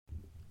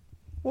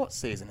What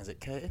season is it,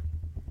 Katie?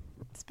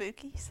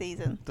 Spooky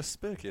season. The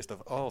spookiest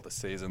of all the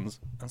seasons.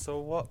 And so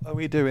what are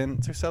we doing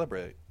to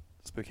celebrate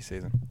spooky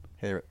season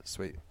here at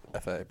Sweet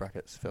FA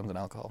Brackets Films and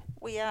Alcohol?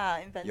 We are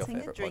inventing a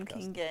favourite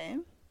drinking podcast.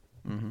 game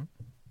Mm-hmm.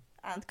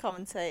 and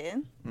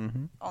commentating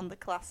Mm-hmm. on the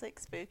classic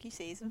spooky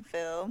season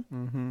film.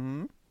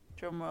 Mm-hmm.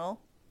 Drum roll.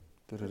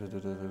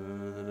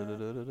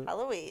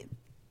 Halloween.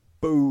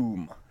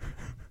 Boom.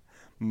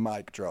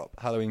 Mic drop.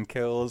 Halloween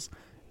Kills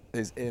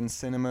is in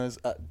cinemas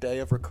at day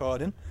of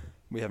recording.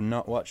 We have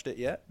not watched it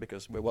yet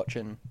because we're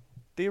watching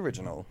the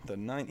original, the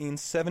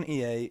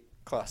 1978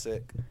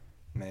 classic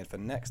made for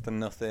next to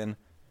nothing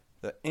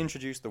that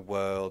introduced the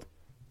world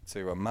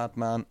to a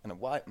madman in a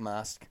white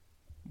mask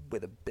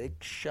with a big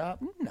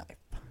sharp knife.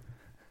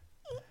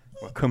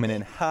 We're coming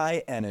in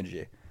high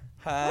energy.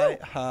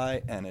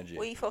 High energy.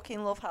 We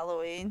fucking love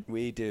Halloween.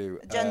 We do.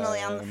 Generally,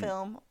 and the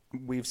film.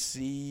 We've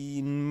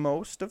seen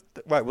most of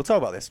the... Right, we'll talk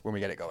about this when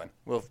we get it going.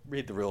 We'll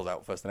read the rules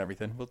out first and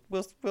everything.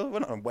 We're not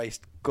going to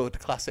waste good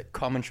classic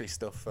commentary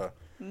stuff for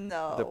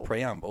No. the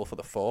preamble, for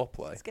the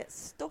foreplay. Let's get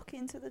stuck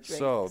into the drinks.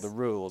 So, the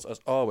rules,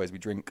 as always, we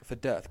drink for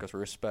death because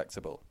we're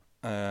respectable.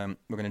 We're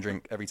going to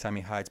drink every time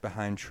he hides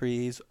behind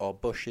trees or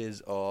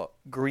bushes or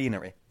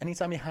greenery.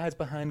 Anytime he hides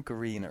behind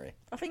greenery.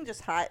 I think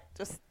just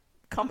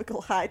comical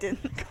hiding.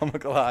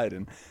 Comical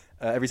hiding.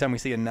 Every time we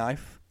see a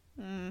knife.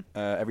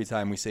 Every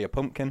time we see a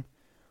pumpkin.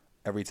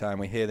 Every time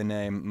we hear the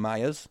name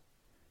Myers.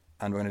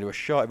 And we're going to do a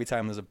shot every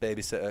time there's a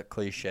babysitter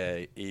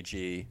cliche,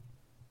 e.g.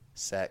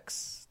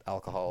 sex,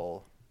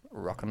 alcohol,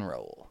 rock and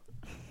roll.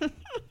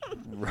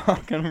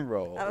 Rock and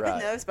roll, I'm a right.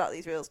 bit nervous about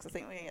these rules because I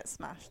think we're going to get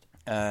smashed.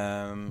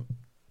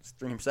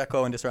 Drinking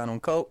Prosecco and just around on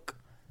Coke.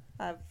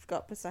 I've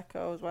got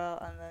Prosecco as well,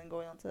 and then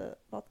going on to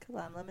vodka,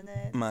 lime,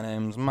 lemonade. My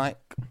name's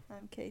Mike,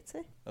 I'm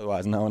Katie.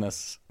 otherwise known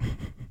as...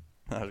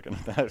 I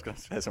was gonna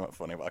say something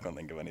funny, but I can't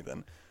think of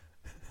anything.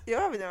 You're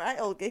having a right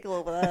old giggle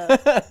over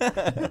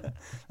there.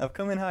 I've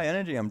come in high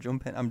energy. I'm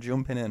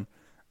jumping in.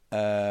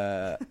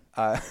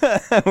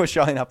 We're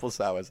shotting apple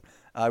sours.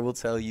 I will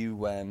tell you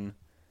when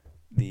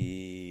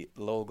the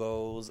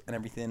logos and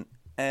everything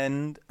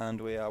end, and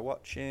we are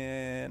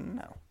watching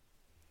now.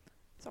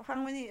 So how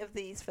many of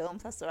these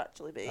films has there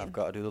actually been? I've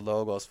got to do the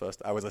logos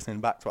first. I was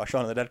listening back to our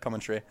Shaun of the Dead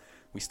commentary.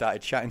 We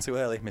started chatting too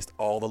early, missed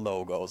all the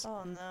logos.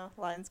 Oh no,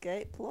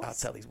 Lionsgate Plus. I'll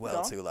tell he's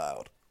well Gone. too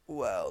loud.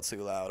 Well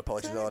too loud.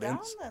 Apologies, Turn it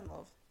audience. down then,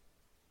 love.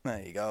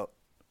 There you go.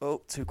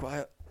 Oh, too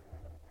quiet.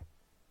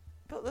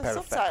 Put the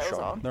Perfection. subtitles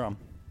on. They're on.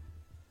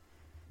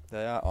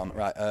 They are on.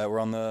 Right, we're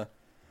on the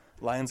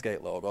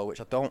Lionsgate logo,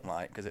 which I don't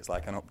like because it's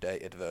like an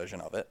updated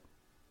version of it.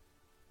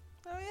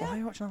 Oh Why are yeah.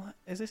 you watching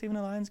is this even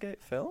a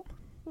Lionsgate film?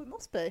 Well, it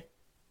must be.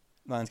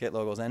 Lionsgate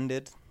logo's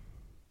ended.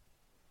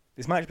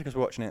 This might be because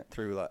we're watching it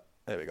through, like,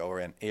 there we go, we're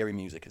in. Eerie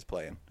music is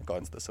playing,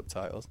 according to the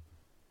subtitles.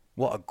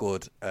 What a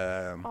good, Oh,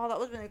 that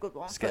would have been a good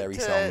one. scary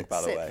to song, by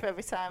the sit way. for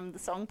every time the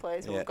song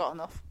plays, but Yeah. we've got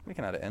enough. we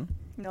can add it in.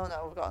 No,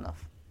 we've got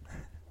enough.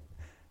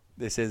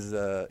 This is,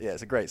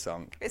 it's a great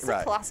song. It's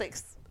right. a classic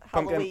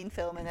Pumpkin. Halloween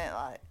film, innit?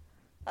 Like,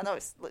 I know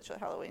it's literally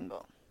Halloween,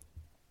 but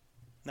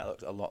That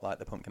looks a lot like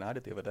the pumpkin I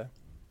did the other day.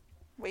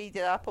 we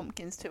did our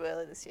pumpkins too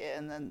early this year,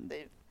 and then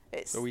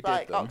it's So we did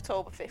like them.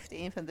 October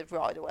 15th, and they've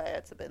rotted away. I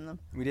had to bin them.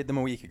 We did them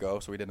a week ago,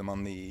 so we did them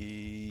on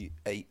the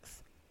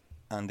 8th,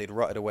 and they'd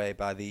rotted away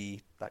by the,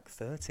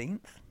 13th.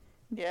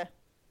 Yeah.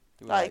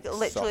 They were, Like,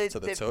 literally, soft to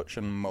the they've- touch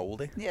and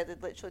mouldy. Yeah,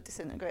 they'd literally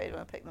disintegrated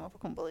when I picked them up. I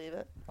couldn't believe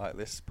it. Like,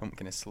 this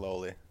pumpkin is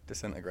slowly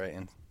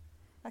disintegrating.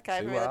 Like, I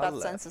have a To really our bad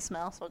left. sense of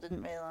smell, so I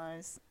didn't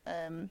realise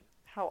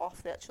how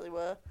off they actually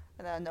were.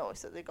 And then I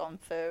noticed that they'd gone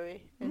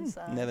furry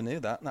inside. Never knew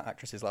that. That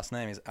actress's last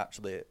name is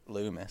actually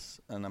Loomis,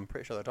 and I'm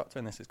pretty sure the doctor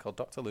in this is called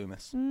Dr.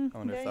 Loomis. I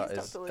wonder if yeah, that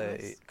he's is Dr. a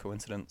Loomis.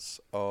 coincidence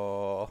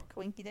or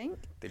Coinky dink.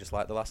 they just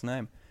like the last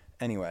name.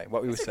 Anyway,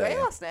 what we It's were a great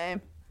saying, last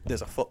name.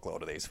 there's a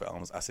fuckload of these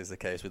films, as is the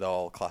case with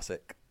all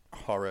classic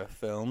horror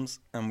films,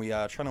 and we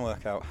are trying to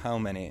work out how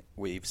many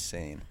we've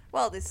seen.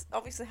 Well, there's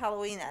obviously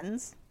Halloween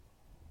Ends.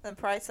 Then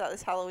prior to that,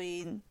 there's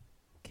Halloween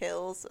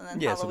Kills, and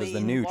then Yeah, Halloween so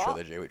there's the new what?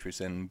 trilogy, which we've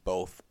seen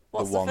both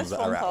What's the the ones first that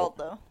one are called, out.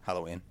 though?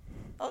 Halloween.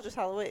 Oh, just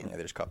Halloween. Yeah,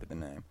 they just copied the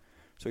name.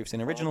 So we've seen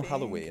original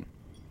Halloween. Halloween.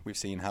 We've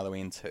seen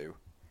Halloween 2.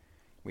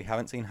 We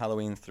haven't seen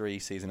Halloween 3,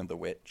 Season of the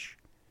Witch.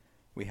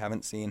 We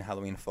haven't seen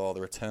Halloween 4, The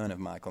Return of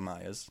Michael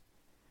Myers.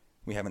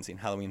 We haven't seen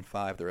Halloween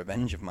 5, The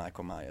Revenge of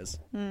Michael Myers.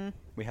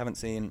 We haven't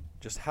seen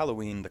just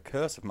Halloween, The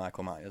Curse of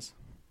Michael Myers.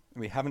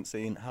 We haven't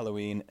seen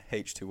Halloween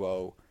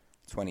H2O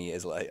 20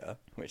 Years Later,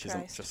 which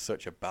isn't Christ. just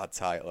such a bad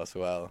title as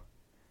well.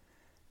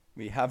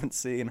 We haven't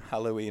seen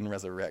Halloween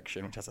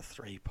Resurrection, which has a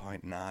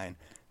 3.9.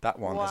 That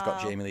one has got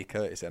Wow. Jamie Lee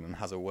Curtis in and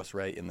has a worse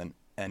rating than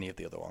any of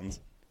the other ones.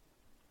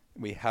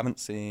 We haven't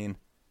seen...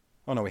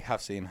 Oh no, we have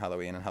seen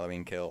Halloween and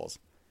Halloween Kills.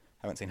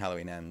 Haven't seen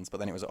Halloween Ends, but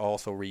then it was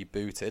also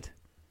rebooted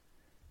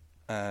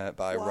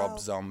by Wow. Rob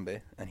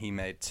Zombie, and he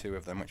made 2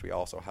 of them, which we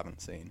also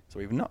haven't seen. So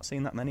we've not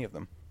seen that many of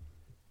them.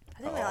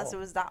 I didn't realise there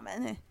was that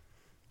many.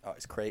 Oh,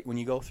 it's great. When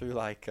you go through,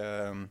 like,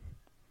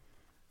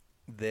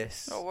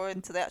 this... Oh, we're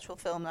into the actual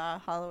film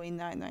now, Halloween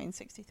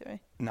 1963.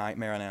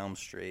 Nightmare on Elm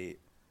Street,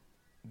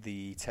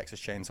 the Texas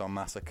Chainsaw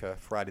Massacre,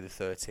 Friday the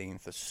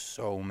 13th. There's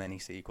so many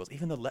sequels.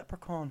 Even the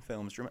Leprechaun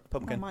films. Do you remember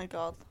Pumpkin? Oh my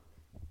god.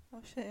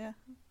 Oh shit, yeah.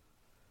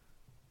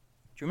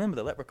 Do you remember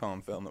the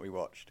Leprechaun film that we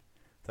watched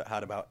that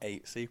had about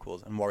 8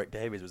 sequels, and Warwick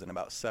Davis was in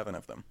about 7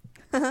 of them?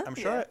 I'm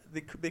sure Yeah.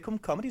 they become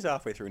comedies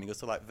halfway through, and he goes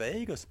to like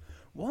Vegas.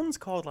 One's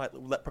called like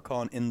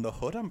Leprechaun in the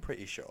Hood, I'm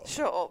pretty sure.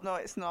 Shut up, no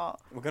it's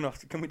not. We're gonna have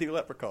to, can we do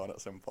Leprechaun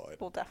at some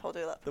point? We'll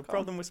definitely do that. The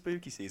problem with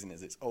spooky season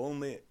is it's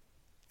only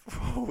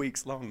 4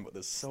 weeks long, but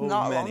there's so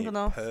not many long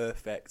enough.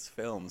 perfect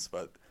films.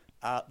 But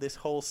this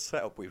whole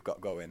setup we've got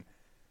going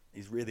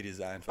is really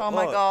designed for. Oh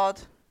my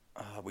god.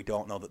 We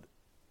don't know that.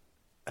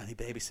 Are they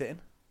babysitting?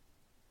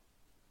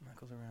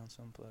 Michael's around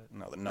someplace.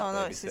 No, they're not Oh, no,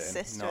 babysitting. it's his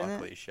sister, not a innit?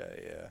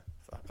 cliche.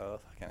 Yeah.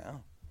 Fucking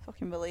hell.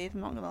 Fucking believe,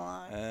 I'm not gonna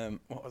lie.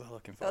 What was I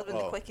looking for? That would have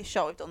been the quickest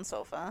shot we've done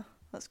so far.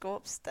 Let's go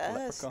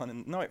upstairs.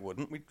 Leprechaun. No, it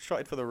wouldn't. We shot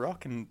it for The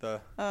Rock in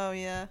the Oh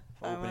yeah.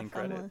 Find my opening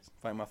family. credits.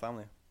 Find My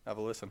Family. Have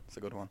a listen. It's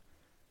a good one.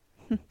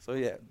 So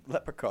yeah,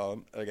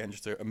 Leprechaun, again,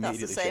 just to That's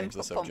immediately the same change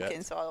the for pumpkin,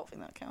 subject. so I don't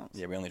think that counts.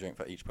 Yeah, we only drink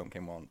for each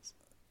pumpkin once.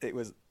 It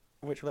was,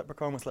 which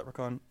Leprechaun was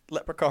Leprechaun?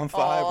 Leprechaun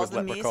 5 was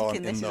the Leprechaun music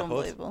in this in is the Hood.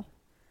 unbelievable.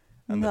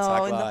 And the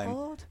no, in tagline, the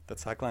Hood. the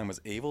tagline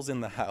was Evil's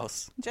in the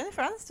house.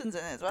 Jennifer Aniston's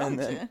in it as well, And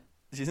isn't then-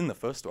 she? She's in the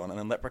first one, and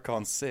then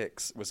Leprechaun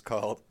 6 was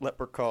called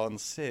Leprechaun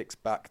 6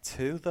 Back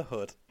to the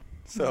Hood.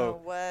 So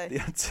No way. they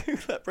had 2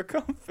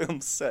 Leprechaun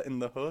films set in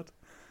the Hood.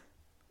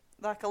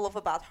 Like, I love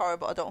a bad horror,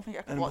 but I don't think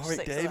I could And watch Warwick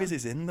 6 of Davis them.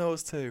 is in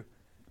those 2.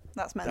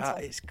 That's mental.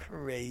 That is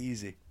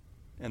crazy.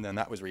 And then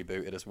that was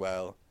rebooted as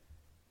well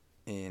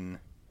in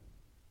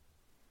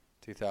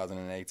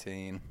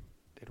 2018.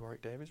 Did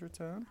Warwick Davis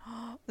return?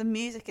 The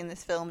music in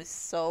this film is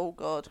so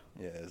good.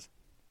 Yes.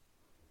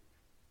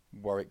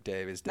 Warwick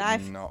Davis did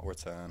Knife. not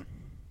return.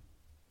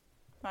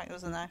 Right, there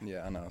was a knife.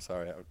 Yeah, I know.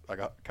 Sorry, I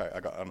got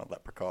on a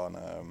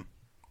Leprechaun.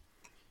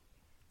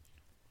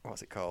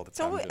 What's it called? A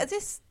So, tangent. is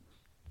this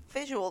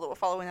visual that we're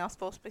following now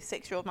supposed to be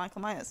 6-year-old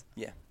Michael Myers?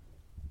 Yeah.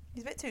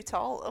 He's a bit too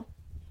tall,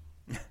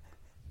 though.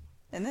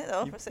 Isn't it,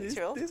 though, for a This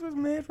 6-year-old? was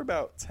made for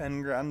about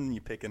 10 grand, and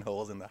you're picking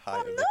holes in the height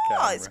Oh, of the no,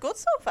 camera. it's good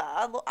so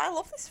far. I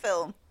love this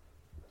film.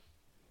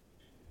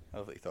 I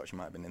thought you thought she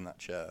might have been in that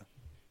chair.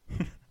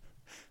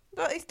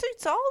 But he's too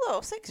tall,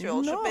 though.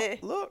 6-year-old should be.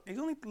 Look, he's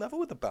only level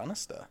with the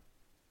banister.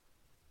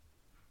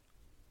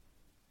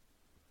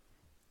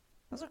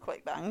 That's a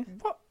quick bang.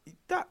 What?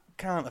 That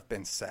can't have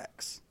been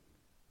sex.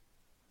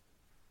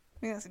 I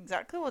think that's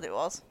exactly what it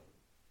was.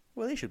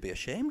 Well, he should be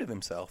ashamed of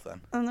himself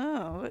then. I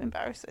know, a bit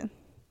embarrassing.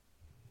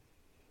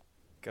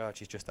 God,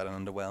 she's just had an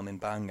underwhelming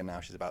bang and now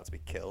she's about to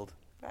be killed.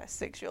 By a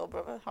 6-year-old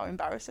brother. How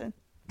embarrassing.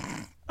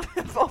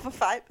 Both a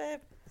fight, babe.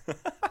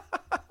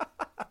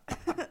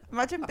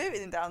 Imagine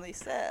booting him down these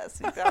stairs.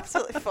 He'd be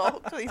absolutely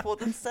fucked with these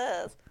wooden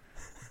stairs.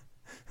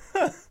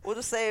 Would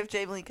have saved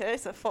Jamie Lee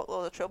Curtis a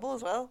fuckload of trouble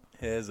as well.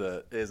 Here's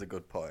a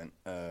good point.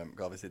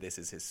 Obviously, this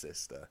is his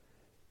sister.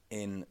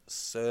 In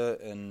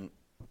certain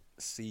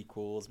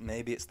sequels,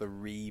 maybe it's the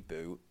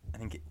reboot. I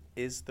think it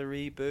is the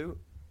reboot.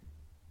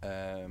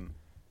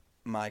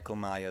 Michael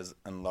Myers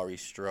and Laurie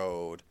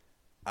Strode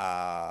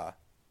are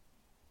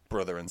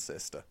brother and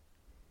sister.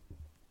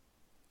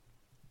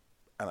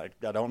 And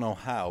I don't know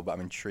how, but I'm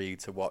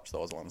intrigued to watch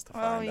those ones to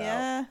find out.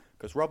 Yeah.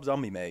 Because Rob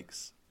Zombie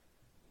makes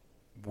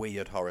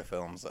weird horror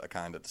films that are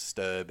kind of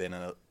disturbing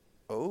and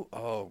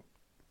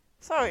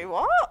Sorry,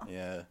 what?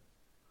 yeah.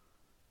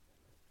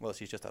 Well,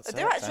 she's just had I sex,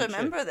 do actually hasn't she?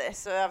 remember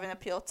this, having a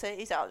pure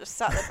titties out, just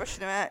sat there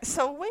brushing her hair. It's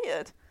so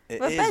weird.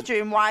 It Her is-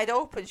 bedroom wide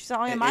open. She's like,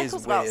 oh yeah, It Michael's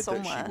is about weird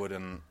somewhere. that she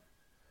wouldn't.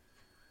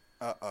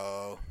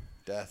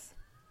 Death.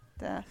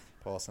 Death.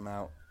 Pour some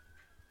out.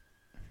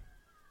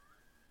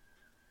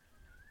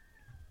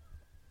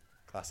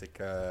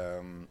 Classic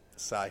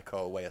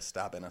psycho way of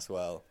stabbing as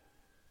well.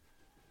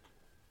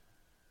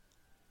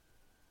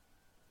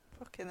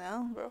 Fucking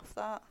hell, rough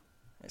that.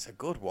 It's a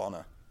good one.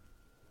 A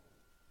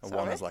Sorry?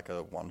 one is like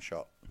a one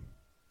shot.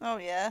 Oh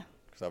yeah.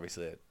 Because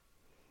obviously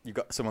you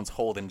got someone's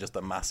holding just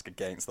a mask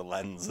against the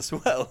lens as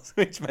well,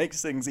 which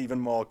makes things even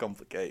more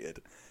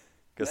complicated.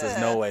 Because there's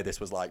no Yeah. way this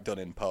was like done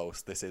in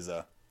post. This is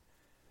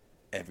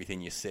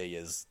everything you see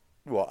is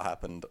what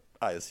happened,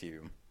 I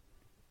assume.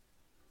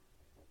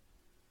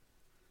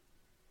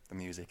 The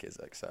music is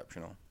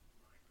exceptional.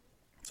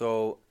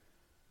 So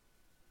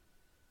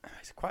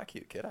he's quite a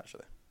cute kid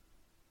actually.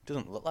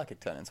 Doesn't look like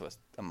he'd turn into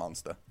a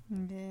monster.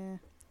 Yeah.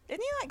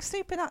 Isn't he like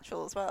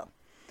supernatural as well?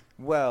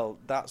 Well,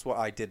 that's what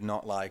I did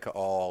not like at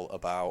all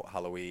about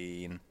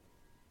Halloween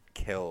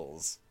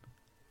Kills.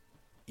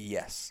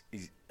 Yes,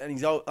 he's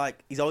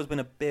always been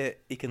a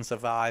bit. He can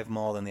survive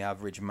more than the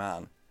average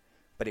man,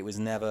 but it was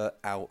never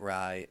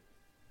outright.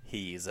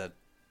 He's a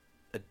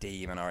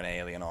demon or an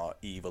alien or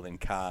evil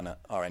incarnate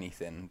or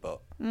anything.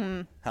 But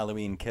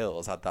Halloween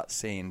Kills had that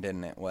scene,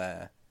 didn't it,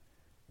 where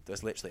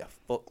there's literally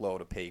a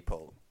fuckload of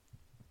people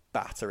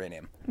battering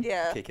him,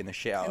 Yeah. kicking the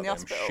shit out In of the him,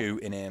 hospital?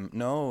 shooting him.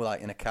 No,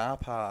 like in a car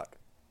park.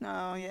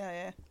 No,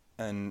 yeah.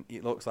 And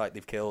it looks like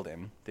they've killed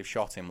him. They've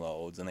shot him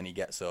loads, and then he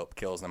gets up,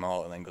 kills them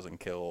all, and then goes and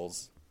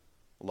kills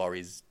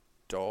Laurie's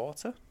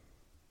daughter.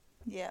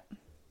 Yeah.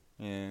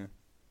 Yeah.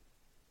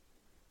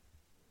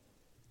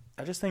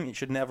 I just think it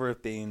should never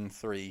have been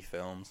 3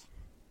 films.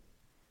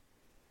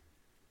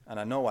 And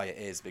I know why it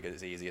is, because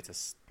it's easier to...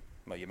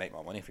 Well, you make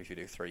more money if you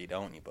do 3,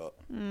 don't you? But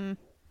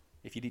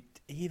if you did,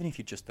 even if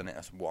you just done it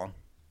as 1,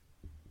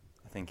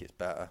 I think it's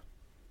better.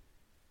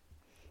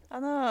 I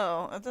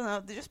don't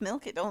know. They just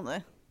milk it, don't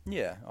they?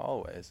 Yeah,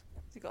 always.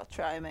 You got to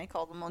try and make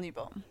all the money,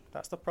 but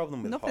That's the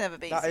problem with... nothing ever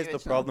beats That the is the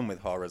original. problem with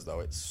horrors,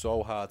 though. It's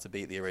so hard to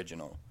beat the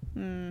original.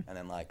 And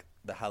then, like,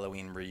 the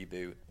Halloween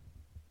reboot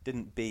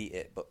didn't beat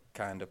it, but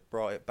kind of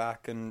brought it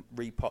back and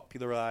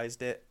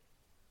repopularised it.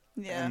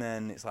 Yeah. And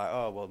then it's like,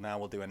 oh, well, now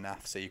we'll do a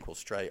NAF sequel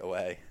straight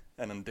away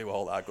and undo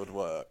all that good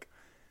work.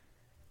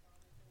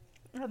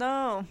 I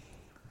know.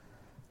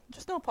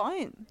 Just no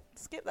point.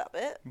 Skip that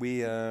bit.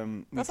 We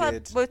That's did...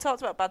 like we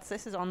talked about Bad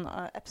Sisters on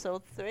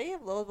episode 3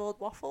 of Lord Lord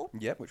Waffle.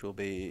 Yep, which will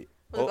be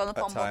We've gone up up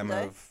at on time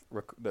Monday. of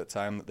the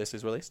time that this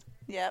is released.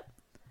 Yep.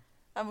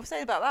 And we're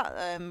saying about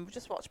that. We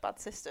just watched Bad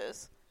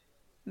Sisters.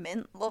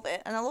 Mint, love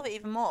it, and I love it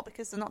even more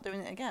because they're not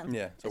doing it again.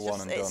 Yeah, it's a one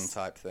and done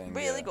type thing.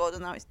 Really yeah. good,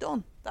 and now it's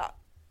done. That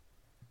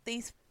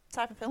these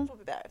type of films would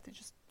be better if they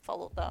just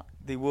followed that.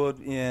 They would,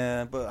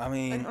 yeah, but I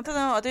mean... I don't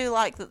know, I do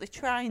like that they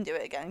try and do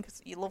it again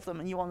because you love them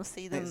and you want to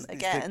see them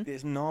again.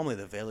 It's normally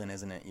the villain,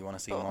 isn't it? You want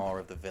to see But- more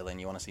of the villain.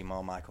 You want to see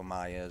more Michael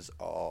Myers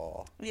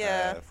or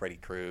Yeah. Freddy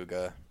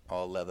Krueger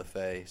or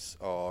Leatherface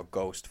or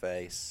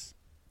Ghostface.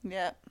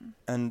 Yeah.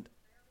 And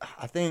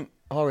I think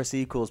horror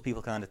sequels,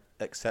 people kind of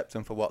accept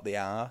them for what they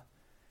are.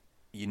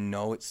 You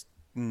know it's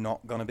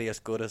not going to be as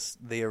good as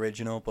the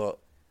original, but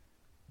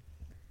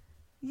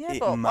Yeah, it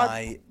but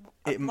might...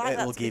 I'd like that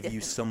It'll to be give you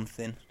different.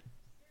 something.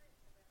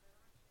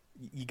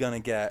 You're gonna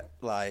get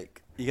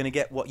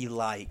what you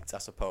liked, I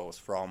suppose,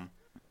 from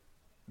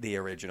the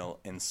original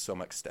in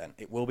some extent.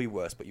 It will be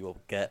worse, but you will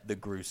get the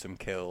gruesome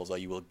kills, or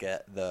you will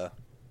get the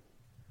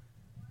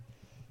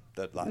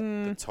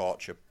the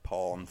torture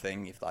porn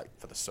thing, if like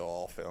for the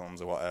Saw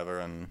films or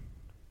whatever. And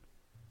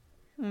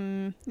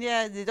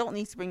Yeah, they don't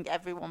need to bring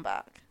everyone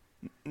back.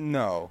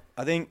 no,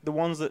 I think the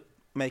ones that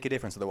make a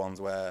difference are the ones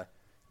where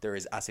there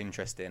is as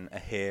interesting a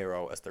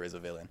hero as there is a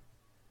villain.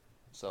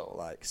 So,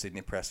 like,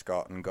 Sidney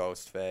Prescott and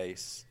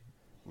Ghostface,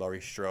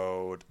 Laurie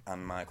Strode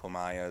and Michael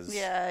Myers.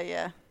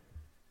 Yeah.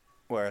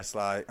 Whereas,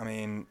 like, I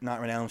mean,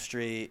 Nightmare on Elm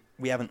Street,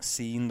 we haven't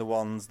seen the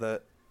ones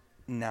that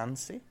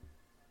Nancy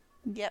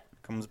Yep.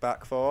 comes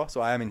back for,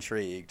 so I am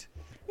intrigued.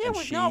 Yeah, And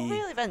we've not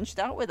really ventured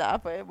out with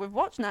that, but we've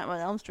watched Nightmare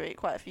on Elm Street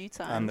quite a few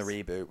times. And the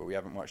reboot, but we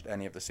haven't watched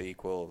any of the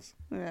sequels.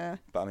 Yeah.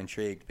 But I'm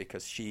intrigued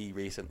because she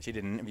did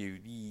an interview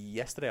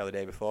yesterday or the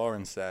day before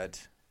and said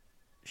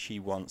she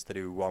wants to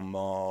do one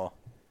more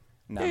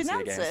Nancy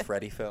Nancy? Against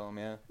Freddy film,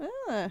 yeah.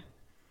 Oh.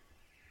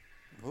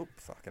 Oop,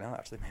 fucking hell,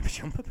 actually made me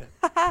jump a bit.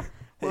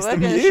 We It's were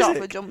the going to shop for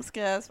music. jump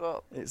scares,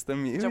 but It's the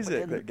Jumping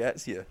music in. that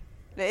gets you.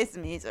 it is the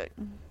music.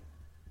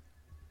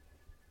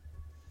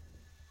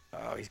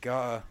 Oh, he's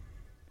got her.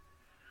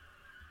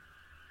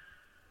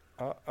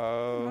 Uh-oh.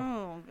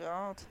 Oh,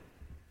 God.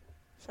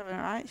 She's having a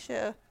right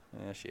shit.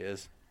 Yeah, she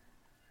is.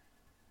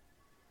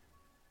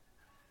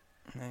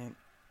 Man.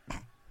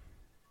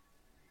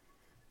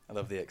 I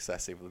love the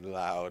excessively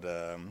loud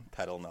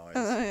pedal noise.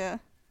 Oh, yeah.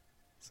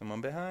 Someone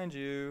behind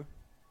you.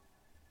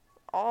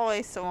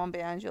 Always someone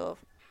behind you, love.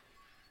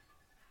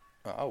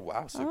 Oh,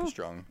 wow, super Oh.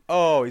 strong.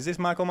 Oh, is this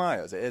Michael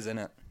Myers? It is, isn't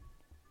it?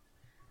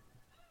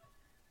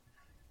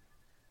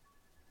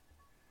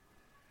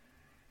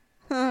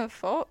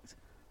 Fucked.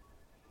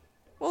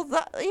 Well,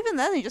 even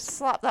then, he just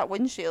slapped that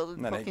windshield and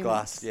And then it fucking...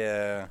 glass,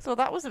 yeah. So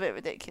that was a bit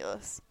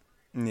ridiculous.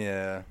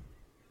 Yeah.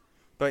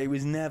 But it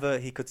was never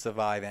he could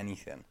survive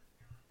anything.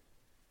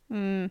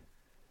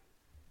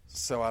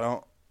 So I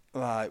don't,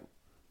 like,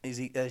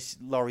 is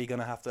Laurie going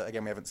to have to,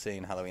 again, we haven't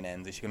seen Halloween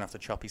Ends, is she going to have to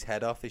chop his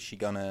head off? Is she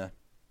going to...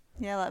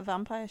 Yeah, like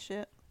vampire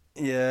shit.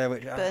 Yeah,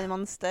 which Burn him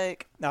on the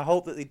stake. I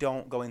hope that they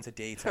don't go into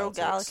detail Throw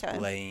to garlic at him.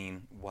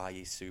 explain why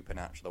he's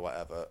supernatural or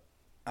whatever.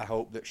 I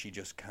hope that she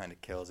just kind of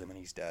kills him and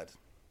he's dead.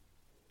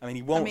 I mean,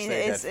 he won't stay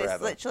dead it's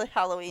forever. literally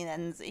Halloween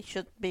Ends. He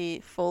should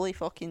be fully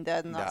fucking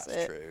dead, and that's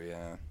it. true,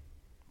 yeah.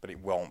 But it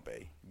won't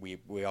be.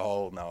 We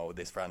all know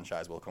this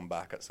franchise will come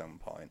back at some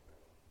point.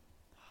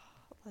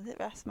 Let it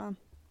rest, man.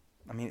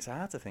 I mean, it's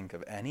hard to think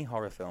of any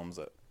horror films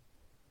that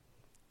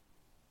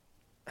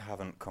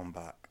haven't come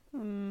back.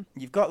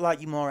 You've got,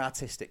 like, your more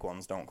artistic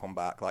ones don't come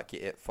back, like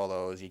your It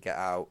Follows, your Get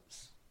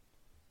Outs.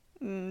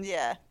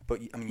 Yeah.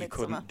 But, I mean, you Midsommar.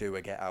 couldn't do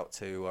a Get Out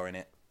 2 or an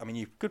It... I mean,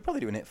 you could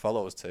probably do an It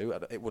Follows 2.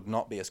 It would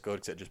not be as good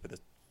because it'd just be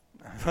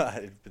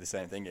it'd be the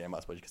same thing game. I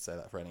suppose you could say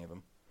that for any of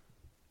them.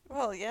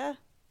 Well, yeah.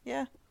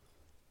 Yeah.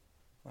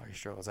 Laurie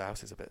Strode's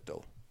house is a bit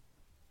dull.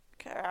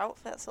 Her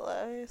outfit's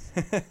hilarious.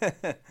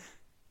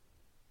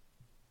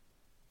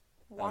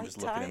 I'm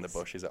just looking in the tights.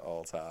 bushes at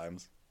all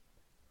times.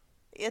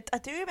 Yeah, I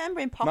do remember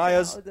him popping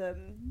Myers. out of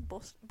the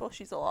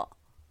bushes a lot.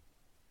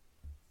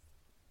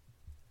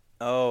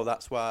 Oh,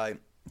 that's why.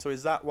 So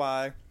is that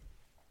why...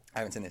 I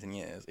haven't seen it in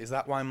years. Is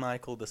that why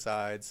Michael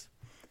decides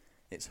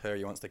it's her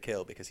he wants to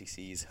kill? Because he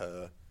sees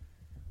her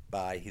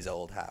by his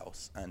old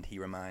house and he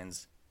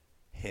reminds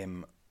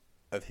him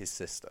of his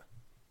sister.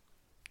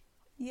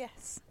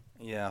 Yes.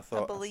 Yeah, I I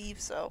thought. believe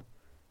so.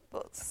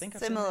 But think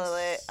I've seen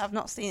similarly, this- I've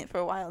not seen it for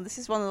a while. And this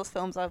is one of those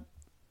films when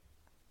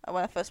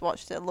I first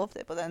watched it, I loved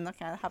it, but then I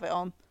kind of have it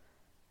on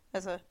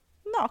as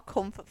not a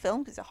comfort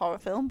film, 'cause it's a horror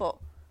film, but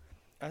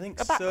I think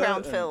a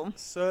background certain- film.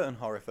 Certain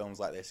horror films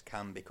like this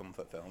can be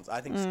comfort films.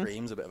 I think Mm.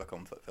 Scream's a bit of a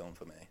comfort film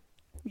for me.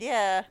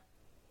 yeah.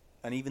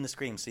 And even the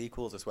Scream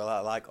sequels as well. I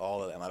like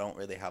all of them. I don't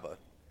really have a...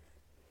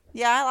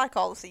 Yeah, I like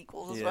all the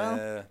sequels as well.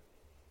 Yeah.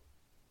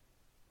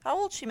 How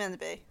old's she meant to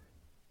be?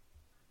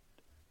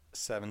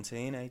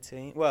 17,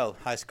 18. Well,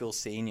 high school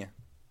senior.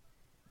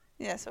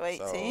 Yeah, so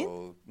 18.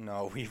 So,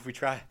 no, we've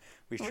tried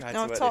We've to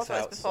not work talked this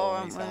about out this before, so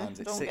many haven't we? times.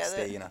 It's Don't get it.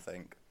 16, I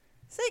think.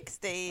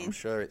 16. I'm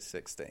sure it's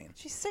 16.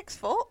 She's 6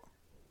 foot.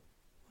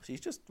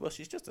 She's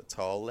just a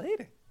tall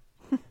lady.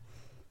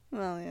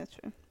 Well, yeah,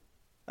 true.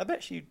 I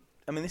bet she...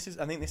 I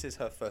think this is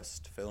her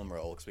first film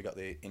role, because we got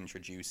the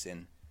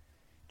introducing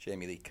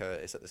Jamie Lee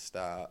Curtis at the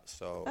start,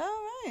 so...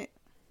 Oh, right.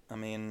 I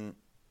mean,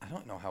 I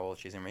don't know how old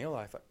she's in real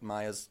life.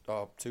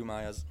 Two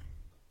Mayas.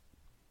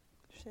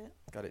 Shit.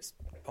 God, it's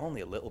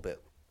only a little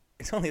bit...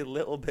 It's only a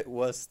little bit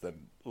worse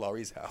than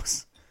Laurie's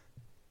house.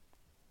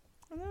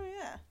 Oh,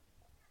 yeah.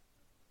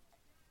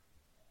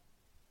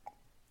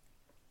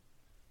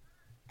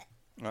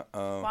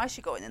 Uh-oh. Why is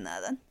she going in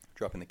there then?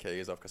 Dropping the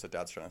keys off because her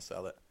dad's trying to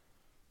sell it.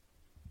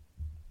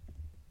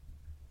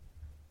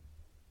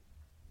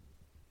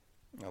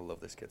 I love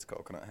this kid's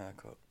coconut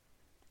haircut.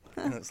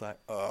 And it's like,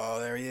 oh,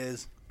 there he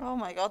is. Oh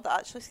my god, that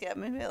actually scared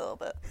me a little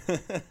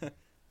bit.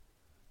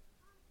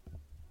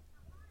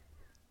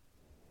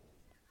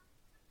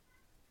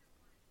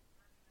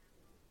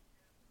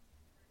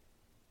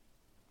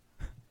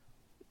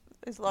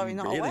 Is Laurie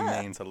not really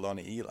aware? mean to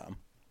Lonnie Elam.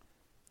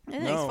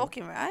 Isn't No. he's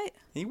fucking right.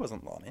 He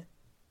wasn't Lonnie.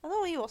 I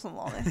know he wasn't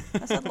Lonnie.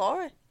 I said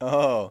Laurie.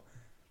 Oh.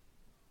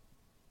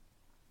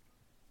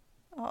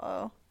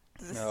 Uh-oh.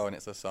 No, and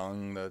it's a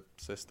song the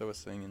sister was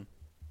singing.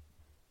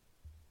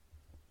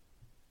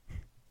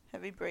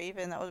 Heavy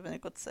breathing, that would have been a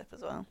good sip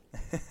as well.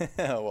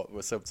 What,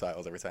 with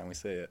subtitles every time we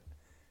see it?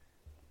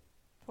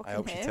 Fucking I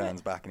hope she hear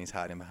turns it. back and he's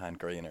hiding behind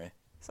greenery.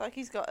 It's like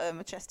he's got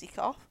a chesty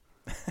cough.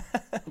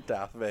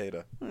 Darth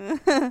Vader.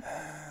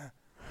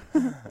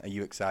 Are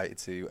you excited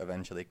to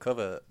eventually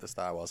cover the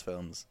Star Wars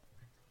films?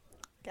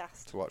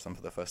 Gassed. To watch them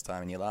for the first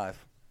time in your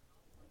life?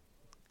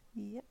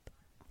 Yep.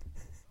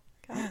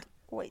 Can't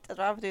wait. I'd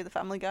rather do the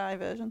Family Guy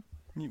version.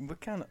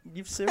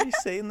 You've seriously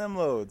seen them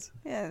loads.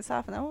 Yeah, it's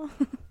half an hour.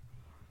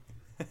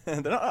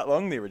 They're not that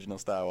long, the original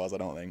Star Wars, I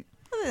don't think.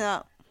 Probably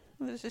not.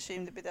 I just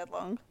assumed it'd be dead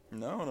long.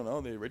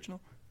 No, the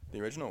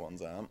original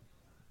ones aren't.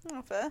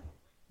 Oh, fair.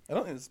 I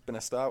don't think there's been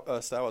a Star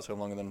Wars film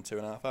longer than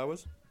 2.5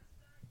 hours.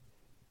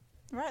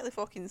 Rightly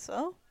fucking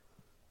so.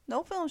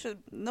 No film's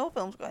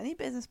got any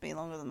business being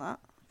longer than that,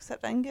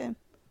 except Endgame.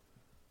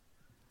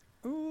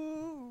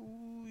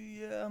 Ooh,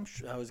 yeah, I'm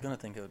sure. I was gonna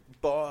think of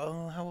I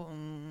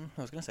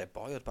was gonna say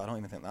Boyhood, but I don't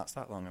even think that's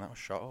that long, and that was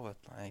shot over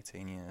like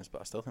 18 years.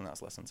 But I still think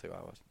that's less than 2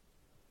 hours.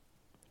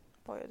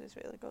 Boyhood is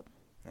really good.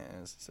 It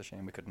is. It's a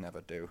shame we could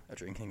never do a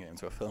drinking game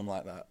to a film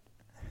like that.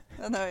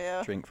 I know,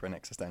 yeah. Drink for an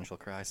existential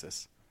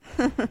crisis.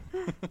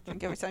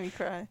 Drink every time you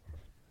cry.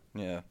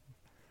 Yeah.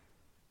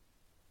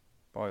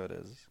 Boyhood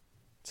is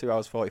 2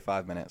 hours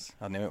 45 minutes.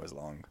 I knew it was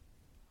long.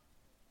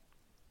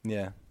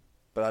 Yeah,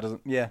 but that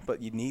doesn't. Yeah,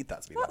 but you need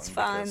that to be long. That's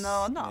fine because-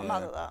 though. I'm not yeah.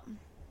 mad at that.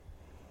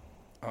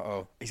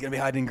 Uh-oh. He's going to be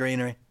hiding in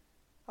greenery.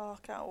 Oh,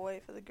 I can't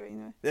wait for the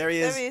greenery. There he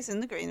is. There he is in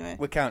the greenery.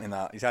 We're counting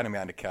that. He's hiding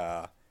behind a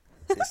car.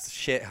 It's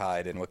shit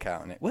hiding. We're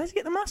counting it. Where's he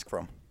get the mask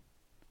from?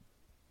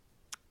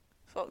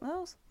 Fuck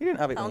knows. He didn't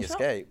have it when Pound he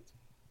shop. escaped.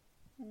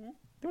 Mm-hmm.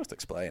 They must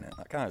explain it.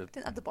 That kind of.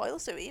 Didn't have the boiler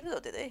suit either, though,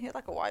 did he? He had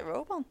like a white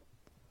robe on.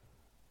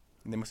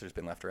 They must have just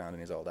been left around in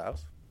his old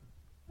house.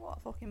 What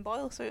a fucking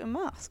boiler suit and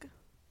mask.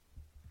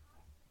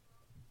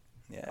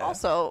 Yeah.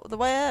 Also, the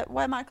way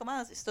where Michael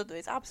Myers is stood there,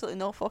 it's absolutely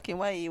no fucking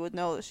way you would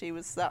know that she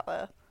was sat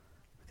there.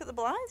 Look at the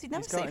blinds. You'd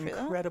never He's see got through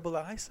that. incredible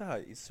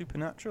eyesight. He's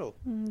supernatural.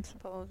 I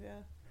suppose, yeah.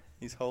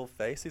 His whole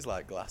face is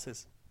like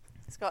glasses.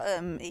 It's got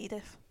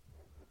Edith.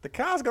 The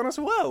car's gone as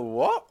well.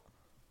 What?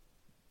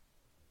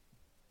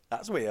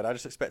 That's weird. I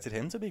just expected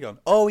him to be gone.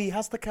 Oh, he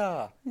has the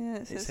car. Yeah,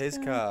 It's his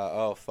car.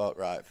 Oh, fuck.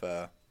 Right,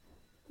 fair.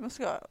 He must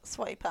have got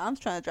sweaty palms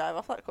trying to drive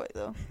off that quick,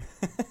 though.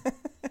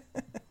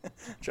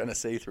 Trying to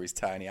see through his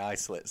tiny eye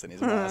slits in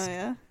his Oh, mask.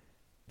 yeah.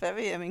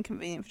 Very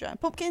inconvenient for driving.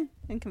 Pumpkin.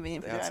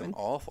 Inconvenient They for had driving.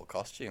 some awful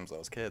costumes,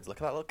 those kids. Look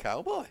at that little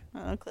cowboy.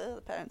 I know, clearly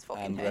the parents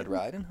fucking And hate Red them.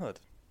 Riding Hood.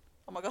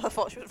 Oh my god, I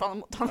thought she was from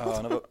McDonald's.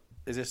 Oh, no, but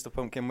is this the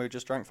pumpkin we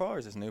just drank for, or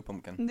is this new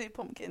pumpkin? New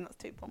pumpkin, that's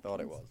 2 pumpkins.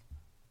 Thought it was.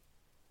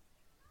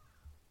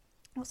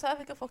 What's that,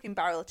 like a fucking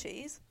barrel of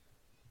cheese?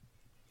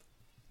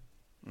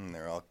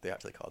 They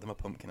actually called him a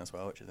pumpkin as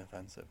well, which is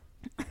offensive.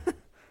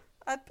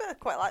 I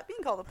quite like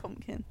being called a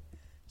pumpkin.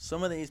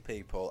 Some of these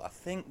people, I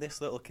think this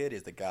little kid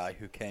is the guy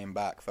who came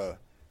back for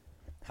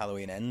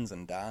Halloween Ends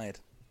and died.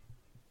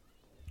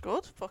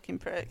 Good fucking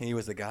prick. He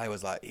was the guy who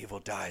was like, evil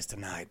dies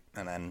tonight,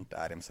 and then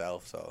died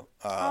himself, so...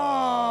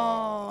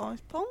 Oh,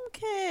 it's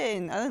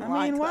pumpkin. I didn't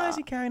like why that. is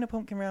he carrying a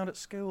pumpkin around at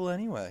school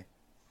anyway?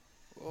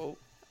 Well,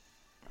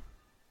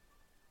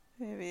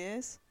 Here he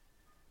is.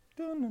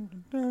 Dun,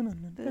 dun, dun,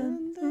 dun,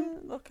 dun, dun.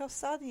 Look how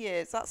sad he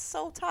is. That's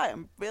so tight.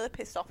 I'm really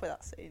pissed off with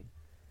that scene.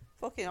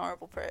 Fucking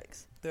horrible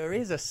pricks. There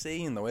is a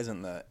scene though,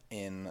 isn't there,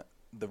 in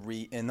the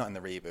not in the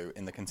reboot,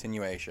 in the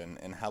continuation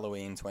in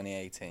Halloween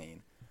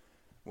 2018,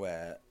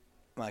 where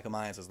Michael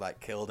Myers has like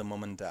killed a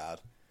mum and dad,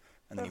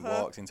 and then he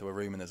walks into a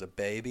room and there's a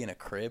baby in a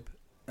crib,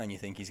 and you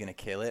think he's gonna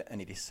kill it,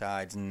 and he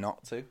decides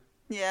not to.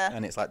 Yeah.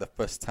 And it's like the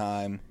first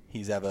time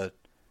he's ever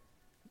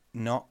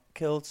not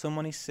killed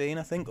someone he's seen,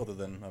 I think, other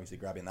than obviously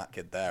grabbing that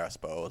kid there, I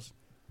suppose.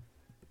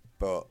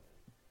 But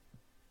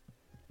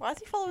Why is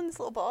he following this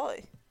little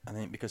boy? I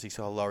think because he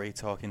saw Laurie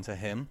talking to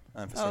him,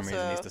 and for some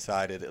reason he's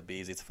decided it'll be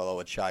easier to follow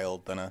a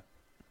child than a.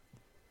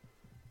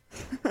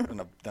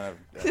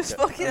 Just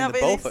fucking they're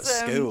having both his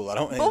at school. I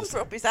don't bumper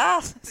up his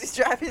ass as he's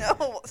driving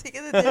home. What's he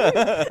gonna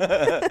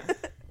do?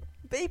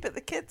 Beep at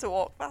the kid to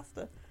walk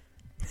faster.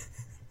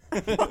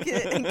 Fucking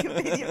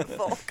inconvenient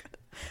fuck.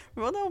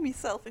 Run home, you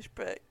selfish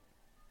prick.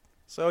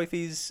 So if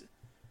he's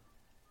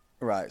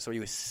right, so he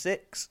was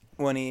 6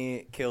 when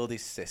he killed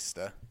his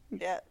sister.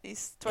 Yeah,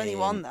 he's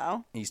 21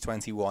 now. He's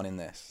 21 in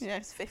this. Yeah,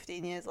 it's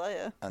 15 years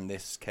later. And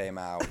this came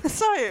out.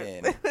 Sorry,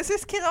 is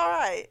this kid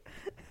alright?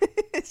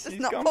 It's just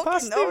He's not gone fucking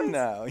past noise. him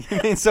now. You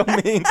mean so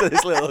mean to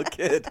this little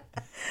kid?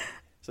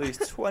 So he's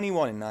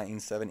 21 in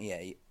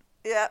 1978.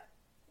 Yeah.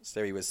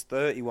 So he was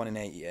 31 in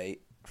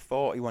 88,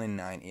 41 in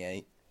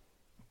 98,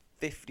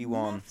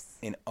 51 Maths.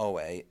 in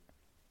 08,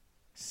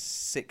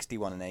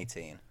 61 in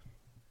 18.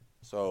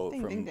 So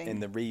Ding, from ding, ding. in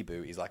the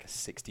reboot, he's like a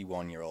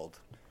 61-year-old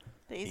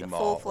He's a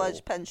immortal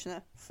full-fledged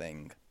pensioner,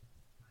 thing.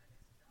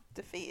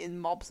 defeating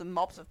mobs and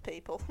mobs of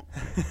people.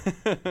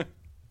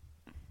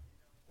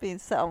 Being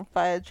set on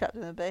fire, trapped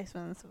in a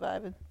basement and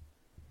surviving.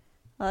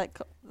 Like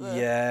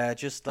Yeah,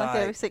 just like like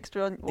every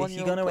 61 if you're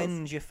year going to old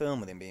end your film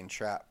with him being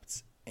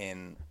trapped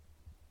in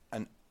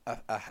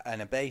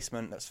in a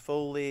basement that's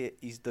fully,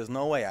 there's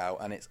no way out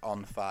and it's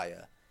on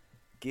fire,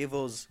 give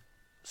us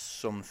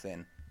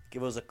something.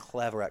 Give us a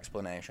clever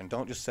explanation.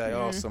 Don't just say,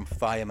 "Oh, some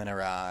firemen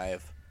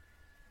arrive,"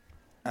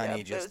 and Yeah,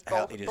 he it just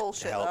was he just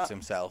bullshit, helps that.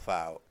 himself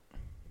out.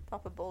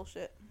 proper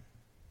bullshit.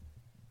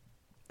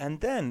 And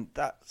then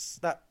that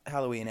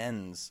Halloween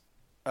ends.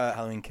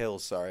 Halloween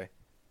Kills, sorry.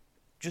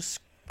 Just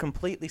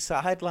completely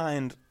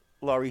sidelined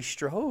Laurie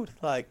Strode.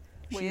 Like,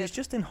 she was Weird.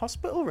 just in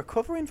hospital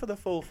recovering for the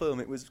full film.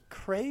 It was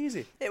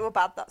crazy. It were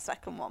bad, that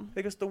second one.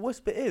 Because the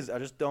worst bit is, I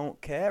just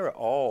don't care at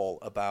all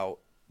about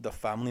the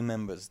family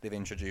members they've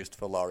introduced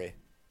for Laurie.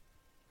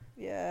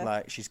 Yeah.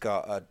 Like, she's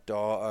got a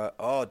daughter.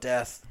 Oh,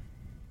 Death.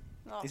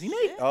 Oh, Is he Nate?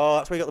 shit. Oh,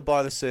 that's where he got the boy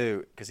in the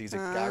suit. Because he's a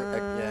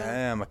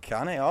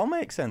mechanic. It all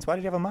makes sense. Why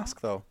did he have a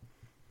mask, though?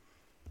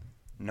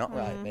 Not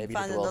right. Maybe he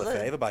find did the world a another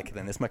favour by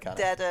killing this mechanic.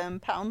 Dead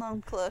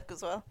Poundland clerk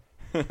as well.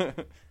 Look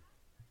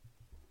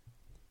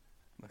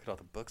at all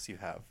the books you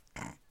have.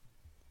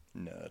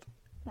 Nerd.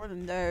 What a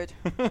nerd.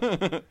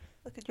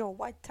 Look at your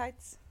white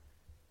tights.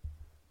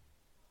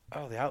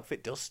 Oh, the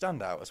outfit does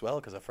stand out as well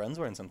because her friend's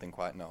wearing something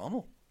quite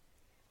normal.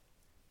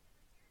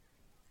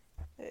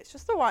 It's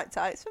just the white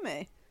tights for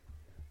me.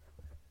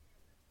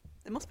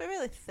 They must be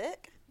really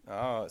thick.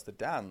 Oh, it's the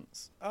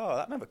dance. Oh,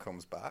 that never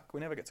comes back. We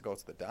never get to go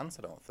to the dance,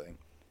 I don't think.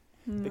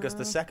 Because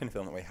the second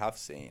film that we have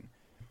seen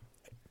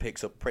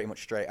picks up pretty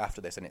much straight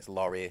after this, and it's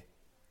Laurie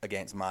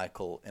against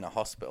Michael in a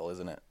hospital,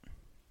 isn't it?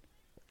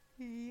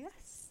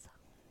 Yes.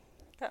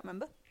 Can't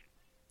remember.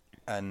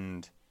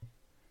 And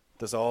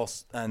there's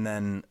also, and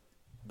then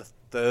the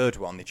third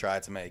one, they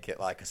tried to make it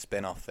like a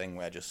spin-off thing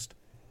where just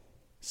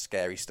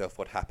scary stuff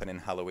would happen in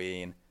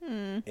Halloween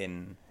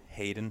in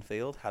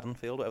Haddonfield,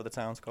 whatever the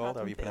town's called,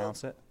 however you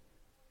pronounce it.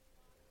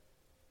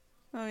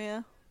 Oh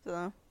yeah.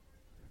 Dunno.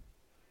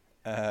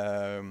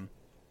 And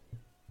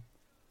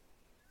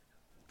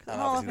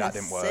obviously that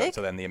didn't work, sick.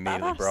 so then they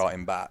immediately Badass. brought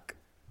him back.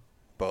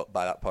 But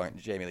by that point,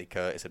 Jamie Lee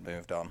Curtis had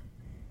moved on.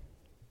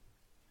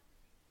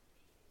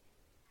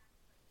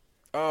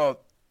 Oh,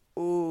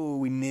 ooh,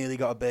 we nearly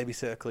got a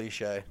babysitter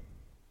cliche.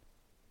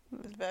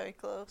 It was very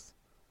close.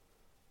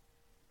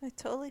 I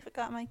totally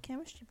forgot my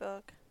chemistry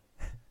book.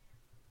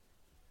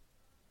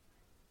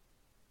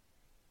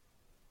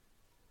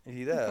 Is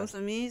he Here there? comes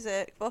the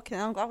music. Fucking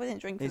hell, I'm glad we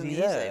didn't drink for Is the he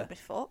music. there? It'd be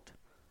fucked.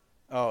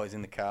 Oh, he's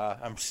in the car.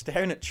 I'm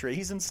staring at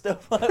trees and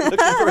stuff, like looking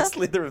for a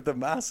slither of the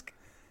mask.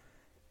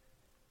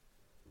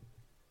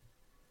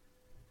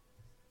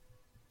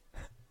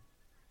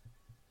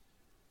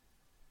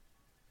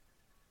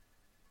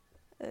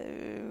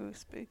 Oh,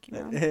 spooky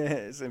man.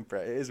 It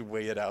is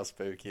weird how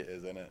spooky it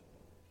is, isn't it?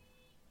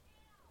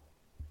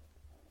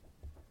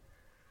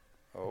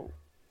 Oh.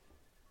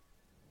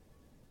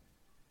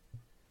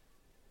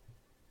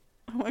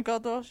 Oh my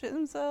god, they'll all shit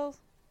themselves.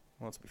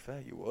 Well, to be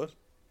fair, you would.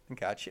 I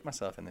think I'd shit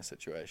myself in this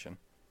situation.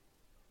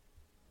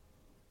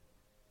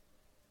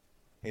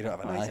 He don't have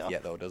a Oh, he's knife off.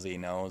 yet, though, does he? He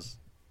knows.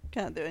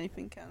 Can't do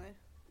anything, can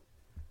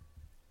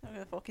he? I'm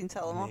gonna fucking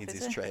tell him He off, needs is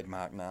his he?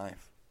 trademark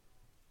knife.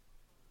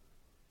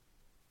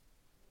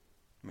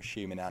 I'm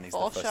assuming Annie's the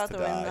first to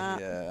Foreshadowing die. that.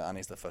 Yeah,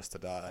 Annie's the first to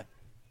die.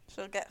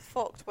 She'll get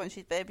fucked when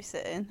she's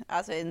babysitting,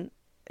 as in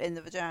in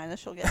the vagina,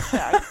 she'll get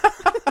shagged.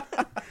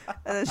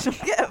 And then she'll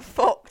get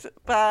fucked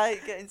by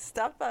getting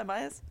stabbed by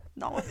Myers.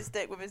 Not with his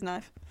dick, with his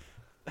knife.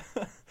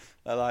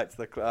 I liked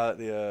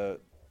the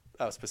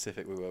how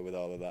specific we were with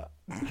all of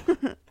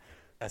that.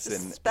 As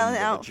Just in spelling the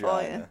it out for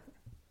vagina. you.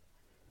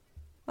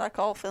 Like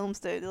all films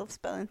do, they love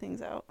spelling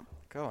things out.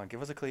 Go on,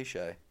 give us a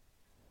cliche.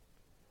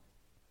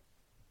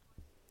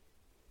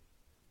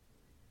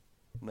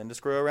 Linda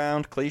screw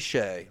around,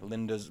 cliche.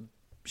 Linda's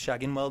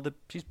shagging while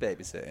she's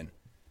babysitting.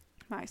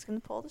 Mike's going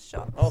to pull the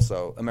shot.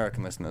 Also,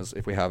 American listeners,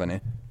 if we have any,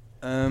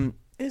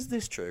 is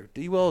this true?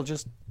 Do you all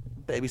just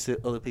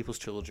babysit other people's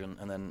children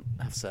and then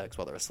have sex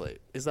while they're asleep?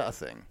 Is that a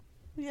thing?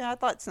 Yeah,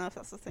 I'd like to know if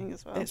that's the thing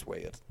as well. It's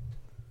weird.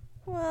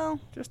 Well,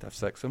 Just have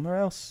sex somewhere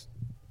else.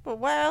 but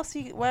where else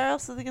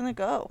are they going to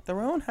go?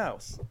 Their own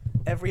house.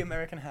 Every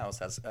American house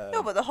has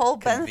No, but the whole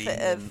benefit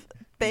of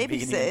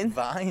convenient babysitting...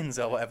 vines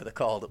or whatever they're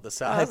called up the Oh,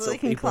 side, so so they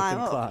can people climb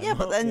can up. climb Yeah,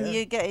 but up, then yeah.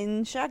 you're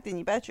getting shagged in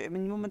your bedroom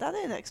and your mum and dad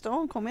are next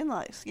door and come in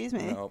like, excuse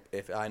me. No,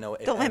 if Don't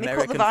make me cut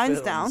American the vines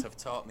films down. have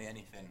taught me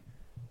anything,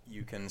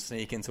 you can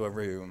sneak into a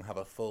room, have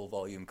a full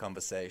volume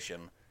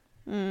conversation,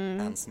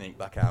 and sneak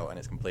back out, and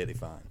it's completely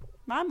fine.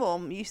 My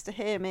mum used to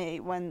hear me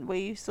when we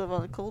used to live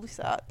on a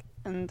cul-de-sac,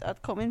 and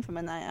I'd come in from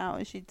a night out,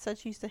 and she said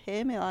she used to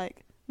hear me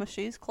like my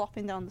shoes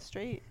clopping down the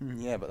street.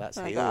 Yeah, but that's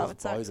When I got out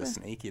heels. of a Boys are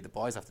taxi. sneaky. The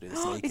boys have to do the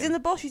sneaking. He's in the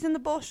bush. He's in the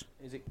bush.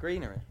 Is it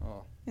greenery?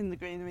 Oh, In the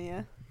greenery,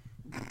 yeah.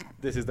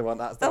 this is the one.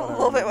 That's the I one.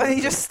 love it when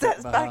he just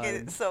steps back in. behind.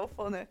 It's so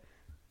funny.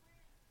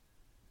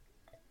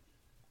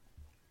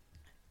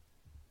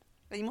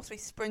 And he must be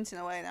sprinting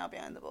away now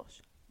behind the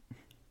bush.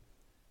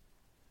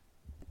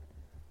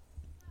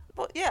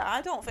 But yeah,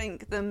 I don't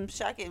think them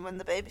shagging when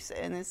they're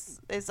babysitting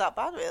is that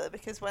bad really,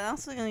 because when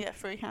else are they going to get a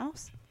free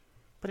house?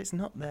 But it's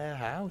not their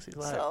house. It's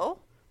like So,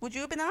 would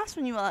you have been asked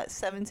when you were like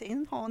 17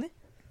 and horny?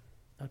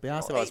 I'd be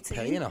asked if or I was 18,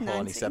 paying a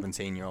horny 19.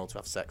 17-year-old to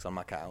have sex on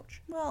my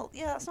couch. Well,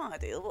 yeah, that's not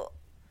ideal, but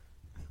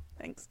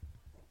thanks.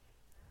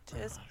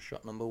 Cheers.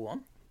 Shot number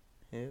 1.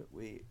 Here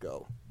we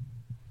go.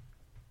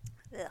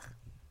 Ugh.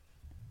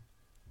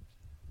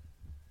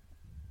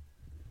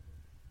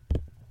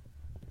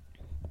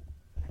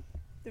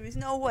 There is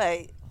no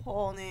way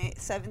horny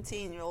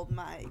 17-year-old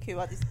Mike, who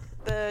had his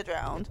bird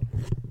round,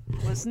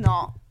 was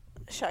not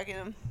shagging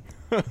him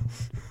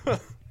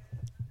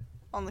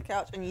on the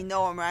couch, and you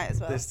know I'm right as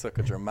well. This took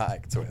a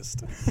dramatic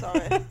twist. Sorry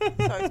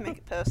to make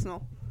it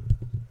personal.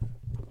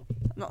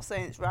 I'm not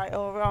saying it's right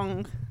or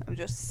wrong. I'm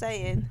just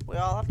saying we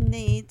all have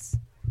needs,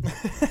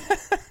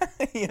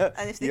 Yeah,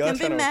 and if they you're can be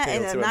trying to met in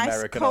appeal a to nice,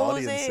 American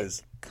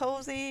audiences.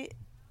 cozy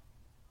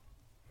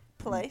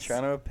place. You're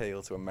trying to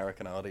appeal to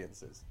American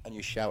audiences, and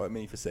you shout at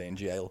me for saying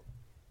jail.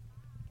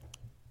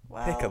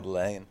 Pick a Wow,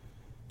 lane.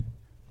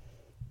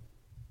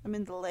 I'm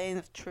in the lane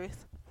of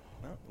truth.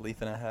 Oh,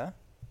 leaf in her hair.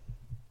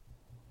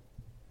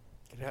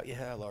 Get it out your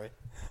hair, Laurie.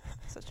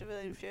 Such a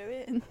really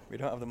infuriating. We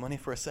don't have the money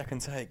for a second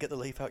take. Get the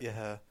leaf out your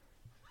hair.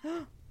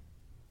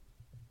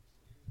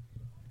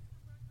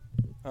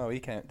 Oh, he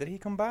came. Did he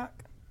come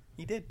back?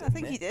 He did, I didn't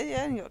think he did,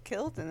 yeah, and he got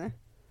killed, didn't he?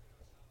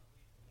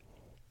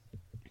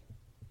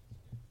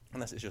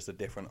 Unless it's just a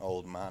different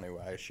old man who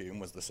I assume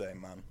was the same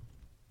man.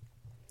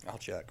 I'll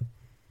check.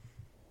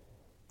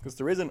 Because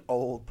there is an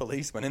old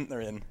policeman, isn't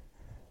there, in...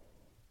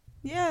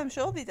 Yeah, I'm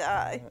sure they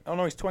die. Oh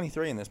no, he's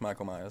 23 in this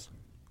Michael Myers.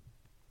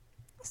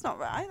 That's not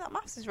right. That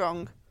maths is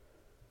wrong.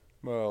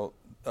 Well,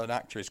 an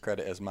actor is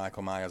credited as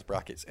Michael Myers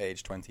brackets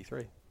age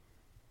 23.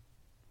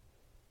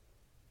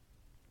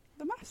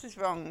 The maths is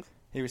wrong.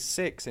 He was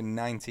 6 in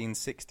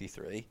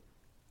 1963,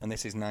 and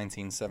this is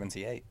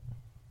 1978.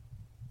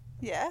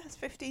 Yeah, it's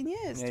 15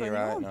 years. Yeah, 21. you're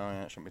right. No,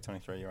 yeah, it shouldn't be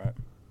 23, you're right.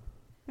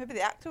 Maybe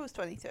the actor was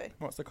 22.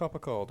 What's the copper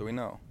called? Do we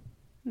know?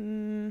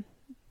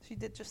 She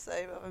did just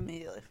say, but I've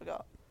immediately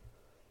forgot.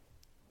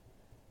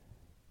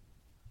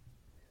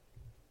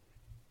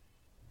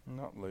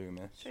 Not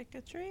Loomis. Trick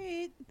or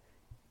treat.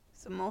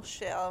 Some more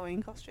shit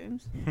Halloween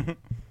costumes.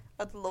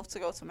 I'd love to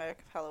go to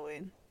America for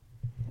Halloween.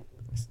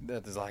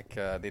 There's like,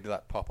 they do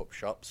like pop-up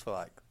shops for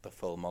like the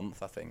full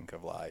month, I think,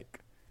 of like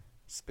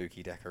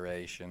spooky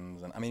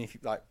decorations. And I mean, if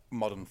you like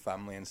Modern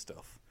Family and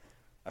stuff,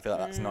 I feel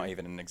like that's not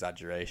even an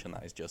exaggeration.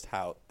 That is just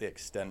how the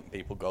extent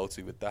people go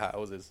to with the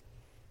houses.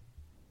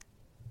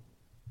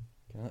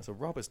 Yeah, that's a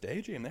robber's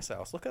daydream, this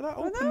house. Look at that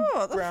I open know,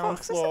 what the ground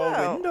fuck's this floor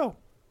about? window.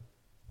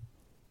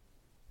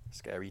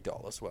 Scary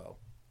doll as well.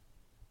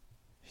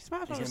 She's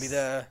might as He's well going to be just-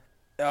 there.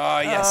 Oh,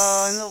 yes.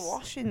 Oh, in the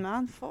washing,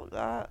 man. Fuck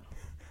that.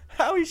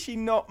 How is she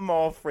not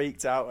more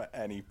freaked out at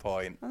any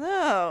point? I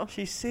know.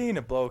 She's seen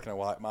a bloke in a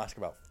white mask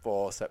about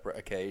 4 separate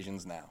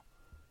occasions now.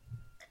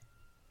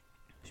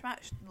 She might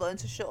learn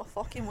to shut her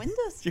fucking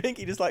windows. Do you think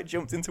he just like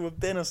jumped into a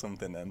bin or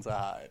something then to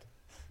hide?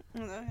 I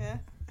don't know, yeah.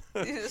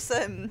 You just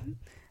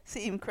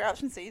see him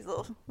crouch and see his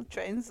little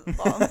trains at the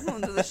bottom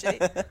under the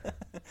sheet.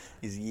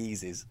 His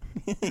Yeezys.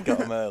 He got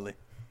them early.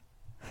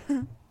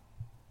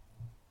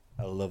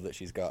 I love that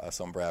she's got a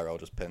sombrero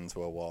just pinned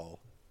to a wall.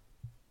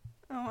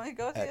 Oh my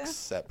god, yeah.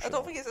 Exceptional. I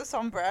don't think it's a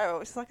sombrero.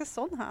 It's like a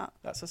sun hat.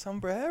 That's a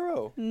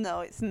sombrero. No,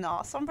 it's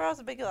not. Sombreros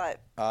are big, like,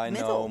 I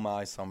middle. know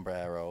my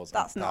sombreros.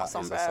 That's and not that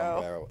is a sombrero.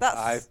 sombrero.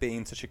 That's- I've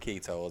been to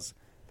Chiquitos.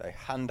 They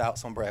hand out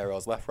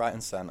sombreros left, right,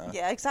 and centre.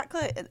 Yeah,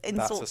 exactly.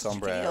 Insult to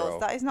sombrero. Chiquitos.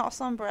 That is not a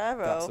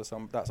sombrero.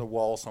 That's a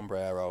wall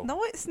sombrero.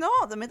 No, it's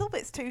not. The middle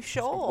bit's too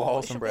short. Wall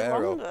It should be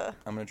sombrero. longer.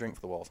 I'm gonna drink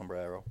for the wall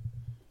sombrero.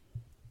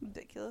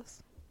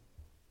 Ridiculous.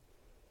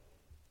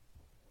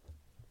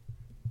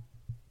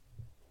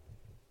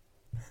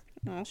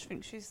 I just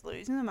think she's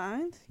losing her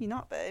mind. You're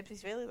not, babe.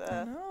 She's really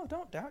there. No,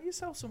 don't doubt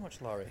yourself so much,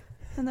 Laurie.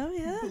 I know,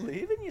 yeah.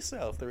 Believe in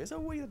yourself. There is a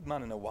weird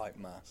man in a white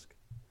mask.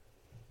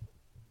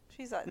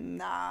 She's like,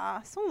 nah.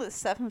 It's only the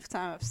 7th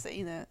time I've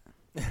seen it.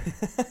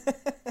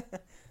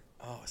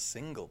 Oh, a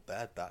single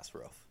bed. That's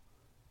rough.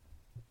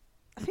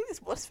 I think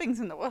there's worse things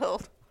in the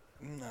world.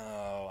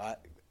 No,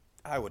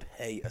 I would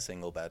hate a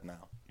single bed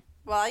now.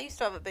 Well, I used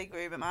to have a big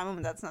room, and my mum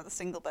and dad's had a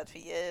single bed for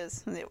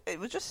years. And it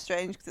was just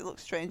strange because it looked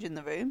strange in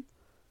the room.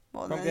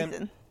 More than Pumpkin.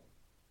 anything.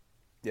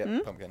 Yeah,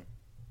 pumpkin.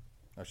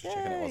 I was just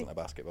checking it Yay. wasn't a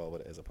basketball,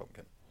 but it is a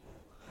pumpkin.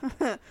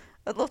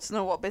 I'd love to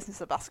know what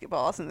business a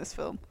basketball has in this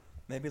film.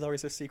 Maybe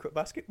Laurie's a secret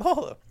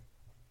basketballer.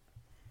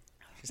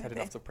 She's heading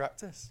Maybe. off to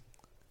practice.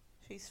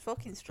 She's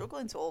fucking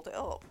struggling to hold it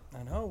up.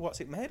 I know. What's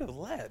it made of?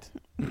 Lead.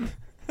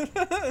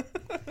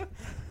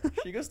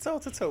 She goes toe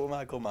to toe with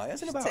Michael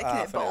Myers in She's about taking it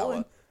half an hour.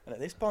 bowling. And at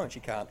this point, she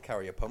can't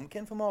carry a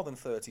pumpkin for more than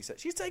 30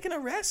 seconds. She's taking a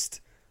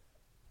rest.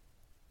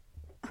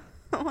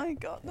 Oh my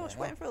god. No, she's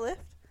Yeah. waiting for a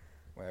lift.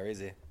 Where is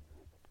he?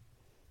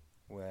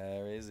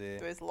 Where is he?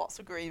 There is lots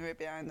of greenery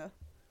behind her.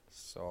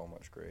 So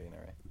much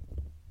greenery.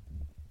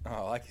 Oh, I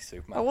like his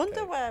Superman. I wonder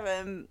cape.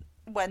 where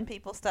when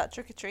people start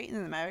trick-or-treating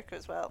in America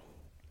as well.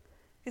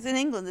 Because in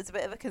England, there's a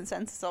bit of a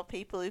consensus of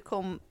people who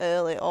come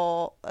early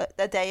or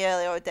a day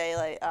early or a day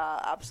late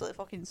are absolutely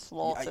fucking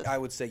slaughtered. I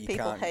would say you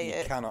People can't. hate You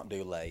it. cannot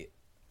do late.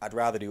 I'd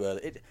rather do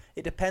early.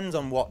 It depends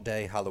on what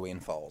day Halloween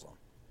falls on.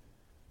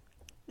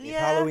 If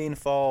Halloween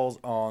falls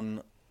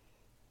on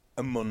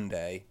a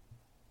Monday,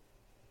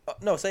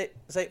 no, say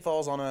it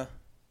falls on a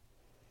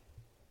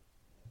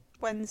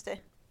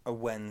Wednesday.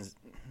 Wednesday.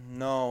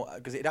 No,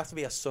 because it'd have to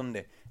be a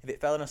Sunday. If it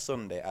fell on a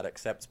Sunday, I'd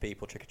accept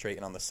people trick or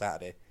treating on the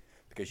Saturday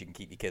because you can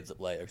keep your kids up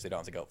later because they don't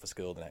have to go up for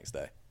school the next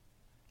day.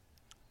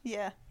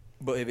 Yeah,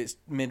 But if it's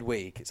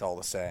midweek, it's all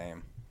the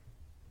same.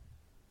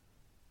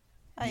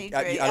 I You-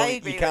 agree. I I don't-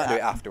 agree you can't with do it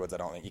that. afterwards, I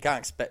don't think. You can't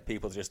expect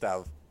people to just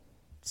have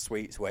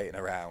sweets waiting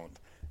around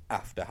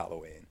after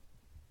Halloween.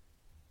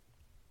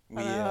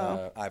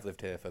 I've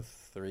lived here for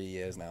 3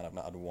 years now and I've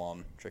not had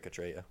one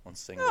trick-or-treater, one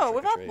single No,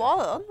 we've had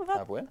trick-or-treater. one.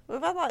 Have we?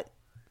 We've had like,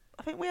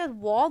 I think we had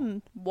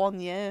one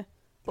year,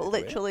 but Did we?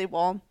 literally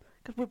one.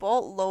 Because we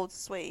bought loads of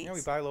sweets. Yeah,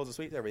 we buy loads of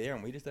sweets every year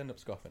and we just end up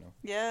scoffing them.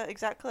 Yeah,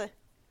 exactly.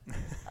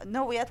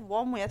 No, we had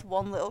one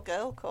little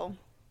girl come.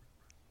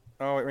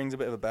 Oh, it rings a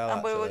bit of a bell,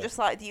 And we were actually. just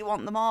like, do you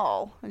want them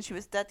all? And she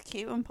was dead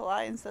cute and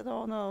polite and said,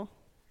 oh no,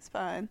 it's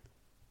fine.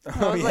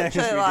 Oh, was yeah, because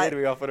literally we like- did.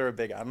 We offered her a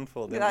big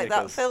handful, didn't Like we?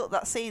 that 'Cause-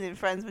 that scene in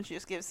Friends when she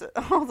just gives it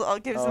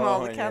gives them all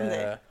the candy.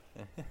 Yeah.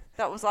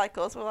 That was like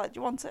us. We were like, do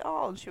you want it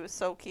all? And she was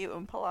so cute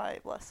and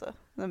polite, bless her. And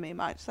then me and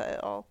Mike said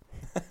it all.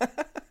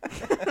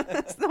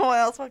 There's no one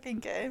else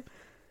fucking came.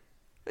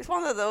 It's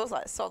one of those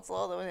like sod's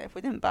law though, innit? If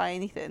we didn't buy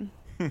anything,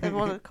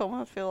 everyone would come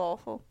and I'd feel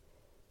awful.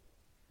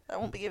 I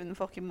won't be giving them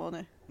fucking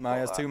money.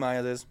 Myers, Fuck 2 that.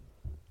 Myers.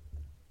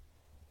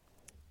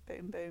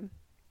 Boom, boom.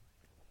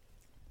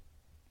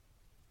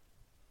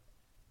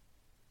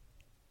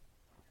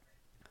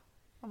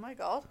 Oh my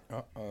god.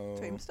 Uh-oh.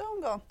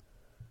 Tombstone gone.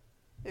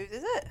 Whose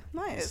is it?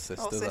 Myers.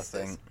 Sisters, Oh, I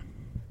think.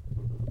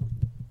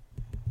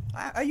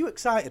 Are you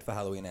excited for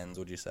Halloween Ends,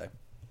 would you say?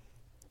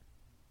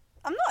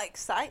 I'm not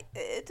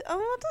excited. I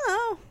don't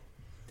know.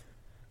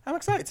 I'm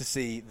excited to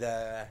see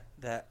their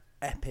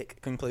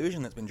epic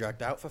conclusion that's been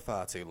dragged out for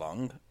far too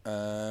long.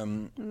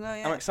 No,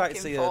 yeah, I'm excited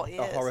to fucking see 40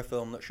 a years. horror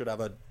film that should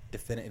have a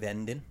definitive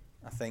ending,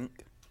 I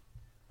think.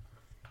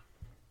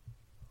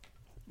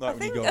 Like I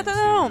when you think go I don't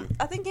know. into-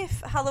 I think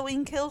if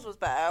Halloween Kills was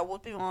better, I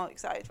would be more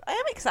excited. I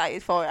am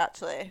excited for it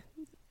actually.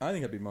 I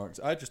think I'd be more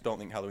excited. I just don't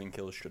think Halloween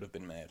Kills should have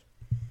been made.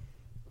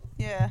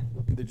 Yeah.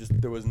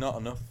 There was not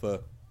enough for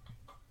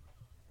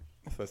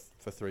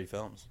 3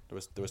 films. There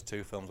was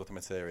 2 films worth of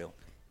material.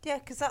 Yeah,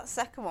 because that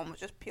second one was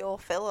just pure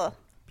filler.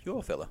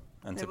 Pure filler.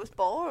 And It to was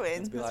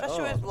boring, to be like,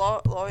 especially oh,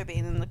 with Laurie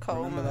being in the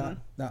coma. remember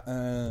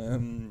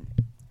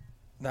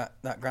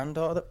that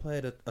granddaughter that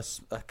played a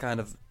kind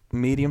of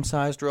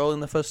medium-sized role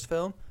in the first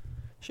film?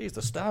 She's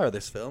the star of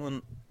this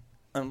film,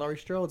 and Laurie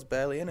Strode's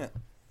barely in it.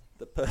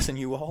 The person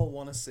you all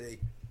want to see.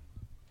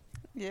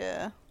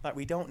 Yeah. Like,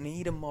 we don't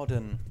need a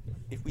modern...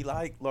 If we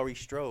like Laurie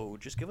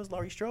Strode, just give us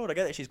Laurie Strode. I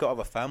get that she's got to have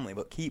a family,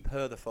 but keep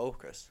her the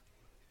focus.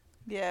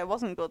 Yeah, it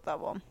wasn't good, that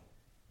one.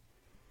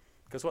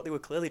 Because what they were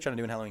clearly trying to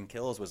do in Halloween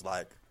Kills was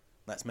like,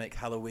 let's make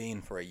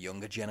Halloween for a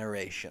younger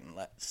generation.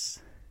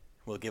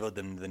 We'll give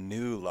them the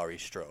new Laurie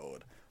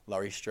Strode.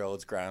 Laurie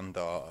Strode's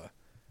granddaughter.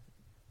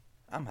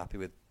 I'm happy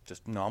with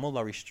just normal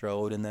Laurie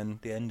Strode and then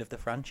the end of the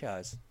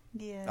franchise.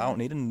 Yeah. I don't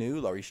need a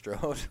new Laurie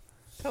Strode.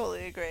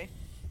 Totally agree.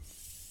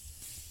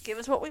 Give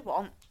us what we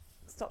want.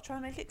 Stop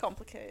trying to make it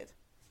complicated.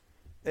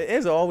 It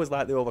is always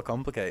like they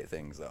overcomplicate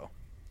things, though.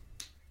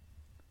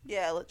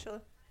 Yeah, literally.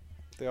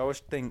 They always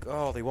think,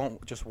 oh, they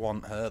won't just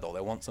want her, though.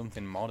 They want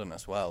something modern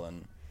as well.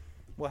 And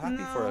we're happy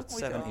for a No,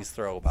 we 70s don't.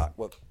 throwback.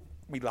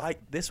 We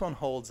like this one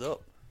holds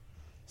up.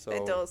 So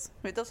It does.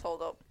 It does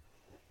hold up.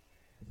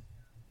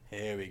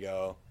 Here we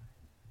go.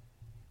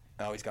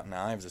 Oh, he's got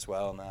knives as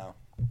well now.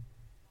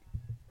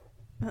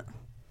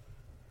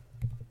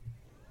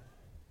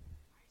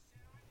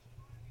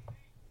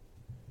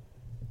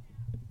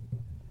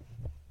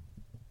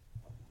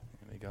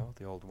 Here we go.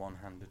 The old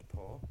one-handed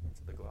paw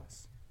into the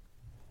glass.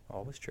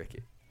 Always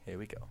tricky. Here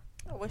we go.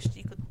 I wish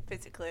you could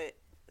physically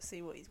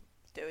see what he's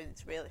doing.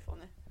 It's really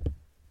funny.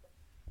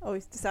 Oh,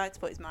 he's decided to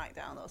put his mic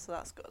down though, so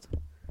that's good.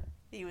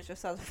 He was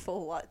just had a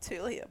full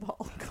 2-litre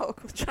bottle of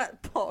Coke trying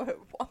to pour it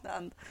with one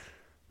hand.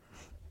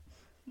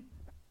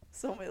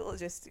 So many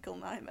logistical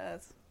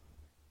nightmares.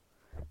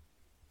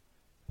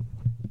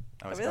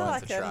 I was really going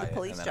like to try the it,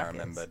 police and then I jackets.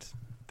 remembered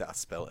that I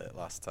spilt it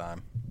last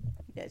time.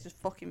 Yeah, it just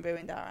fucking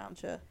ruined our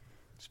armchair.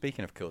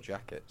 Speaking of cool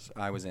jackets,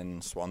 I was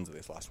in Swansea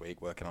this last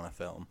week working on a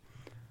film,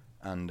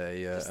 and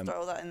Just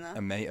throw that in there.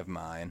 a mate of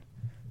mine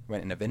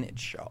went in a vintage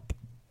shop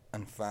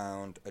and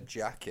found a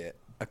jacket,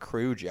 a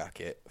crew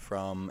jacket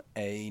from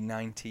a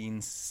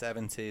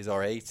 1970s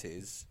or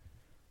 80s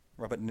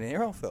Robert De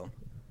Niro film.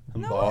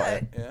 And No bought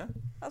way. it. Yeah.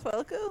 That's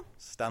well cool.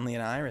 Stanley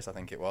and Iris, I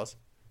think it was.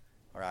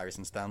 Or Iris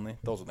and Stanley.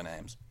 Those were the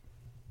names.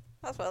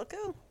 That's well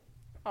cool.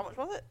 How much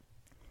was it?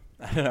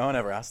 I don't know, I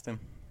never asked him.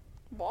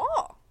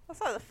 What? That's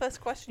like the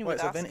first question you Well, would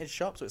it's a ask. vintage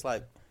shop, so it's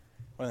like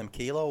one of them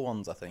kilo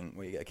ones, I think,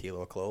 where you get a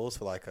kilo of clothes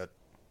for like a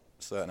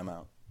certain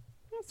amount.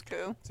 That's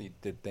cool. So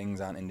the things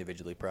aren't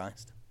individually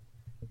priced.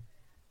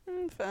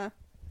 Fair.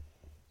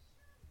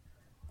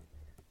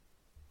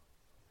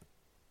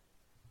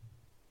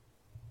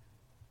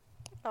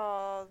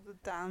 Oh, the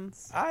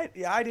dance. I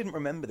didn't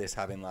remember this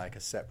having like a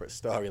separate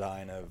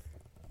storyline of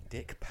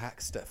Dick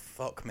Paxter.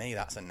 Fuck me,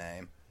 that's a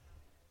name.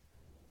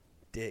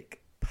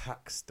 Dick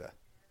Paxter.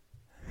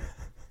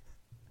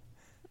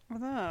 I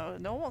don't know.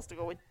 No one wants to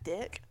go with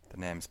Dick. The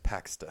name's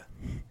Paxter.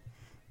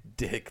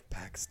 Dick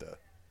Paxter.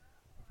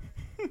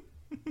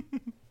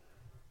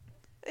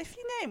 If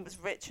your name was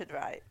Richard,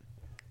 right,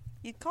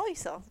 you'd call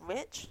yourself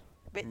Rich.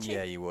 Richie.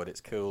 Yeah, you would.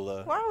 It's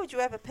cooler. Why would you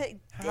ever pick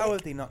Dick? How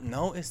have they not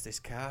noticed this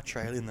car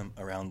trailing them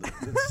around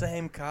the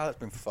same car that's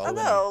been I following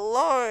them? know,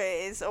 Laura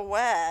is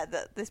aware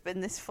that there's been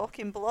this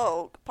fucking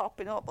bloke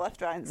popping up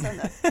left, right and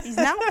centre. He's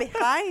now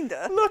behind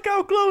her. Look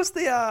how close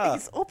they are!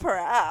 He's up her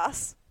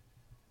ass.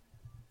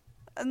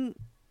 And,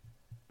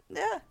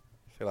 yeah.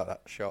 I feel like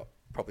that shot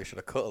probably should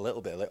have cut a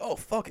little bit. Like, oh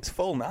fuck, it's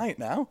full night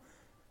now.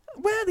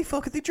 Where the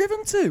fuck have they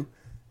driven to?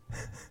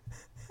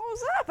 What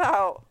was that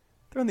about?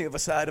 They're on the other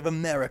side of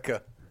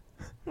America.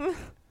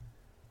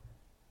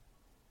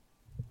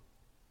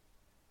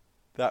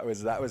 That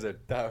was a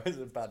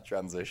bad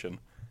transition.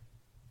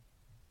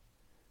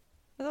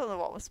 I don't know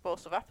what was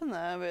supposed to happen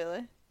there,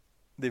 really.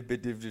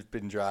 They've just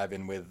been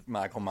driving with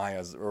Michael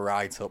Myers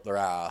right up their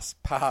ass,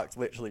 parked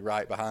literally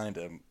right behind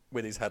him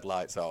with his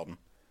headlights on.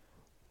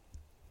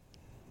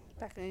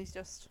 Reckon he's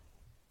just...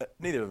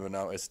 Neither of them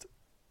noticed.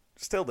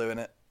 Still doing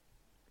it.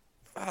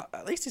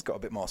 At least he's got a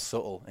bit more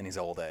subtle in his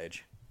old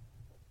age.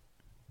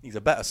 He's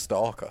a better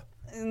stalker.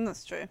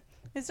 That's true.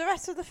 Is the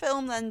rest of the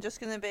film then just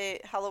going to be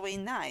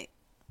Halloween night?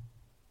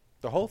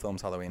 The whole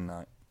film's Halloween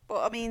night.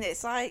 But, I mean,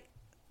 it's like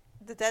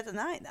the dead of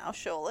night now,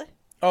 surely.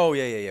 Oh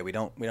yeah. We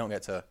don't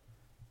get to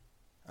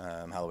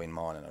Halloween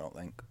morning, I don't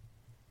think.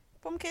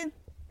 Pumpkin.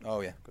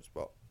 Oh yeah, good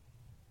spot.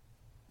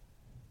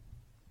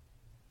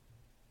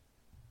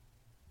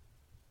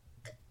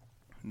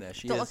 There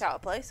she Don't is. look out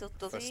of place,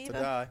 does First he to either?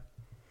 die.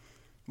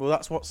 Well,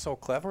 that's what's so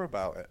clever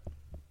about it.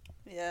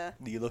 Yeah.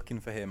 You're looking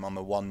for him on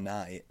the one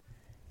night.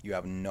 You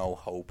have no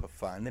hope of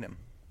finding him.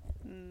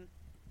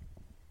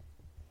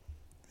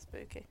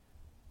 Spooky.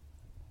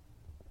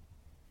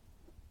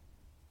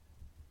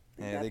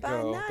 Here Dead they by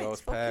go, night,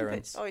 those fucking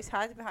parents. bitch. Oh, he's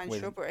hiding behind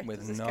shrubbery. With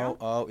Does this no, count?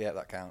 oh yeah,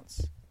 that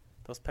counts.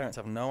 Those parents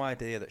have no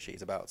idea that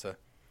she's about to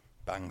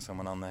bang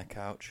someone on their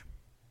couch.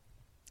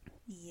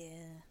 Yeah.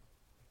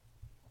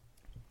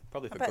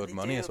 Probably I for bet good they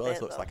money do as a well. It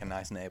bit, looks though. like a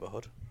nice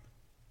neighbourhood.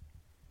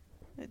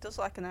 It does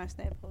like a nice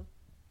neighbourhood.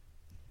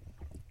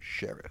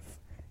 Sheriff.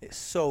 It's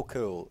so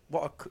cool.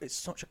 It's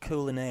such a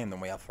cooler name than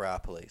we have for our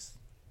police.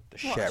 The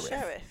What, sheriff. a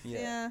sheriff?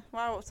 Yeah.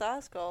 Wow, what's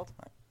ours called?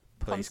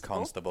 Police Constable?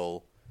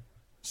 constable,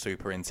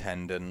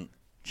 superintendent,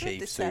 chief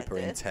detective.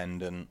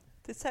 superintendent.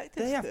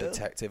 Detective They have school.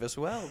 detective as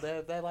well.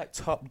 They're like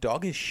top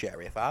dog is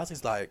sheriff. Ours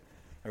is like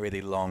a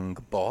really long,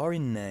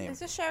 boring name. Is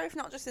the sheriff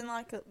not just in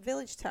like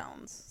village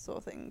towns sort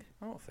of thing?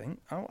 I don't think.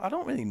 I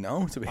don't really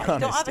know, to be Like,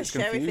 honest. you don't have a It's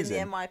sheriff confusing.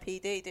 in the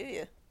NYPD, do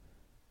you?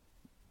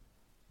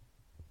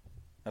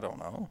 I don't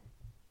know.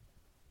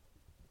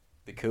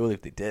 Be cool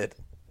if they did.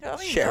 You know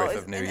what I mean? Sheriff Or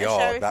of New isn't a York,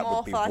 sheriff that more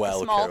would be for, like,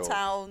 well a small cool.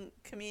 town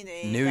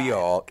community. New guy?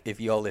 York,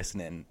 if you're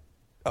listening,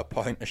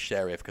 appoint a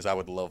sheriff because I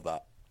would love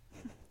that.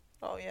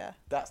 Oh yeah,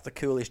 That's the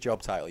coolest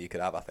job title you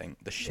could have, I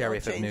think. The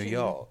Sheriff of New changing-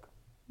 York.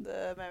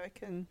 the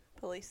American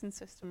policing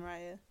system right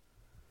here.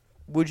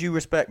 Would you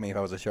respect me if I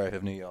was the sheriff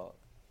of New York?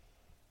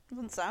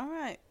 Doesn't sound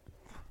right.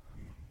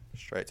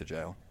 Straight to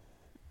jail.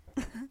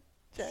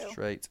 Jail.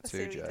 Straight I see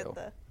to what you did jail.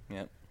 there.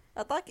 Yep.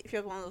 I'd like it if you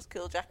had one of those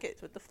cool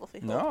jackets with the fluffy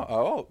hood. No,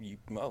 oh,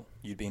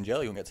 you'd be in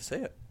jail. You wouldn't get to see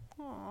it.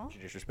 Aww. You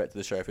disrespected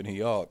the sheriff of New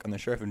York, and the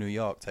sheriff of New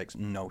York takes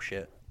no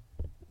shit.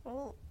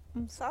 Well,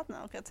 I'm sad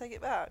now. Can I take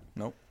it back?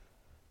 Nope.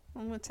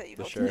 I'm going to take your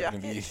The fucking sheriff,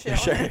 of jacket. New-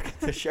 Shit on it.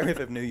 the sheriff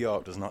of New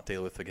York does not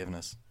deal with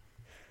forgiveness.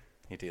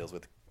 He deals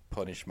with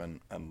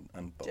punishment and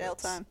bullets. Jail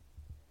time.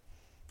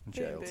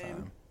 Jail Boom, boom.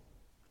 time.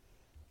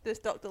 There's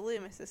Dr.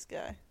 Loomis, this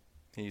guy.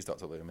 He's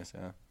Dr. Loomis,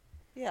 yeah.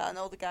 Yeah, I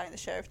know the guy in the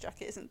sheriff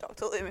jacket isn't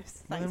Dr.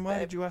 Loomis. Well, Thanks, then why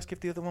babe. did you ask if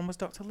the other one was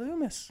Dr.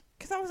 Loomis?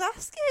 Because I was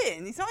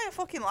asking. He's not in a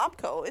fucking lab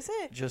coat, is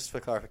he? Just for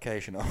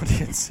clarification,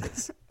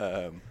 audiences,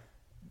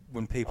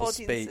 when people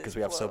speak, Audiences, because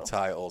we have plural.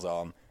 subtitles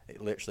on,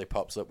 it literally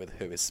pops up with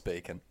who is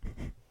speaking.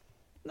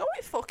 No,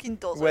 it fucking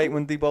doesn't. Wait,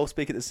 when they both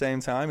speak at the same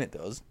time, it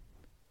does.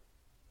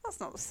 That's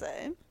not the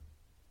same.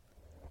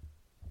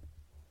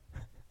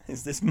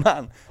 Is this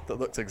man that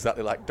looks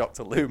exactly like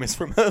Dr. Loomis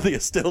from earlier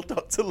still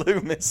Dr.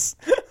 Loomis?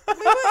 We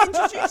were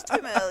introduced to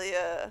him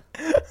earlier.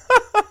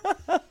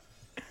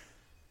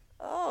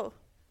 Oh.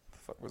 The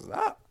fuck was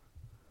that?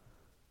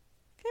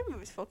 Give him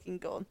with his fucking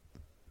gun.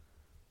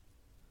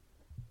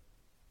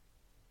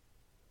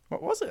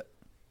 What was it?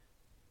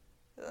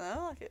 I don't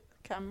know, like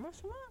a camera or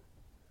something?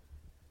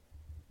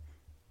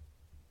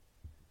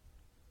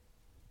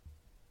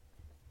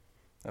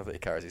 I thought he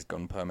carries his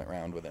gun permit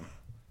round with him.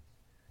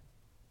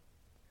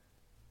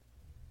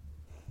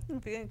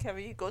 If you're going to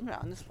carry your gun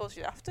around, I suppose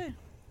you'd have to.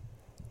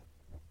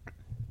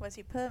 Where's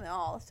your permit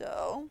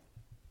also?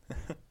 Do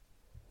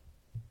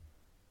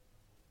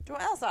you know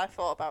what else I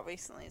thought about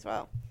recently as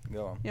well?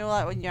 Go on. You know,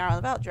 like when you're out and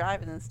about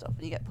driving and stuff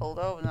and you get pulled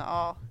over and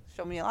oh,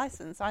 show me your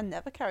license. I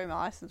never carry my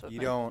license with You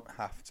me. don't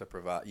have to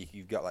provide.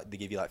 You've got like they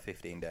give you like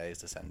 15 days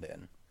to send it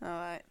in.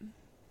 Alright.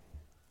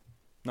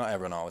 Not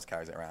everyone always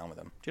carries it around with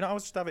them. Do you not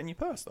always just have it in your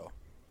purse though?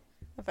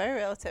 I very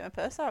rarely take my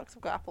purse out because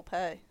I've got Apple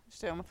Pay.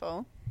 Just do it on my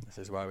phone. This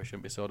is why we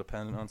shouldn't be so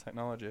dependent on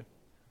technology.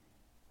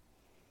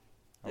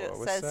 I've It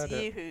always says said you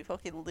it. who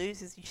fucking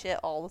loses your shit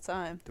all the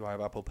time. Do I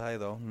have Apple Pay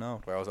though? No.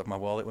 Do I always have my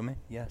wallet with me?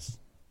 Yes.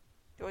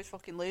 You always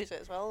fucking lose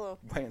it as well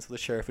though. Wait until the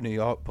sheriff of New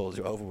York pulls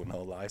you over with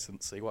no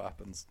license. See what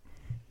happens.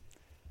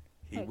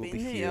 He Won't will be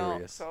in New York,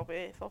 furious. so I'll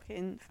be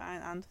fucking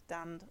fine and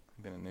damned.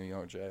 Been in New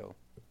York jail.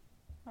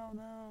 Oh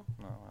no.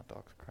 No, our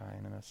dog's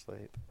crying in her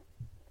sleep.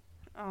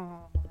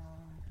 Oh. Oh.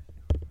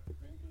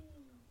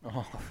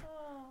 Oh.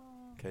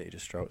 Katie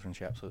just stroked when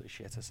she absolutely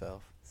shit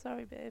herself.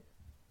 Sorry, babe.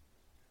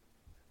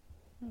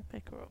 I'll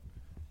pick her up.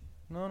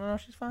 No,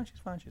 she's fine. She's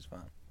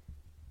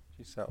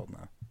settled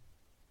now.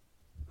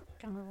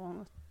 Kind of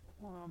want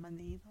one on my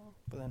knee though.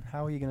 But then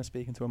how are you going to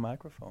speak into a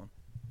microphone?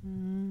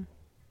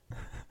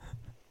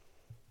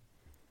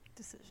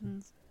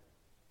 Decisions.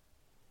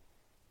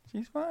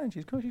 She's fine.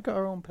 She's cool. She's got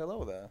her own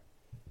pillow there.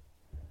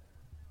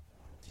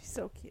 She's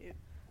so cute.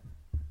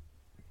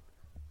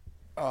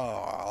 Oh,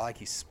 I like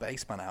his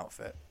spaceman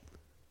outfit.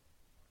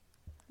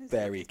 There's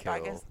Very this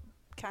bag cool. of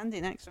candy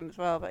next to him as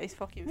well, but he's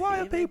fucking Why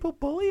are fuming. people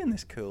bullying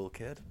this cool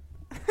kid?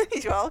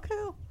 He's well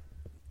cool.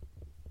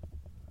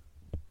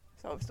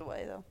 It's always the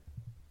way though.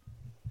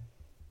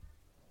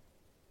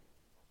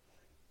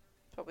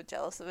 Probably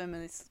jealous of him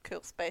and his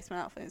cool spaceman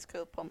outfit and his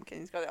cool pumpkin.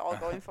 He's got it all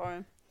going for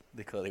him.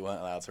 They clearly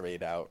weren't allowed to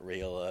read out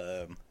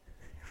real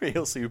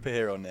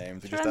superhero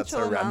names. We just had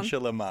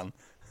Tarantula Man.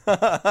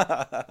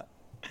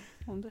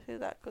 Wonder who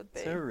that could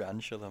be.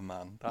 Tarantula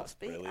Man. That's Must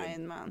be brilliant.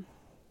 Iron Man.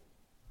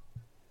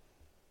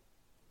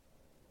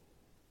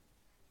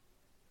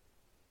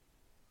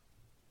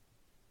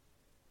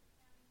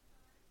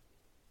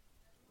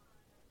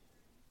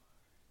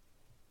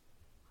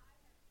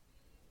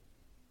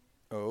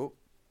 Oh.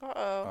 Uh-oh.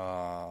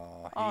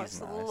 Oh, Oh, he's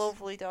it's nice. a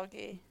lovely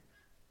doggy.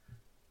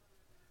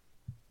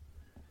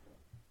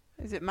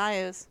 Is it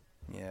Myers?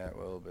 Yeah, it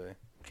will be. Look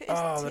at his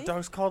Oh, the teeth.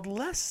 dog's called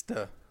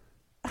Lester.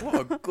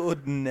 What a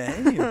good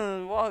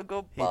name. What a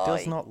good He boy.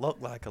 does not look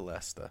like a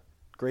Lester.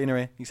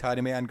 Greenery. He's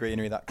hiding behind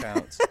greenery. That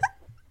counts.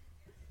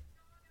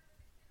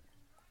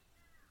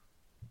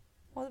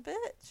 What a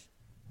bitch.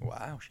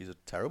 Wow, she's a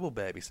terrible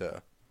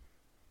babysitter.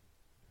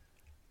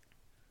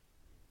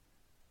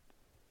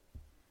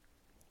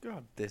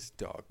 God, this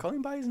dog. Call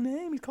him by his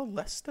name. He's called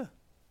Lester.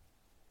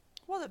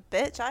 What a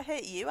bitch. I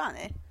hate you,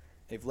 Annie.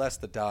 If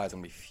Lester dies, I'm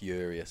going to be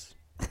furious.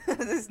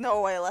 There's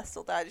no way Lester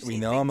will die. Just We eat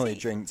big normally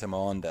teeth. drink to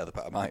mourn death,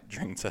 but I might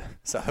drink to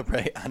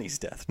celebrate Annie's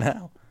death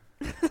now.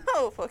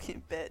 Oh,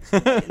 fucking bitch.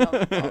 Hating on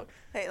the dog.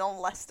 Hating on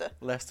Lester.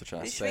 Lester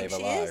trying Who to do you save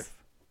think her she is? life.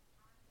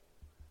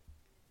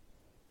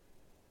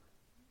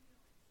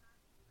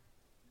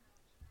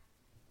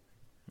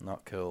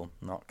 Not cool.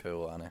 Not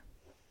cool, Annie.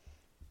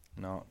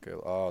 Not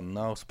cool. Oh,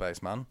 no,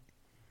 Spaceman.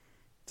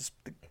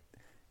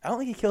 I don't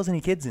think he kills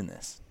any kids in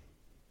this.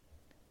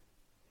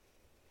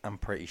 I'm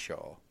pretty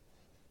sure.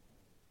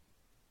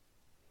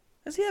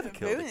 Has he ever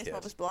killed a Ruining his kid?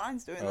 mother's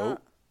blinds doing Oh.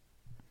 that.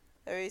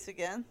 There he is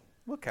again.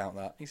 We'll count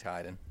that. He's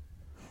hiding.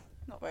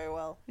 Not very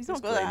well. He's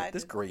There's not good at green- hiding.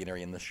 There's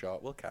greenery in the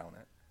shot. We'll count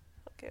it.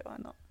 Okay, why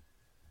not?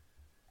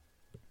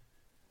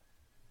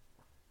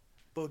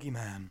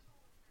 Boogeyman.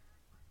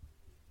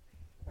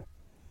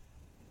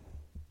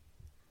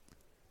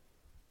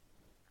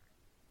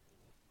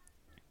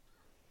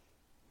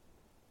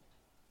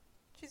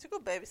 She's a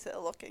good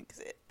babysitter looking,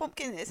 because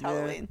Pumpkin is Yeah.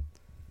 Halloween.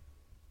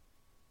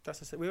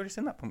 That's we already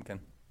seen that pumpkin.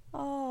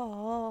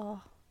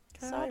 Oh,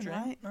 sorry, I'll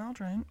drink. Mike. I'll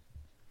drink.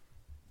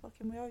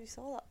 Fucking, we already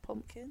saw that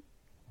pumpkin.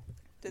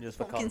 Did Just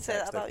for Pumpkin say that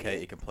context of about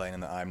Katie you? complaining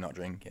that I'm not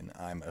drinking,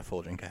 I'm a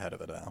full drink ahead of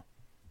her now.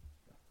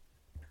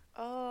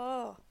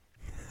 Oh.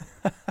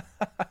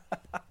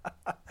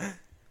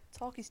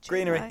 Talk is cheap,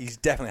 Greenery. Mike. He's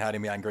definitely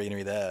hiding behind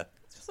greenery there.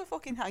 It's just a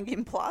fucking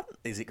hanging plant.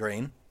 Is it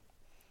green?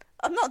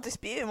 I'm not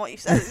disputing what you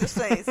said. I'm just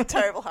saying it's a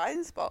terrible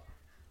hiding spot.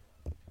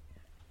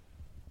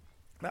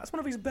 That's one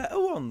of his better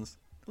ones.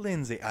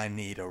 Lindsay, I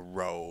need a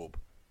robe.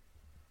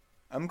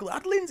 I'm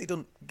glad Lindsay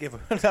doesn't give.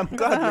 I'm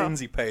glad Wow.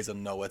 Lindsay pays her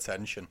no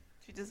attention.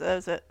 She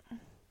deserves it.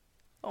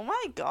 Oh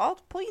my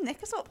god, pull your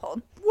knickers up,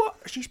 hon. What?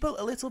 She spilled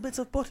a little bit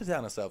of butter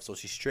down herself, so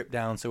she stripped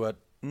down to her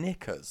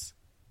knickers.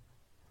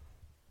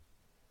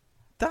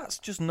 That's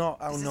just not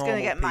how This is normal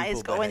going to get Myers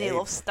people going. He behave.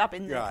 loves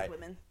stabbing naked Right.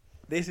 women.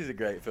 This is a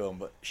great film,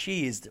 but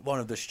she is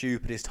one of the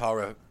stupidest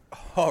horror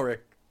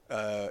characters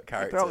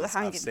the I've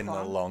hanging seen in a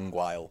plant. long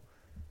while.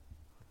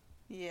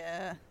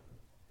 Yeah.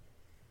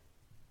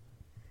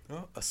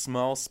 Oh, a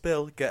small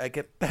spill. Better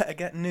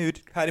get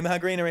nude. Hiding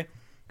behind greenery.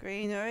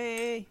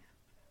 Greenery.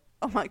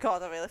 Oh my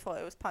god, I really thought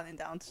it was panning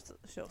down to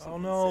show something. Oh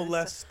no,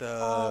 sinister. Lester.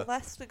 Oh,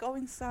 Lester, go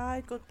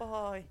inside. Good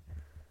boy.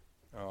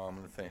 Oh, I'm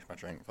gonna finish my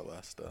drink for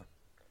Lester.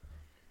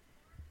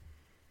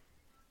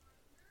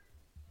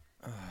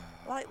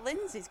 Like,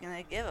 Lindsay's going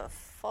to give a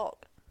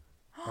fuck.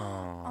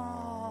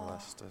 Oh,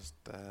 Lester's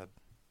dead.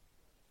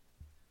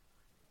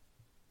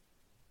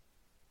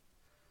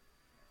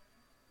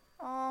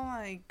 Oh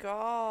my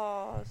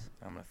god.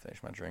 I'm gonna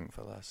finish my drink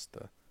for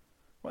Lester.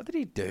 What did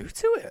he do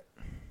to it?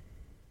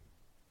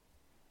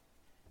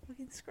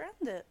 Fucking scrammed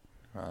it.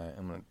 Right,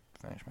 I'm gonna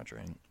finish my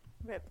drink.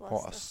 Rip What a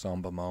Lester.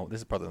 somber moment.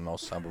 This is probably the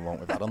most somber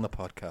moment we've had on the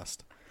podcast.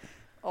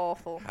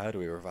 Awful. How do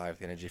we revive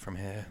the energy from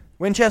here?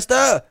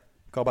 Winchester!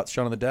 Call back to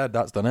Shaun of the Dead.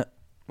 That's done it.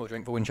 We'll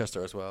drink for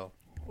Winchester as well.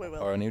 We will.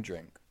 Or a new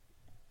drink.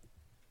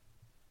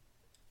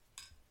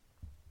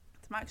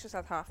 Max just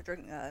had half a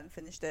drink there and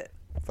finished it.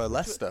 For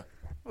Leicester.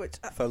 Which,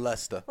 For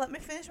Leicester. let me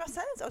finish my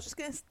sentence. I was just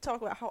going to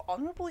talk about how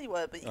honourable you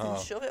were, but you can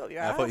shove it up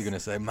your I ass. thought you were going to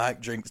say Mike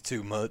drinks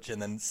too much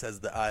and then says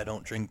that I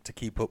don't drink to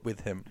keep up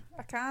with him.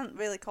 I can't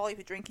really call you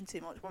for drinking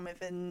too much when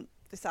we've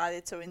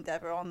decided to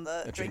endeavour on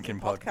the A drinking drinking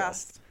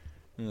podcast.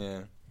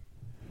 Yeah.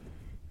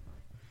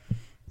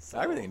 So,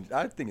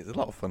 I think it's a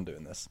lot of fun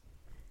doing this.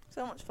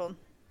 so much fun.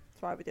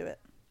 That's why we do it.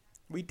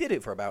 We did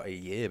it for about a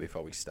year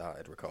before we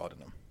started recording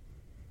them.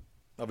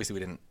 Obviously,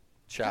 we didn't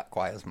chat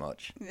quite as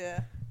much.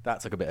 Yeah. That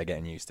took a bit of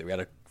getting used to. We had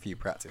a few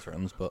practice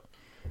runs, but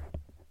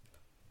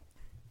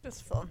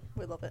Just fun.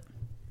 We love it.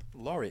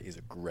 Laurie is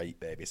a great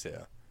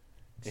babysitter.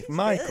 She's If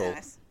Michael really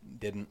nice.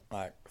 didn't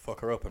like fuck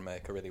her up and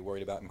make her really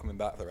worried about him coming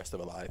back for the rest of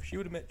her life, she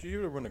would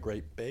have run a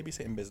great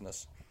babysitting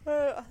business.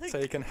 I think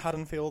Taken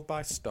Haddonfield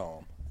by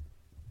storm.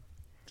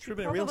 Should have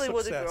been a real probably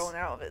would have success. grown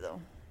out of it,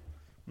 though.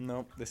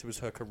 No, this was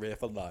her career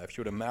for life. She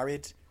would have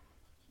married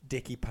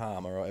Dickie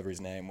Palmer, or whatever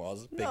his name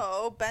was.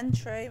 No, Ben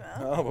Tramer.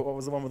 Oh, but what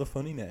was the one with the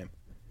funny name?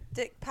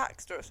 Dick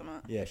Paxter or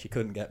something. Yeah, she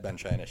couldn't get Ben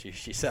Trainer. She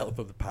settled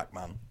for the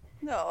Pac-Man.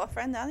 No, our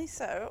friend Annie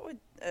set her up with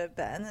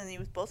Ben, and he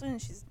was buzzing,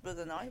 and she was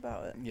annoyed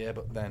about it. Yeah,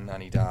 but then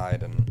Annie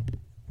died, and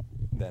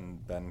then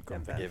Ben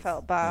couldn't Ben forgive.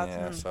 felt bad,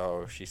 Yeah, and-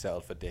 so she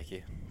settled for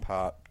Dickie.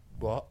 What?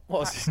 What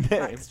was Pax- his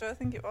name? Paxter, I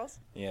think it was.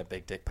 Yeah,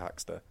 Big Dick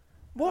Paxter.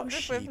 What's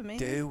she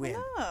doing?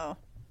 No.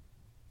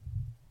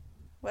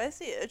 Where's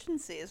the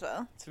urgency as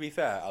well? To be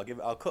fair,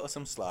 I'll cut her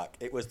some slack.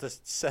 It was the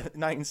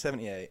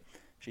 1978.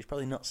 She's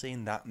probably not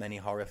seen that many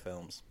horror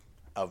films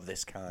of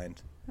this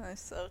kind.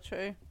 That's so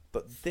true.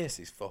 But this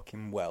is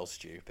fucking well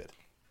stupid.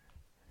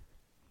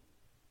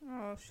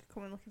 Oh, she's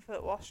coming looking for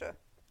the washer.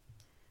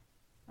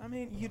 I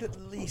mean, you'd at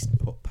least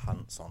put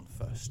pants on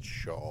first,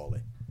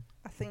 surely.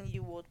 I think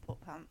you would put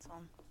pants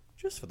on.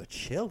 Just for the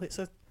chill.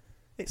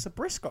 It's a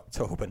brisk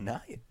October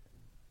night.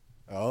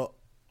 Oh,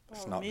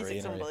 it's Oh, not the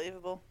music's greenery.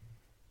 unbelievable.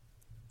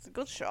 It's a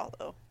good shot,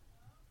 though.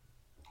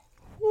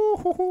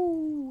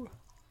 Woo-hoo-hoo.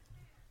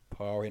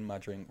 Pouring my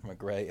drink from a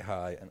great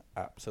height and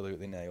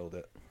absolutely nailed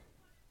it.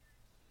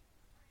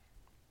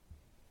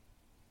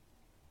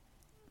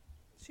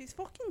 She's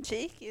fucking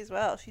cheeky as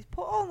well. She's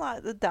put on,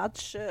 like, the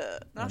dad's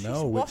shirt. Now I she's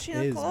know, washing her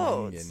which is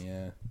clothes. minging,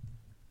 yeah.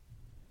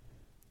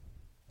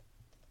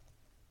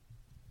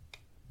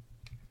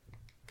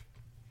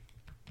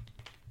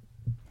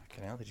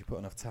 Fucking hell, did you put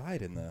enough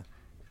Tide in there?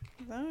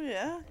 Oh,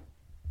 yeah.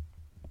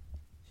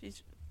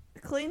 She's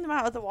cleaned them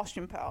out of the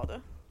washing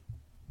powder.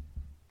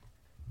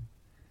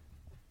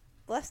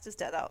 Lester's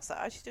dead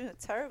outside. She's doing a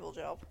terrible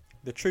job.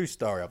 The true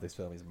story of this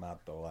film is mad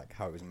though, like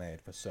how it was made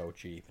for so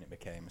cheap and it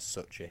became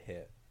such a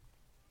hit.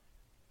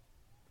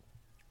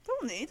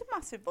 Don't need a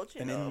massive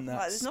budget, And though. in that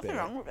Like, there's nothing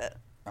spirit- wrong with it.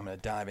 I'm going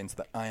to dive into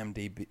the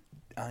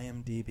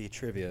IMDb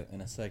trivia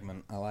in a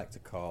segment I like to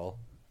call,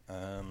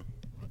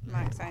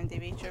 Max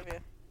IMDb trivia.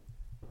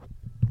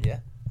 yeah,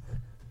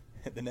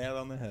 hit the nail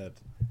on the head.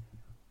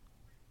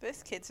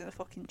 This kid's in a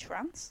fucking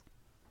trance.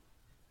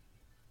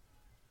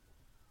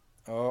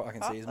 Oh, I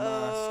can see his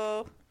mask.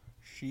 Oh,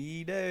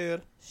 She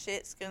did.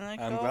 shit's gonna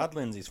go. I'm glad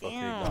Lindsay's fucking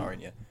down.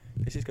 ignoring you.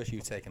 This is because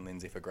you've taken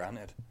Lindsay for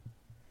granted.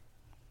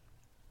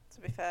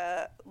 To be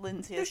fair,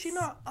 Lindsay Is has she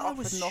not? I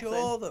was offered sure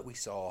nothing. that we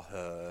saw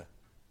her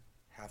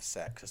have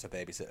sex as a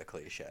babysitter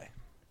cliche.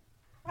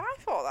 I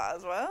thought that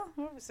as well.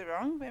 I'm obviously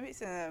wrong. Maybe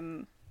it's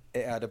in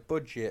It had a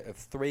budget of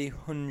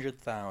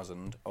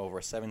 300,000 over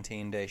a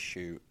 17-day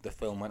shoot. The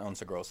film went on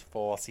to gross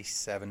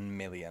 47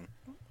 million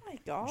oh my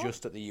god.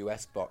 just at the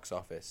US box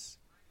office.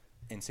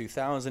 In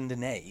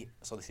 2008,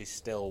 so this is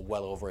still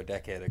well over a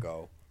decade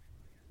ago,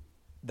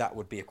 that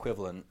would be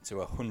equivalent to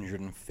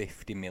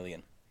 150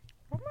 million.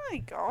 Oh my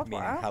god,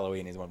 Meaning wow.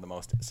 Halloween is one of the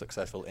most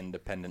successful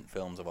independent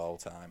films of all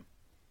time.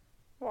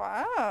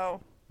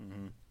 Wow.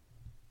 Hmm.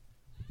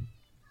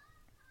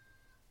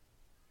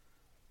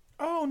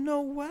 Oh,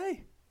 no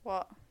way.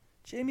 What?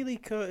 Jamie Lee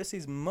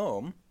Curtis's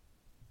mum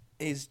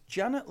is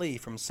Janet Leigh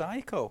from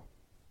Psycho.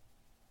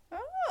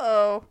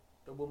 Oh.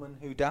 The woman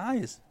who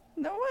dies.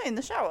 No way, in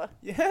the shower.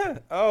 Yeah.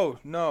 Oh,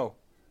 no.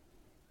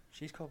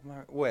 She's called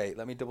Wait,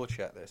 let me double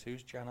check this.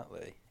 Who's Janet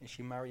Leigh? Is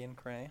she Marion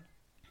Crane?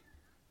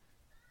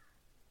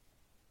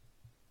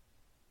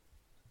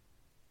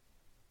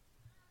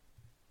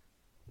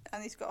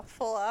 And he's got a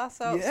full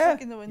ass out yeah.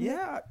 stuck in the window.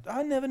 Yeah,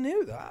 I never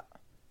knew that.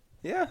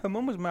 Yeah, her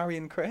mum was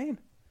Marion Crane.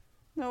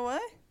 No way.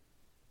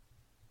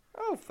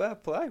 Oh, fair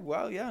play.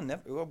 Well, yeah,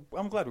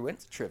 I'm glad we went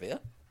to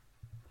trivia.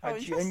 Oh, I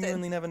interesting.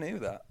 genuinely never knew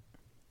that.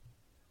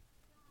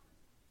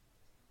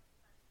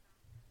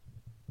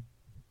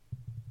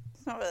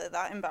 It's not really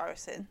that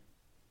embarrassing.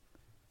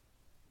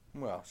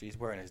 Well, she's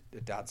wearing her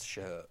dad's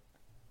shirt.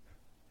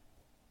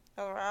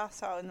 Got her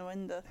ass out in the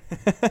window.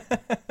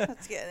 Had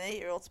to get an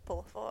 8-year-old to pull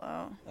a photo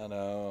out. I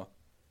know.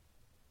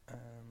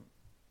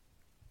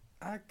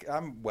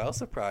 I'm well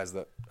surprised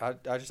that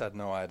I just had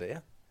no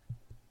idea.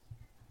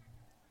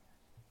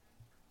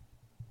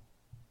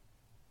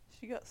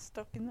 She got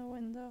stuck in the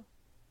window.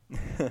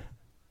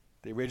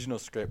 The original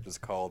script was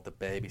called The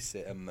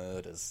Babysitter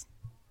Murders.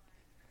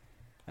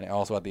 And it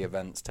also had the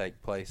events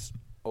take place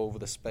over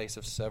the space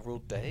of several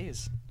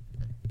days.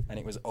 And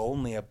it was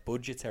only a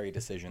budgetary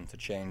decision to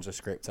change the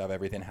script to have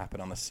everything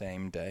happen on the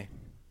same day.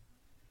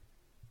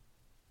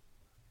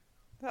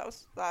 That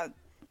was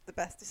the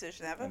best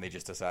decision ever. And they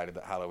just decided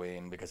that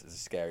Halloween, because it's the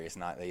scariest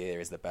night of the year,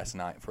 is the best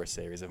night for a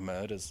series of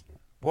murders.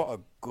 What a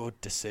good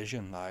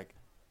decision. Like,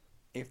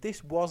 if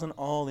this wasn't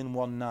all in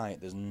one night,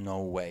 there's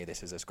no way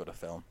this is as good a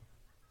film.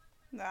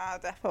 Nah,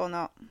 definitely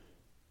not.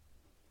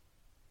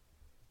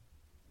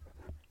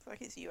 It's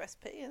like it's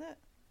USP, isn't it?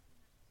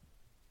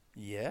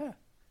 Yeah.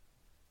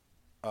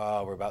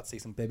 Oh, we're about to see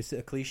some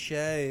babysitter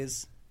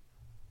cliches.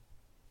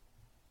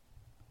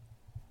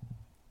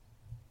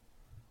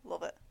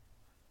 Love it.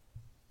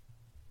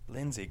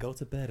 Lindsay, go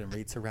to bed and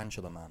read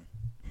Tarantula Man.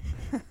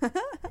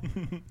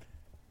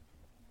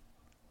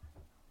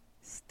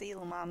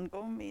 Steel Man,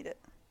 go and read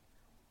it.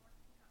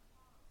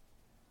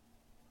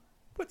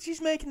 But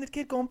she's making the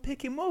kid go and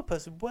pick him up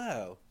as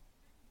well.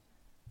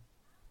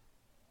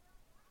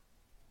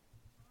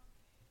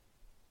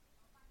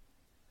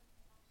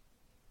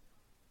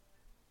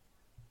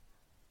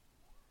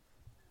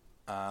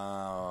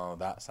 Oh,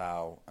 that's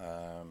how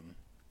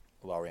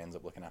Laurie ends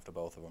up looking after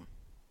both of them.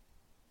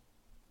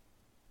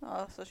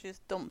 Oh, so she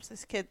just dumps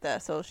this kid there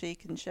so she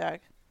can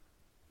shag.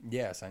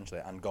 Yeah,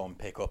 essentially, and go and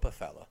pick up a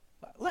fella.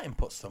 Let him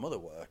put some other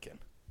work in.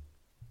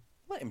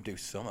 Let him do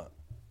something.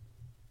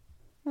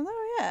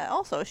 Oh, yeah.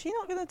 Also, is she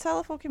not going to tell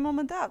her fucking mum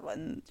and dad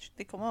when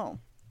they come home?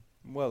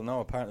 Well, no,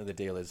 apparently the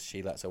deal is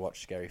she lets her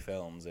watch scary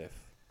films if...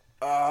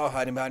 Oh,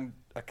 hiding behind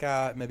a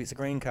car. Maybe it's a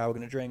green car we're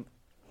going to drink.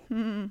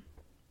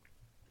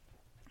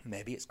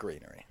 Maybe it's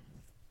greenery.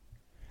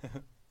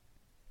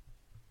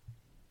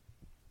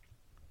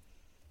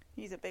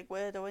 He's a big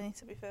weirdo, isn't he,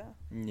 to be fair?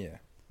 Yeah.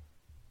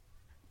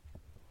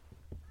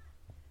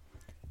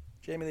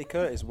 Jamie Lee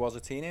Curtis was a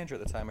teenager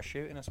at the time of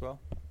shooting as well.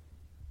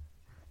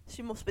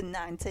 She must have been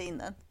 19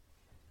 then.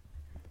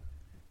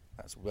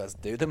 Let's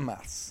do the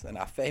maths. And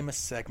our famous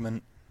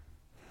segment,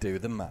 Do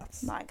the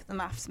Maths. Like the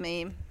maths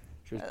meme.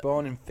 She was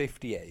born in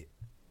 58.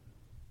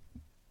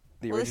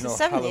 The Well, this original is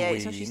 78,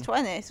 Halloween... so she's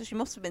 20, so she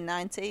must have been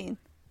 19.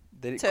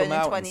 Did it turning come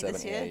out 20 in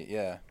this 78? year.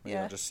 Yeah. Was it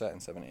Yeah. not just set in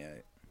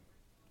 78?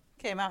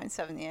 Came out in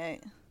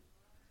 78.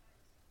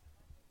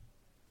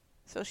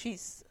 So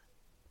she's...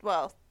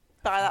 Well,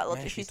 by that Man,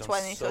 logic, she's she's done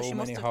 20, so so she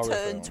must many have horror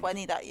turned films.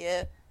 20 that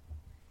year.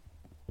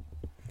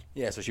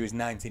 Yeah, so she was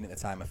 19 at the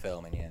time of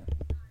filming, yeah.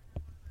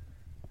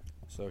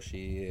 So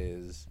she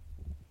is...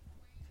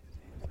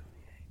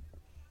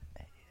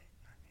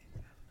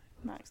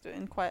 Max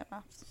doing quiet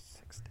maths.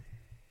 60.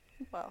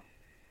 Well,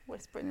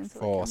 whispering into the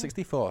 4, camera.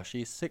 64.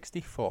 She's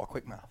 64.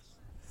 Quick maths.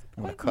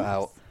 I'm going to Quick cut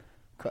out...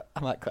 maths. I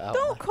might cut out...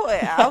 Don't cut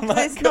it out, I might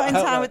because it's cut not in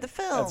out time that- with the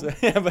film.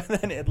 Yeah, but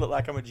then it'd look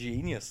like I'm a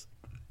genius.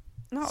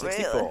 Not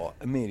 64.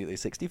 Immediately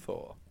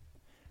 64.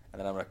 And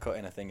then I'm going to cut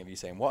in a thing of you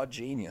saying, what a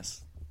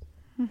genius.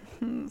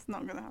 really. It's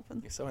not going to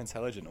happen. You're so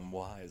intelligent and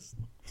wise.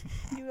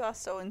 You are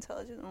so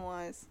intelligent and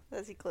wise.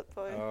 There's your clip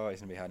for you. Oh, he's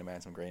going to be hiding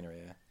behind some greenery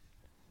here.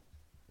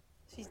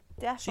 She's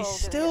definitely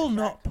She's still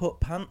not put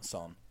pants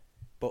on,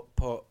 but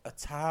put a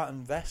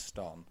tartan vest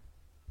on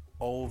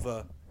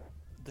over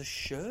the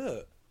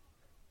shirt.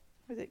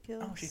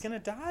 Ridiculous. Oh, she's going to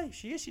die.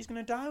 She is. She's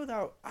going to die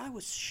without... I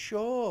was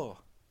sure.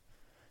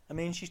 I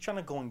mean, she's trying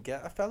to go and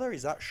get a fella.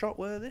 Is that shot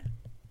worthy?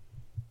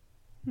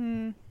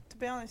 To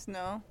be honest,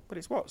 no. But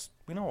it's what's...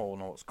 We all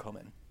know what's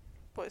coming.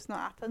 But it's not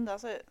happened,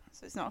 has it?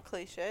 So it's not a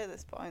cliche at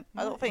this point.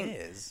 I don't think...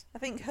 It is. I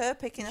think her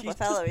picking up She's a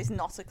fella is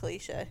not a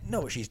cliche.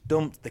 No, but she's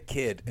dumped the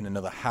kid in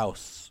another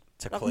house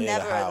to I've clear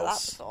never the heard of that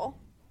house. before.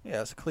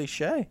 Yeah, it's a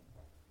cliche.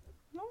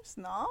 No, it's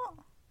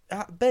not.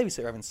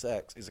 Babysitter having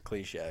sex is a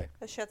cliche.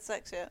 Has she had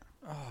sex yet?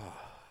 Oh,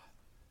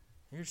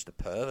 you're just a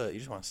pervert. You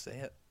just want to see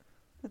it.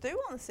 I do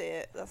want to see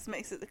it. That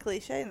makes it the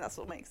cliche, and that's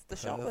what makes the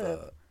shot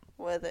Pervert.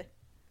 worthy.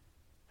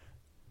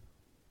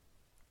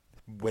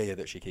 Weird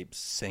that she keeps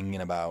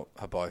singing about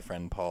her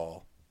boyfriend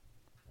Paul.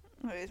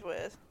 It is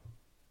weird.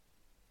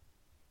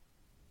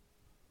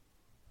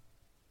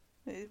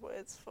 It is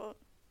weird as fuck.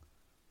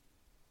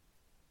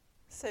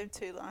 Same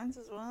 2 lines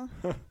as well.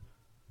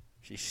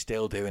 She's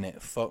still doing it.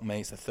 Fuck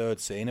me, it's the 3rd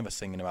scene of her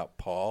singing about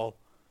Paul.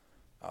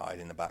 Oh, he's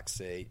in the back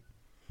seat.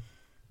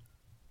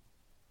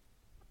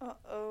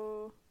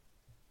 Uh-oh.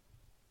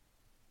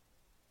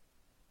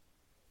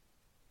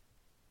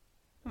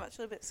 I'm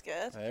actually a bit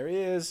scared. There he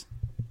is.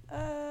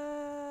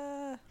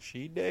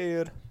 She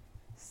did.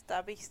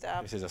 Stabby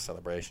stab. This is a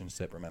celebration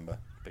sip, remember,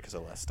 because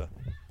of Lester.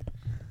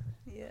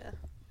 Yeah.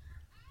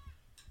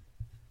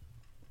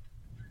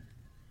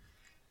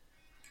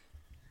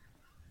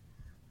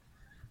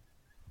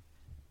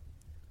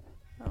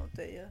 Oh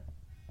dear.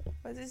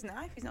 Where's his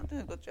knife? He's not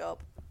doing a good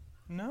job.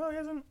 No, he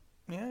hasn't.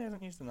 Yeah, he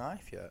hasn't used the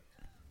knife yet.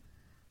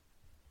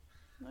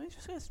 No, he's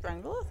just going to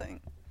strangle her, I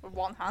think. With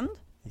one hand.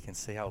 You can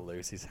see how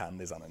loose his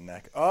hand is on her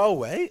neck. Oh,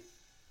 wait.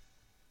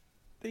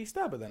 Did he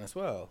stab her then as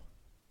well?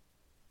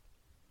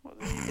 What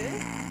did he do?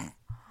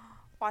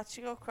 Why'd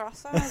she go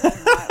cross-eyed? I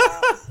didn't like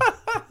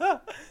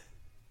that.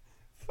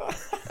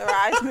 Her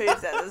eyes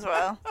moved then as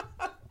well.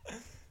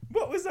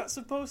 What was that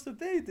supposed to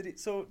be? Did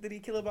he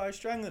kill her by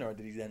strangling her, or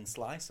did he then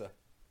slice her?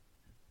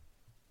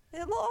 It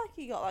looked like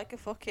he got like a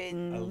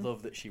fucking... I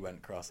love that she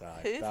went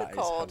cross-eyed. Hoover That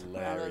cord is around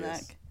her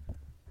hilarious. neck.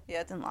 Yeah,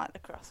 I didn't like the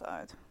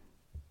cross-eyed.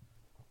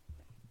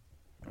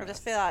 I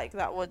just feel like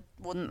that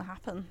wouldn't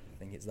happen. I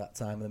think it's that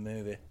time of the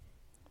movie.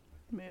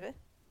 Movie.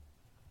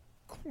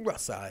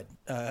 Cross-eyed.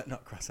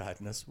 Not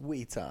cross-eyedness.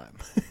 We time.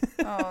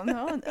 Oh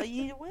no, are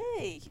you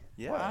away?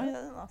 Yeah. Wow, that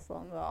didn't last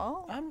long at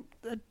all. I'm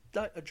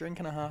like a drink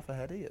and a half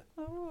ahead of you.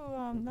 Oh,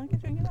 I'm not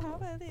drinking a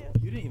half out of you.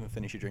 You didn't even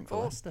finish your drink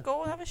for Leicester.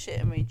 Go and have a shit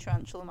and read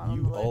Tarantula Man on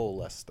You the Loop. owe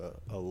Leicester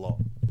a lot.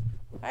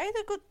 I had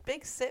a good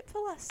big sip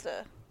for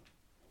Leicester.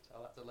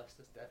 Tell that to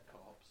Leicester's dead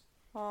corpse.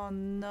 Oh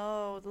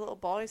no, the little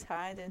boy's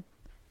hiding.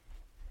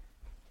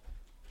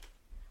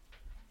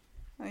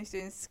 And he's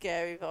doing a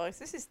scary voice.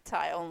 This is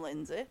Tyrone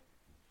Lindsay.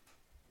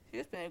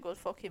 She's been a good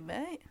fucking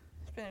mate.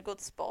 She's been a good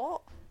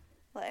sport.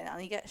 Letting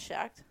Annie get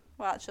shagged.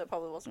 Well, actually, that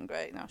probably wasn't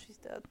great. Now she's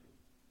dead.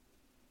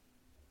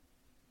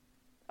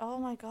 Oh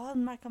my god,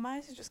 Michael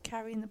Myers is just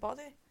carrying the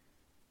body.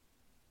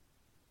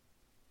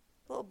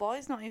 The little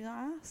boy's not even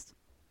asked.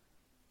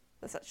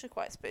 That's actually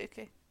quite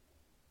spooky.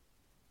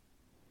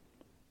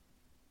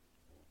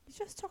 You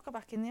just took her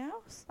back in the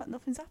house like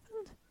nothing's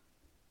happened.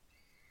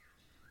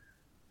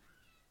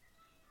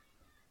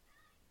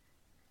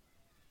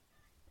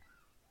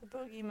 The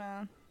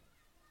boogeyman.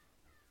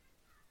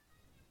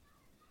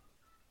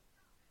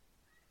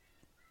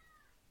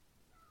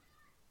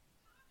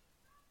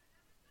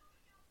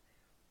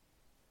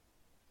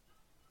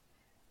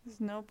 There's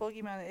no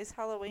boogeyman. It is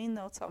Halloween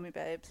though, Tommy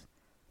babes.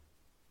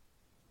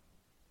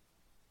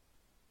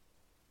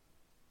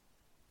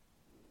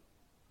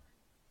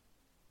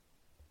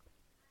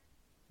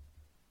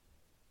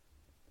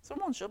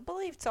 Someone should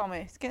believe Tommy.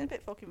 It's getting a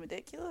bit fucking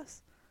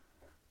ridiculous.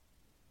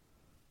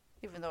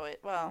 Even though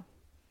it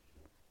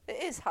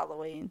is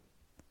Halloween.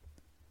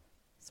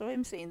 So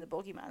him seeing the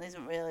boogeyman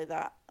isn't really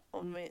that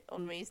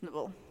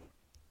unreasonable.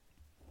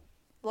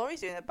 Laurie's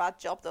doing a bad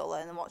job though,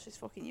 letting them watch this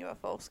fucking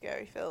UFO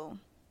scary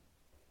film.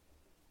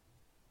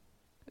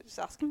 They're just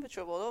asking for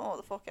trouble. I don't know what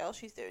the fuck else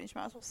she's doing. She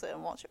might as well sit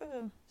and watch it with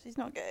him. She's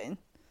not getting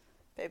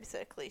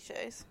babysitter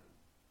cliches.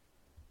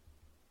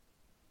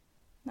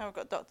 Now we've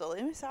got Dr.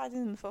 Loomis hiding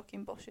in the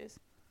fucking bushes.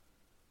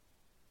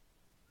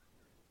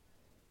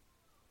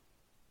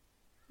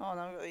 Oh,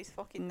 now we've got these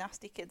fucking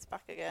nasty kids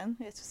back again.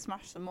 Here to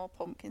smash some more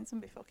pumpkins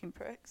and be fucking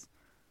pricks.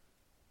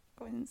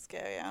 Going in the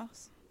scary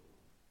house.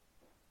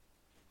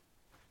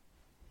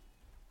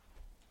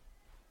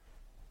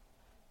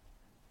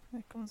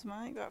 Here comes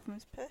Mike, back from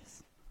his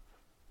piss.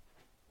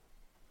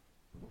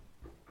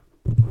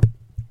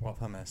 What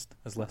have I missed?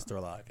 Is Leicester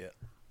alive yet?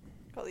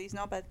 Got these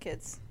knobhead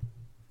kids.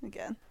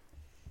 Again.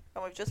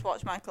 And we've just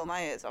watched Michael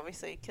Myers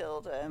obviously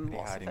killed Did he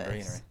what's hide her in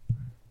face?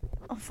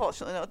 greenery?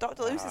 Unfortunately, no.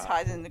 Dr. Loomis is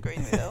hiding in the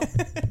greenery, though.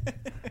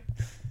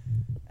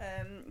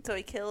 So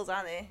he kills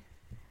Annie.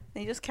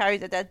 And he just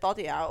carries a dead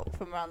body out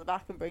from around the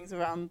back and brings her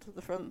around to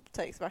the front,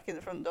 takes her back in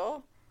the front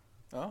door.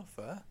 Oh,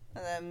 fair.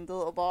 And then the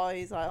little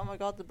boy's like, oh my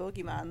god, the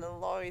boogeyman. And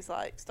Laurie's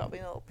like, stop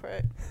being a little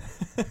prick.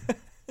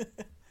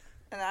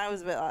 And I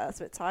was a bit like,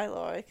 that's a bit tight,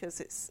 Laurie, because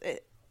it's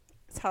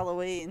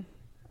Halloween.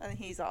 And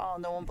he's like, oh,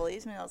 no one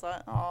believes me. And I was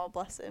like, oh,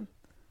 bless him.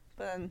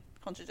 But then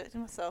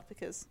contradicting myself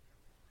because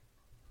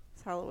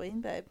it's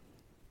Halloween, babe.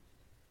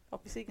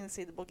 Obviously, you can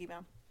see the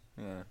boogeyman.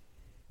 Yeah.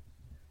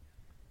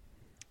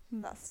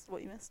 And that's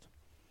what you missed.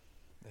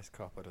 This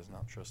copper does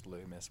not trust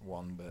Loomis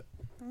one bit.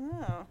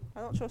 No, I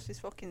don't trust his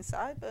fucking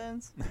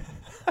sideburns.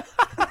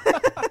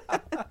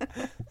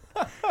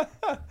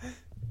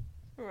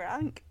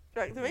 Rank.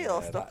 Like the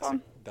real stuff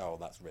on.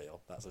 That's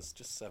real. That's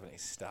just 70s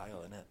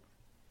style, isn't it?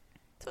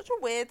 Such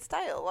a weird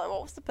style. Like,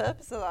 what was the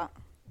purpose of that?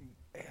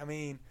 I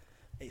mean,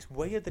 it's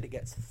weird that it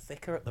gets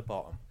thicker at the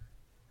bottom.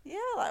 Yeah,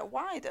 like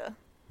wider.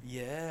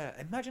 Yeah,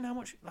 imagine how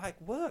much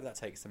work that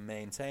takes to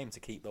maintain to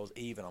keep those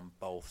even on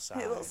both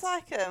sides. It looks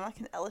like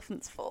an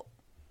elephant's foot.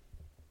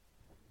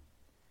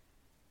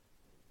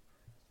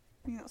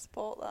 You not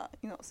support that?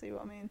 You not see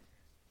what I mean?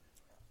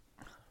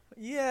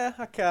 Yeah,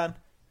 I can.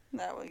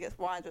 No, when it gets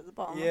wider at the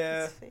bottom.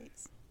 Yeah. Of his feet.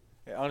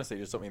 It honestly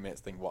just took me a minute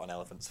to think what an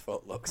elephant's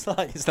foot looks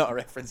like. It's not a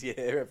reference you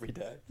hear every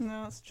day.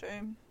 No, that's true.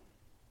 And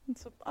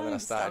then I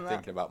started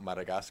thinking about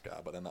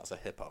Madagascar, but then that's a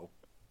hippo.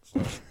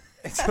 So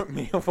it took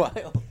me a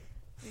while.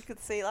 You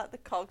could see like the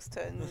cogs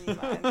turning in your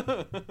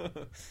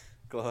mind.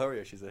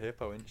 Gloria, she's a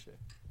hippo, isn't she?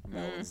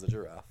 Mel's the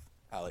giraffe.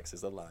 Alex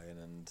is the lion,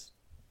 and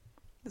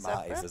The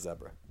Matt zebra? is the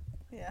zebra.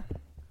 Yeah.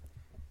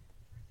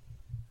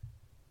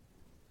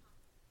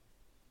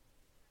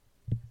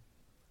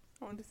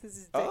 I wonder if this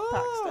is Dick Paxton.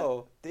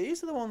 Oh,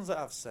 these are the ones that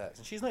have sex,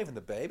 and she's not even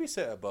the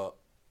babysitter, but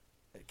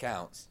it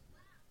counts.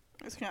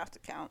 It's going to have to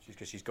count.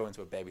 Because she's going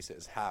to a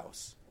babysitter's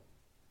house.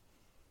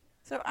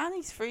 So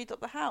Annie's freed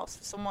up the house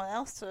for someone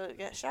else to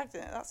get shagged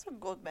in it. That's a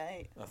good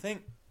mate. I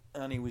think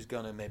Annie was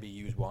going to maybe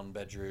use one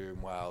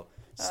bedroom while...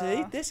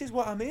 See, this is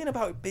what I mean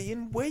about it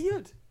being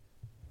weird.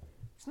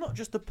 It's not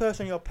just the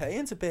person you're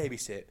paying to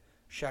babysit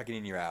shagging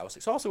in your house.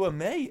 It's also a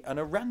mate and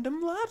a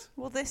random lad.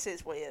 Well, this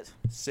is weird.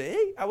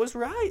 See? I was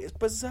right. It's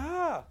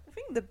bizarre. I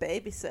think the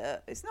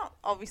babysitter, it's not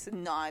obviously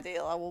not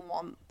ideal. I wouldn't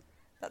want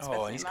that to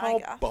And he's my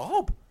called gaff.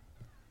 Bob.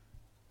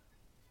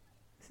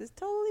 This is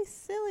totally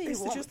silly. This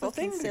is just the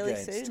thing silly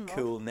against soon,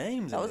 cool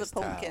names That in was this a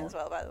pumpkin town. as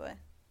well, by the way.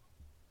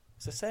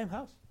 It's the same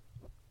house.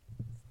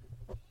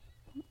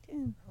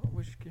 Pumpkin. Oh,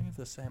 we just gave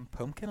the same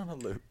pumpkin on a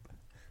loop.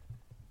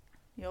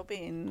 You're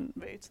being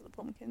rude to the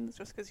pumpkins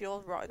just because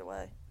yours rotted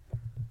away.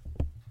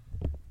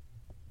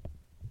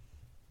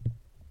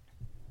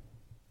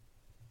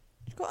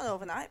 You've got an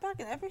overnight bag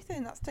and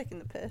everything. That's taking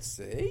the piss.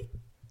 See?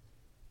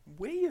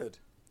 Weird.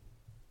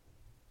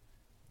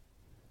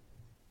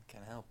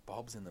 Can hell,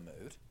 Bob's in the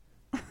mood.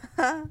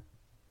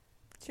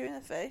 Chewing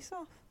her face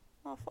off.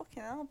 Oh,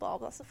 fucking hell,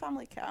 Bob. That's a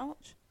family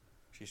couch.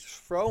 She's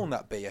thrown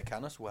that beer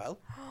can as well.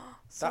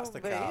 So That's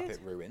the rude. carpet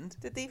ruined.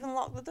 Did they even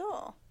lock the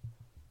door?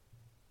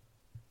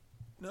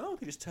 No,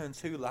 they just turned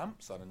two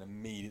lamps on and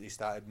immediately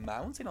started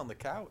mounting on the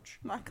couch.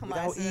 Michael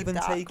without Myers in the even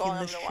dark taking going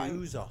the over the wine.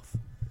 shoes off.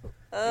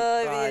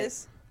 Oh, Right. he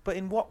is. But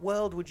in what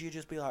world would you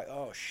just be like,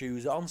 oh,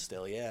 shoes on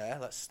still? Yeah,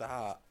 let's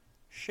start.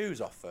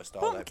 Shoes off first,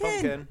 all day.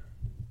 Pumpkin.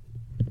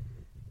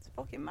 It's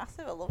fucking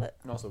massive. I love it.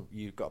 And also,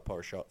 you've got to pour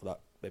a shot for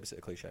that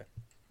babysitter cliche.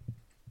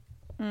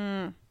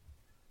 Mm.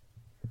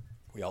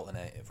 We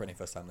alternate. For any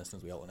first-time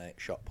listeners, we alternate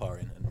shot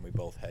pouring, and we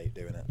both hate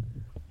doing it.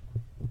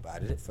 But I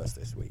did it first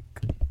this week.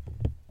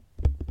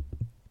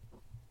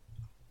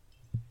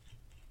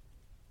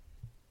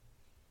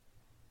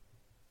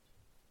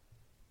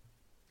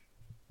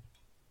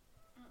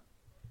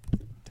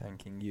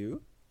 Thanking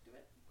you. Do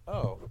it.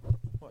 Oh,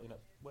 what, you know?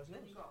 Where's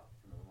yours?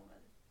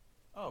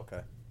 Oh,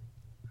 okay.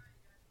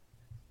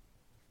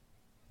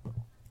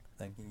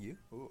 Thanking you.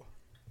 Ooh.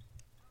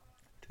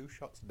 2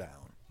 shots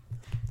down.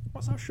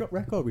 What's our shot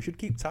record? We should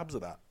keep tabs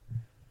of that.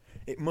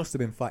 It must have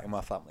been Fighting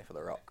My Family for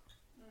The Rock.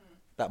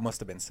 That must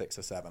have been 6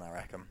 or 7, I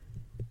reckon.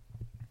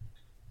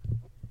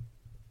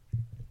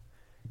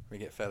 We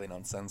get fairly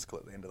nonsensical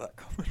at the end of that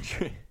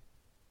commentary.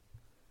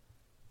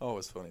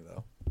 Always funny,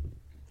 though.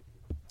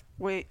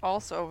 We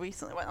also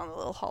recently went on a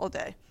little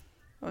holiday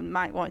when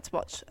Mike wanted to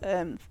watch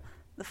the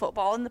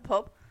football in the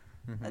pub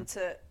and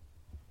to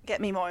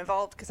get me more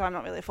involved because I'm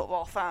not really a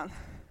football fan.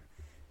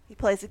 He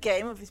plays a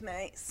game with his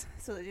mates,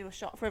 so they do a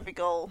shot for every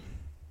goal.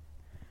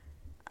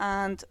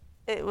 And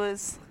it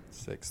was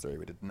 6-3,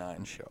 we did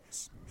 9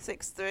 shots.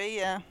 6-3,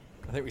 yeah.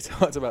 I think we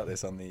talked about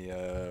this on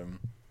the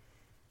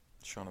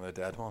Shaun of the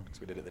Dead one,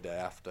 because we did it the day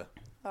after.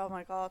 Oh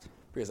my god.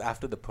 Because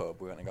after the pub,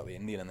 we went and got the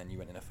Indian, and then you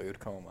went in a food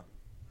coma.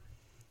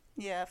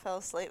 Yeah, I fell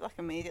asleep like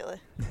immediately.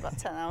 About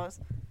 10 hours.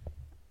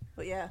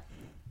 But yeah,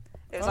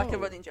 it was like a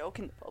running joke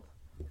in the pub.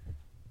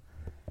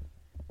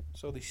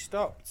 So they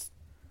stopped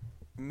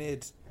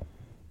mid.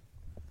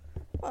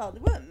 Well, they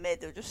weren't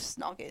mid, they were just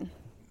snogging.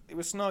 They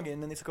were snogging,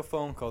 then they took a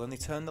phone call, then they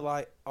turned the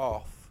light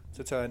off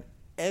to turn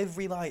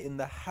every light in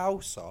the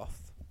house off.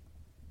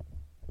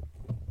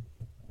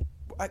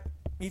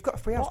 You've got a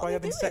free house What by are they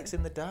having doing? sex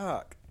in the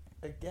dark.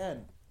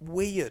 Again,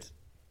 weird.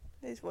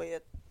 It's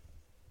weird.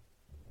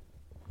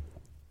 Do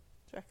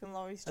you reckon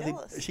Laurie's I think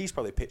jealous? she's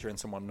probably picturing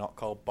someone not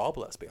called Bob,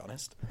 let's be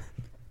honest.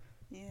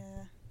 Yeah.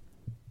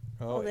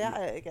 Oh, They're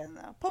at it again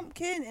now.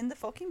 Pumpkin in the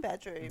fucking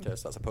bedroom. okay,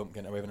 so that's a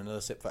pumpkin. Are we having another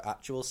sip for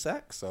actual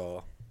sex,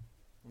 or...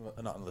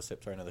 Not another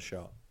sip, sorry, another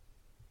shot.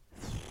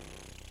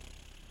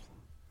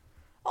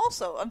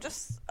 Also, I'm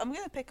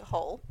going to pick a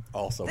hole.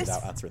 Also, This-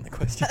 without answering the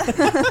question.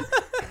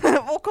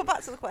 We'll come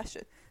back to the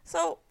question.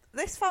 So,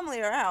 this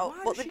family are out,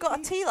 Why but does they've she got a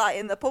keep- tea light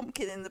in the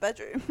pumpkin in the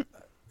bedroom.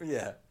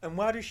 Yeah, and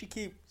why does she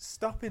keep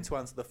stopping to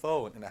answer the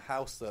phone in a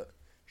house that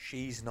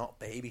she's not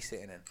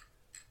babysitting in?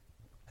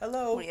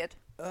 Hello? Weird.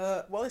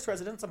 Wallace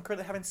residents, I'm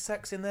currently having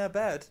sex in their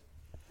bed.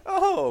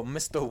 Oh,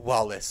 Mr.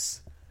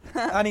 Wallace.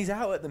 And he's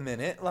out at the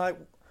minute. Like,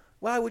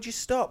 why would you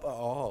stop at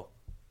all?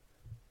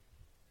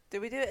 Do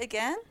we do it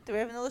again? Do we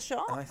have another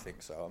shot? I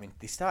think so. I mean,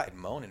 they started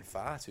moaning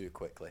far too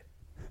quickly.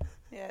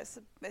 Yeah,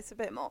 it's a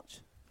bit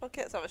much.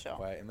 Okay, let's have a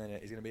shot. Wait a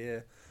minute, he's going to be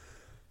here.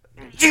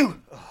 You!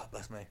 Oh,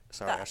 bless me.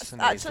 Sorry, I That just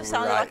actually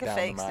sounded right like a down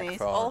fake the sneeze.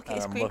 microphone, Oh, look, and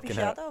it's I'm creepy looking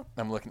shadow.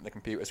 I'm looking at the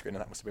computer screen,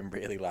 and that must have been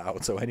really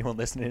loud. So anyone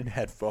listening in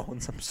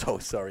headphones, I'm so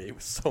sorry. It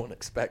was so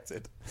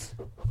unexpected.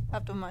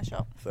 I've done my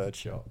shot. Third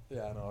shot.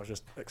 Yeah, no, I was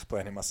just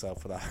explaining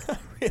myself for that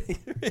really,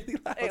 really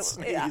loud It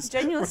sneeze.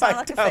 genuinely right sounded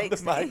like a down fake the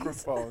sneeze.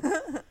 microphone.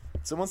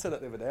 Someone said that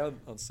the other day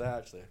on set,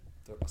 actually.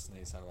 That my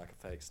sneeze sounded like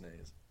a fake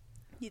sneeze.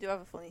 You do have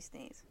a funny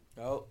sneeze.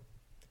 Oh,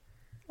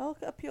 Oh,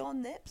 look at pure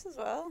nips as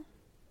well.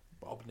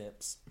 Bob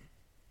Nips.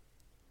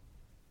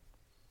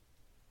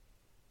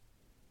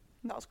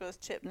 Not as good as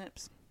chip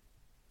nips.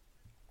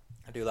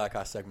 I do like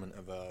our segment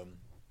of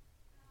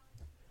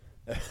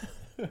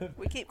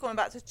We keep coming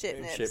back to chip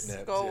nips. Chip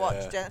nips, Go watch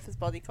yeah. Jennifer's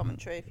body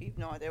commentary if you've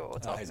no idea what we're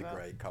That talking is a about.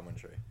 great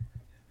commentary.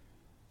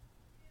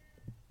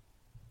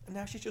 And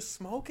now she's just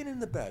smoking in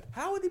the bed.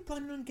 How are they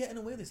planning on getting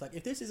away with this? Like,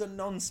 if this is a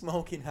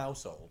non-smoking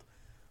household,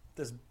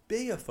 there's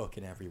beer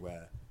fucking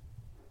everywhere.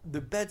 The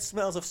bed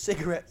smells of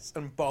cigarettes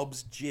and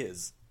Bob's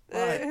jizz.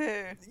 Like,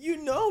 Ew.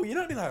 you know, you're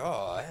not be like,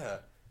 oh, yeah,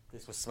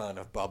 this was smelling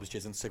of Bob's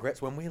jizz and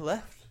cigarettes when we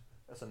left.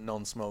 That's a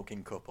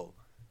non-smoking couple.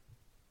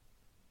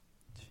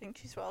 Do you think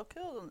she's well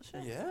killed,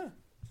 doesn't she? Yeah.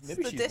 It's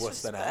Maybe the she's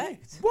worse than Annie.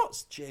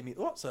 disrespect.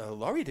 What's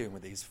Laurie doing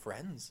with these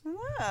friends?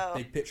 Wow.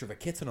 Big picture of a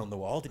kitten on the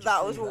wall. Did you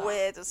That see was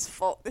weird as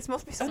fuck. This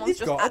must be And someone's they've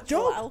just got a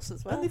actual dog. house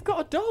as well. And they've got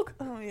a dog.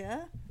 Oh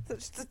yeah. So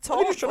just a They're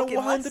tall just trying to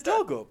fucking wind the Lester.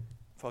 dog up.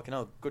 Fucking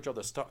hell, good job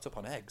they're stocked up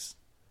on eggs.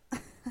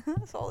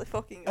 That's all they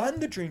fucking got.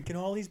 And they're drinking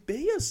all these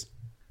beers.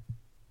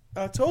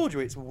 I told you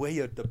it's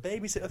weird. The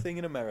babysitter thing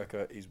in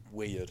America is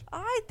weird.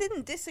 I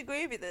didn't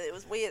disagree with it. It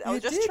was weird. I You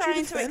was just did, you trying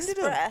to defended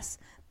 'em. express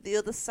the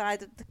other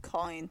side of the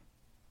coin.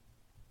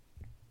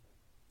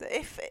 That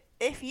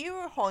if you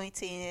were a horny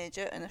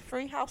teenager and a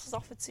free house was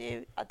offered to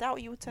you, I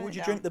doubt you would turn Would it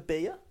you down. drink the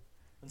beer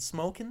and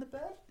smoke in the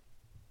bed?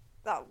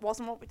 That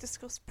wasn't what we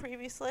discussed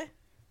previously.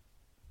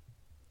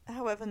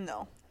 However,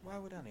 no. Why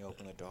would Annie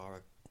open the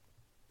door,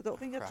 I don't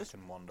think I'd crack just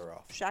and wander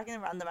off? shagging a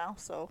random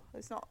house, so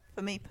it's not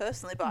for me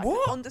personally, but I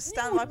What? can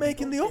understand You why were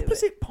making the people do it.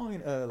 opposite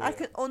point earlier. I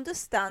can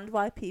understand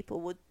why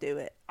people would do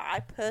it. I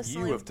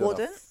personally You have done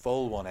wouldn't. a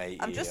full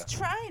 180 I'm just here.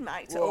 trying,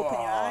 Mike, to Whoa, open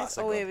your eyes. that's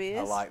a Oh, good- here he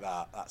I is. like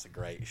that. That's a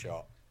great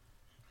shot.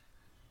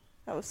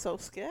 That was so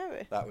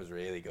scary. That was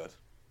really good.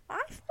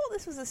 I thought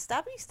this was a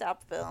stabby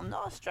stab film,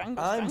 not a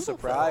strangle. I'm strangle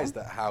surprised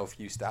film. at how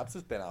few stabs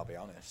there's been, I'll be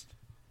honest.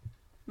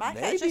 Mike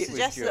maybe actually it was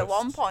suggested at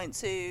one just- point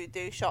to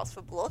do shots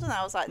for blood, and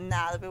I was like,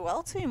 nah, that'd be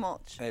well too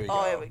much. There we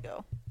oh, go. here we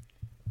go.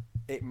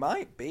 It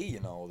might be, you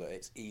know, that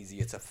it's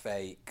easier to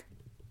fake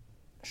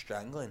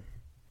strangling.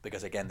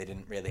 Because, again, they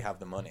didn't really have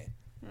the money.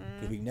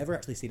 Because we've never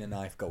actually seen a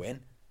knife go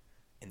in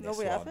No, this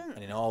we one. haven't.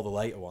 And in all the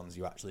later ones,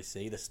 you actually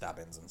see the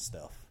stabbings and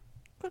stuff.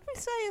 Could we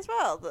say as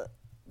well that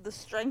the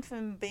strength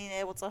in being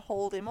able to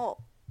hold him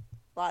up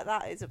like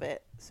that is a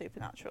bit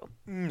supernatural?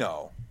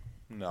 No.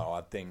 No,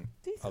 I think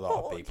a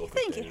lot of people do you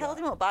think could he do held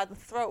that. him up by the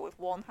throat with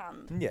one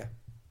hand? Yeah.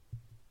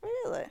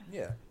 Really?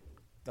 Yeah.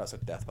 That's a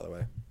death, by the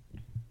way.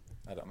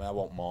 I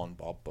won't mourn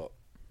Bob, but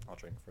I'll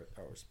drink for it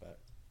out of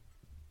respect.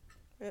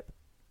 Rip.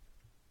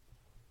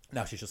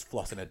 Now she's just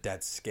flossing her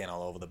dead skin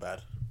all over the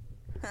bed.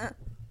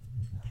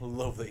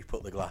 Love that he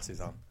put the glasses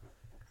on.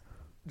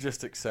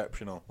 Just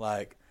exceptional.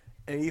 Like,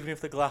 even if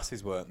the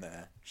glasses weren't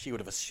there, she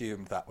would have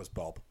assumed that was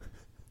Bob.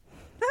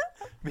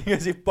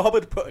 Because if Bob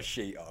had put a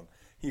sheet on,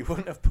 he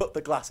wouldn't have put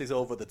the glasses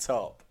over the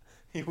top.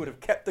 He would have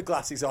kept the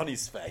glasses on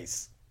his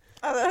face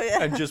Oh,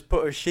 yeah. and just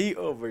put a sheet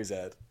over his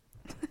head.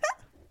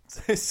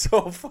 It's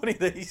so funny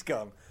that he's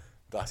gone.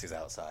 Glasses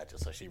outside,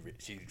 just so she's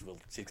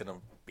gonna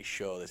be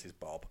sure this is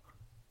Bob.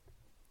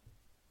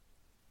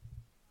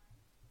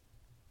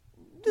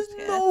 There's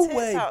Yeah, no tits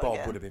way out Bob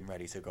again. would have been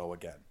ready to go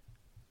again.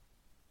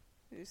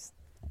 Who's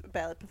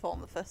barely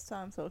performed the first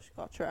time, so she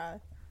got to try.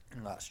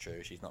 That's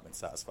true. She's not been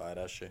satisfied,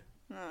 has she?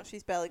 No,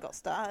 she's barely got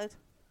started.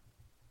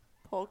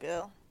 Poor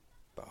girl.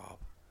 Bob.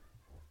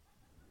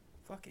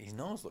 Fuck, his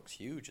nose looks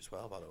huge as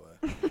well, by the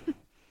way.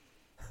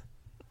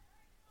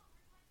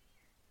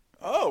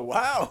 Oh,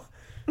 wow.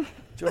 Do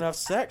you want to have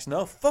sex?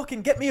 No.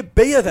 Fucking get me a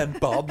beer then,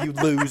 Bob, you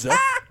loser.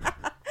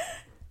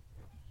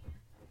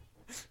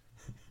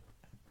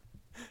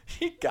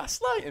 She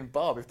gaslighting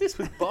Bob. If this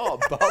was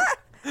Bob.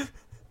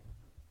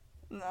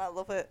 No, I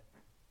love it.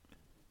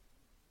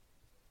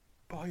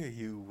 Boy, are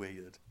you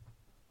weird.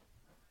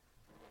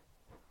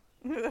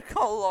 I'm going to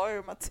call Laura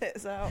with my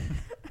tits out.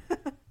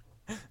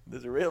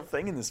 There's a real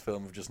thing in this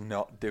film of just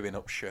not doing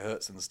up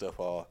shirts and stuff,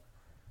 or,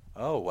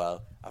 oh,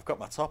 well, I've got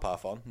my top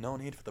half on, no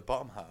need for the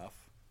bottom half.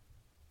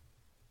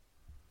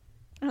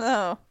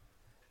 No.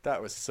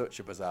 That was such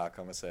a bizarre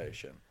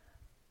conversation.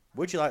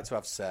 Would you like to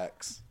have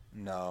sex?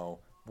 No.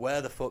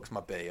 Where the fuck's my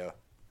beer?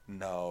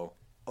 No.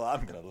 Well,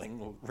 I'm going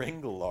to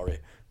wrangle Laurie.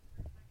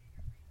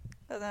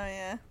 I know,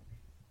 yeah.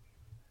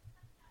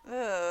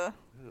 Ugh.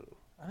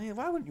 I mean,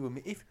 why wouldn't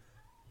you... If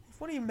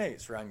one of your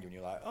mates rang you and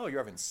you're like, oh, you're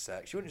having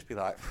sex, you wouldn't just be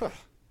like,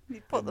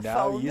 You put the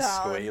now phone you're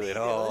down squealing.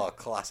 immediately. Oh,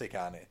 classic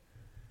Annie.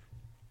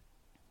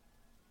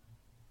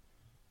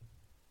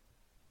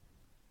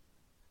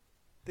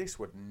 This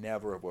would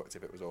never have worked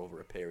if it was over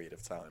a period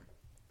of time.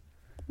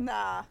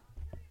 Nah.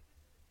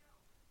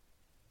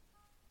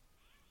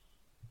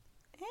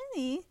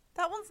 Annie?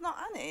 That one's not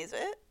Annie, is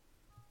it?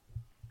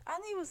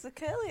 Annie was the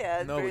curly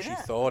haired No, but she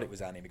brunette. thought it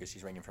was Annie because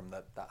she's ringing from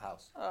that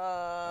house.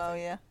 Oh,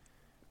 yeah.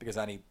 Because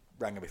Annie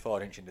rang her before,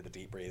 didn't she, and did the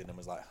deep breathing and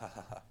was like, ha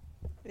ha ha.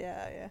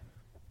 Yeah, yeah.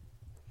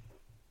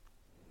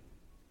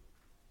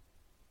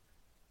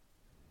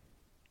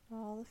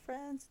 All the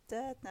friends are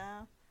dead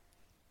now.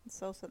 And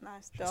so's a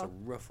nice It's a dog.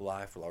 rough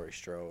life for Laurie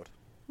Strode.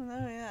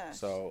 Oh, yeah.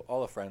 So,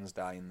 all her friends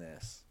die in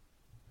this.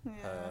 Yeah.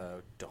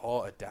 Her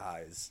daughter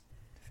dies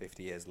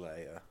 50 years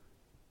later.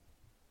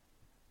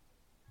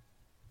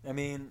 I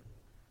mean,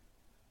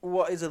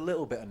 what is a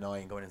little bit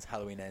annoying going into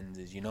Halloween Ends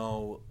is, you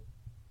know,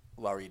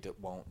 Laurie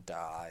won't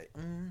die.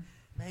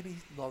 Maybe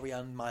Laurie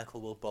and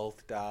Michael will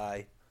both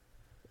die.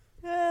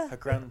 Yeah. Her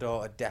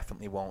granddaughter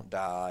definitely won't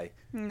die.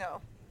 No.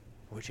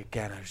 Which,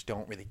 again, I just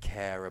don't really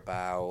care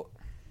about.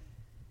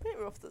 Bit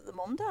rough that the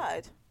mum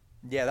died.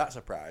 Yeah, that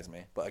surprised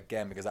me. But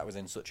again, because that was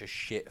in such a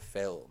shit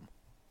film,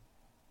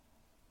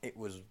 it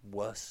was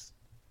worse.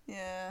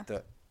 Yeah.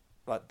 That,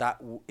 like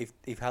that,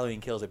 if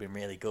Halloween Kills had been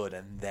really good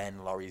and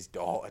then Laurie's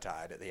daughter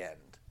died at the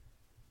end,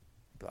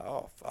 I'd be like,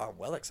 oh, I'm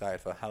well excited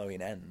for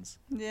Halloween Ends.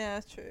 Yeah,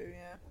 true,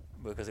 yeah.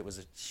 Because it was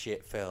a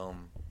shit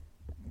film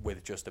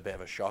with just a bit of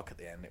a shock at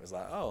the end. It was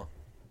like, oh,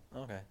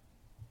 okay.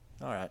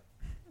 Alright.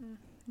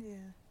 Yeah.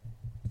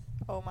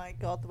 Oh my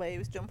god, the way he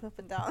was jumping up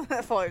and down.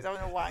 I thought he was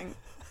having a wank.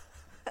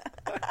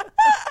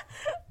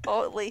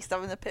 Or at least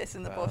having a piss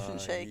in the bush and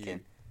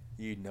shaking.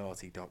 You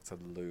naughty Dr.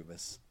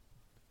 Loomis.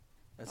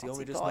 Has he Naughty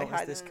only just boy noticed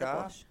hiding this in the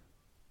car? bush.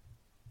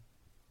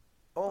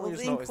 Only Love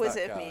just the noticed that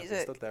inquisitive car. He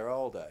music. stood there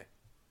all day.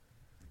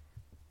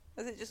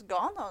 Has it just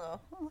gone or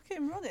no? Oh, look at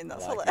him running.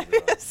 That's I like his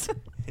hilarious.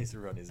 His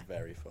run is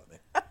very funny.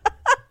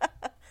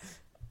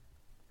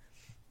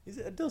 Is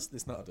it a duster?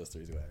 It's not a duster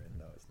he's wearing.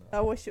 No, it's not.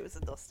 I wish it was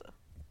a duster.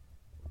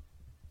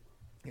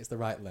 It's the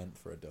right length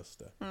for a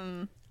duster.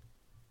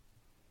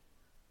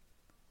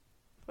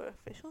 For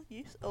official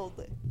use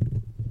only.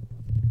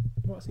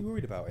 What's he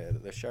worried about here?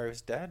 That the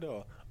sheriff's dead?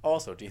 Or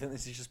also, do you think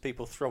this is just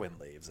people throwing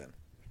leaves in?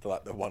 For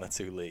like the one or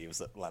two leaves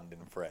that land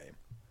in frame?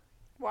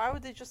 Why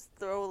would they just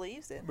throw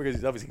leaves in? Because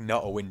it's obviously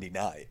not a windy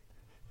night.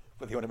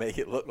 But they want to make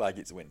it look like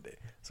it's windy.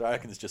 So I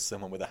reckon it's just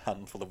someone with a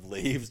handful of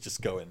leaves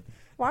just going,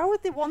 Why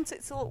would they want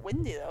it to look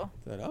windy though?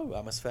 oh,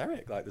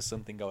 atmospheric, like there's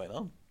something going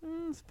on.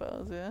 I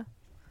suppose, yeah.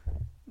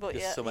 But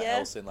Just yeah, something yeah,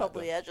 else in, like,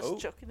 probably, the- yeah, just oh.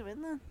 chucking them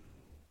in there.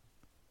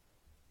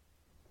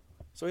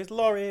 So is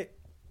Laurie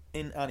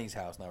in Annie's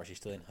house now, or is she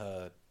still in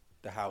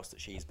the house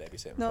that she's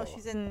babysitting No, for?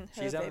 she's in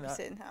her She's in that-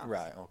 babysitting house.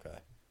 Right, okay.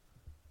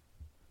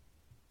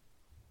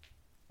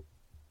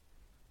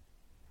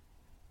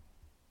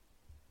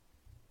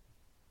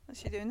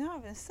 What's she doing now?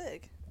 Having a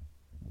cig?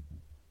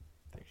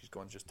 I think she's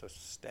going just to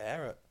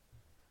stare at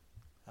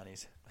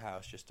Annie's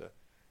house, just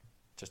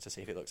to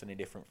see if it looks any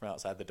different from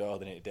outside the door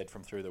than it did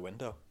from through the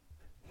window.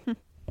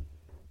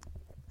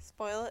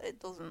 Spoiler, it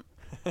doesn't.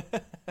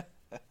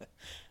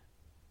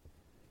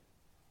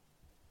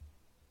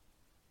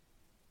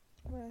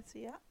 Where's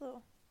he at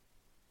though?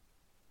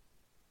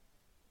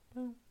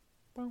 Boom,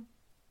 boom,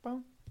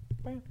 boom,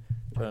 boom.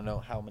 Do you want to know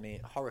how many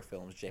horror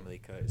films Jamie Lee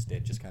Curtis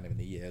did just kind of in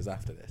the years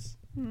after this?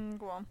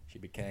 Go on. She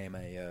became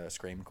a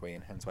Scream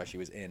Queen, hence why she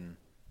was in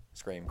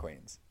Scream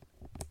Queens.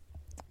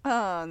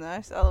 Oh,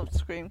 nice. I loved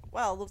Scream.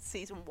 Well, I loved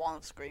season 1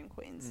 of Scream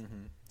Queens.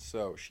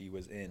 So she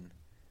was in.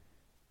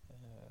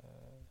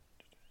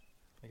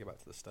 Let me get back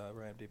to the start of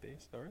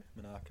IMDb. Sorry,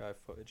 I'm in archive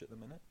footage at the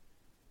minute.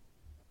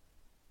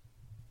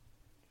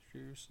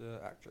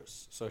 Producer,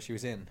 actress. So she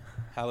was in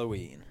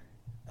Halloween,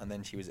 and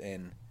then she was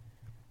in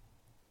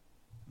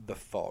The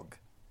Fog,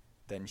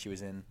 then she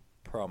was in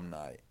Prom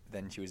Night,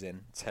 then she was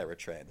in Terror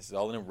Train. This is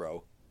all in a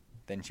row.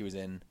 Then she was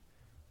in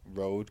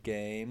Road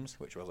Games,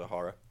 which was a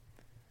horror.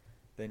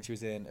 Then she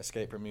was in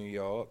Escape from New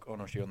York. Oh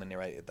no, she only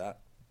narrated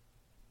that.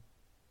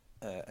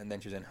 And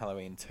then she was in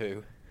Halloween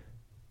 2.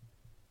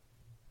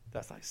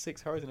 That's like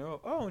 6 horrors in a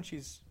row. Oh, and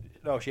she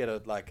had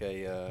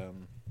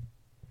an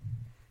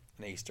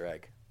Easter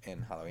egg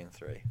in Halloween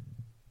 3.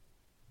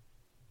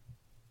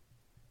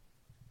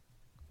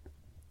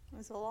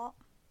 There's a lot.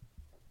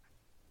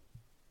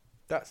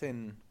 That's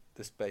in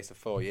the space of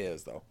 4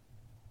 years, though.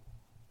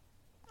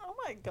 Oh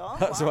my god.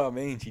 That's wow. what I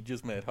mean. She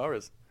just made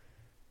horrors.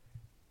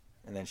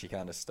 And then she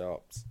kind of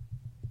stopped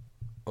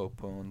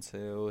up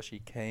until she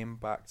came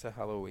back to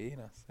Halloween,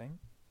 I think.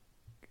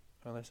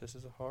 Unless this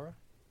is a horror.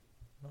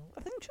 No.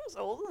 I think she was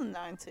older than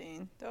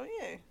 19, don't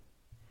you?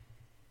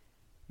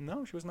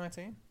 No, she was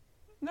 19.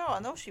 No, I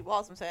know she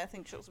was. I'm saying I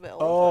think she was a bit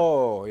older.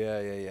 Oh,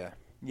 yeah.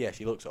 Yeah,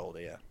 she looks older,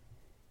 yeah.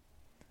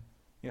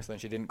 Yes, then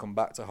she didn't come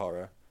back to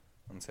horror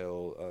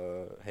until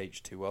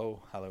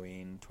H2O,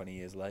 Halloween 20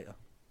 years later.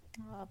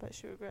 Oh, I bet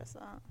she regrets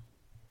that.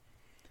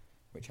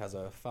 Which has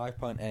a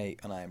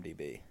 5.8 on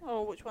IMDb.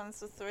 Oh, which one's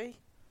the 3?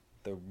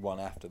 The one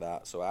after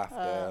that. So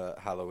after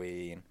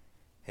Halloween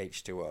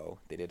H2O,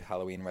 they did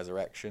Halloween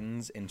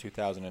Resurrections in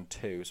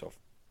 2002, so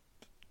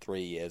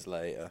 3 years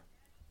later.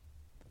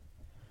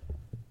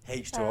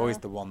 H2O is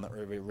the one that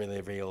really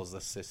reveals the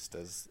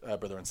sisters,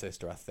 brother and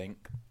sister, I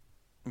think.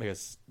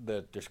 Because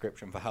the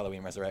description for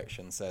Halloween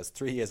Resurrection says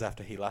 3 years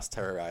after he last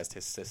terrorized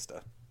his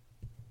sister.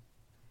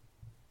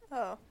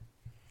 Oh.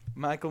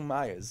 Michael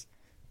Myers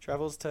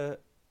travels to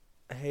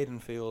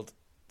Haddonfield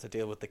to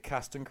deal with the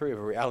cast and crew of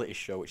a reality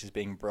show which is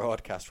being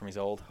broadcast from his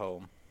old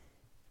home.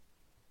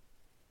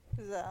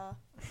 Bizarre.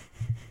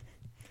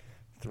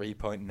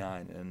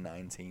 3.9 and a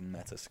 19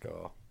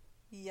 Metascore.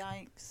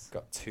 Yikes.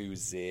 Got 2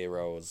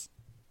 zeros.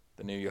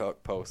 The New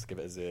York Post give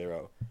it a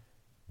 0.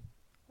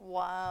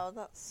 Wow,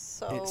 that's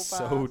so It's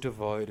bad. so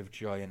devoid of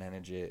joy and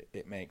energy,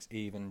 it makes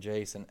even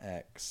Jason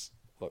X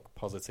look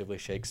positively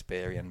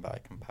Shakespearean by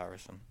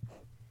comparison.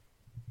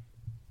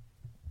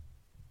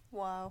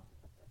 Wow.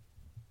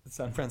 The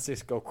San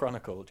Francisco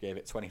Chronicle gave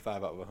it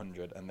 25 out of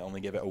 100 and they only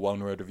gave it a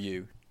 1-word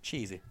review.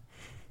 Cheesy.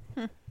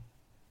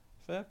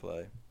 Fair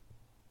play.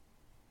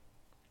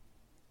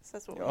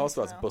 Says what It we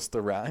also need has to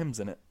know. Busta Rhymes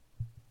in it.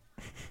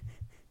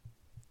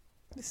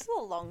 This is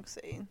a long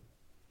scene.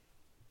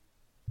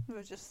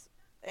 We're just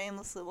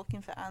aimlessly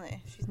looking for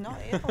Annie. She's not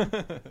able.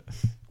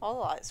 All the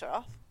lights are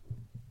off.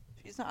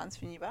 She's not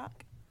answering you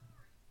back.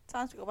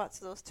 Time to go back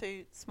to those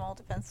 2 small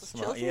defenseless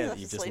children Yeah, that that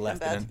you just asleep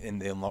left in bed. in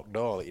the unlocked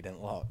door that you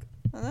didn't lock.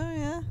 I know,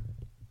 yeah.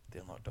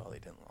 The unlocked door that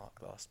you didn't lock.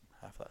 The last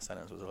half of that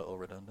sentence was a little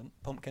redundant.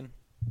 Pumpkin.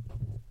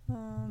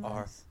 Oh,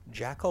 Or nice.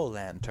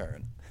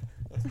 jack-o'-lantern.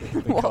 They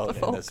What call the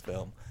it in this fuck?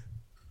 film.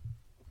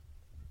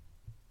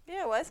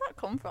 Yeah, where's that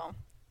come from?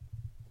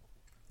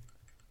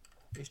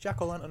 Is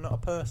jack-o'-lantern not a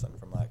person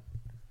from like...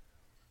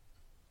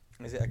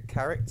 Is it a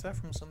character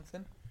from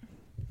something?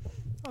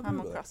 I'll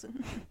Animal Google it.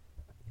 Crossing.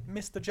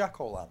 Mr.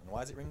 Jack-o'-lantern.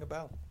 Why does it ring a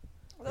bell?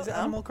 I don't Is it know.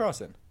 Animal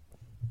Crossing?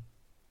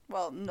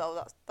 Well,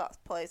 no, that's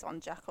plays on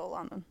Jack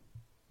O'Lantern.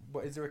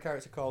 What, is there a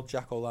character called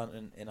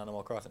Jack-o'-lantern in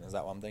Animal Crossing? Is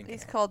that what I'm thinking?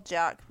 He's of? called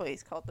Jack, but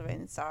he's called the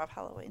reigning star of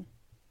Halloween.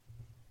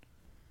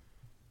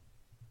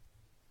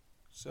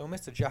 So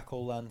Mr.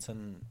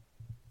 Jack-o'-lantern...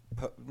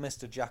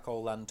 Mr.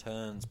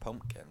 Jack-o'-lantern's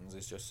pumpkins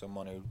is just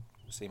someone who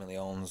seemingly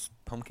owns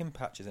pumpkin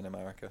patches in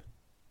America.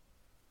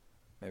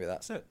 Maybe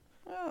that's it.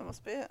 Oh, that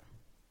must be it.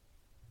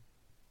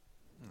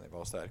 And they've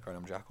all started calling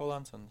them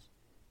Jack-o'-lanterns.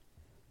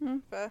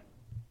 Fair.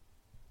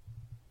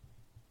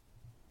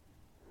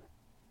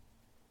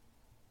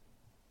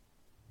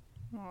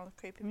 Oh, the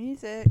creepy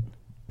music.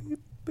 Boop,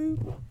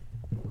 boop.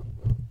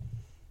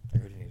 I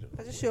really need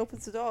I just she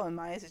opens the door and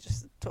Myers is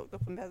just tucked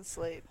up in bed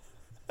asleep.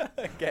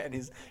 getting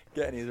his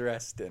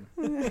rest in.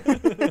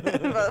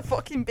 What a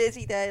fucking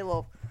busy day,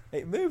 love.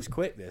 It moves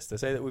quick, this. They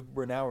say that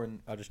we're an hour and...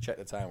 I just checked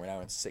the time. We're an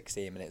hour and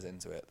 16 minutes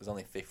into it. There's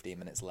only 15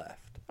 minutes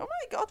left. Oh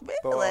my god,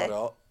 But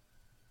really?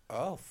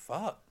 oh,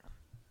 fuck.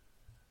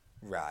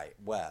 Right,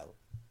 well.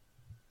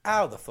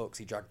 How the fuck's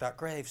he dragged that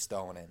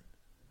gravestone in?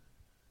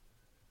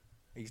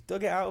 He's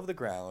dug it out of the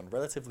ground,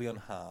 relatively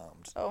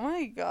unharmed. Oh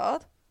my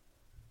god.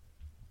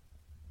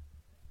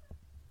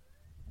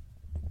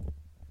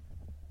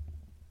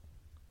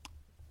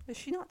 Is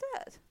she not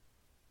dead?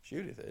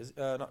 Judith is.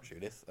 Not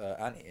Judith.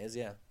 Annie is,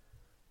 yeah.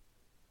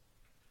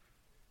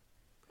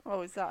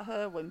 Oh, is that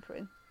her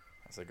whimpering?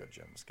 That's a good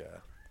jump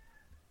scare.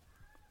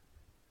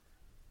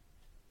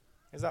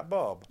 Is that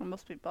Bob? It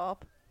must be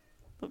Bob.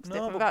 Looks No,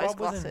 different but without his Bob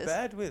was glasses. in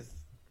bed with...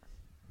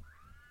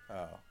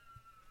 Oh.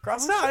 Oh,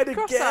 Cross-eyed she's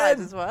again! cross-eyed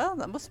as well.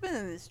 That must have been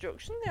an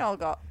instruction they all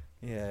got.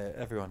 Yeah,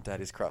 everyone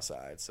dead is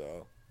cross-eyed,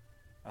 so...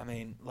 I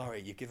mean,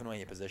 Laurie, you've given away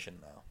your position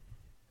now.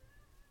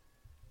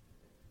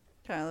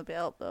 Can't really be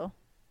helped though.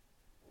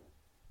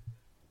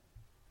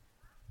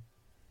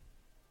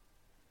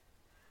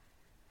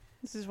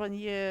 This is when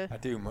you... I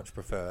do much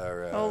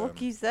prefer... oh, look,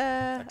 he's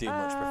there. I do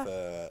much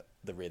prefer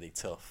the really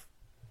tough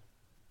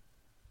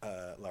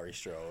Laurie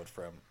Strode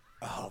from...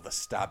 Oh, the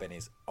stabbing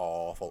is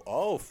awful.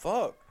 Oh,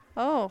 fuck!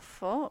 Oh,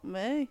 fuck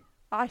me.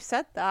 I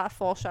said that. I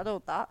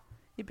foreshadowed that.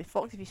 You'd be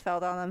fucked if you fell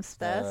down them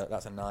stairs.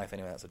 That's a knife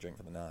anyway, that's a drink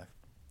for the knife.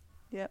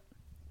 Yep.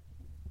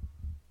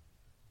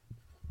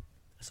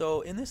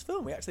 So, in this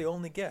film, we actually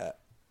only get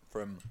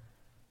from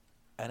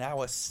an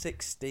hour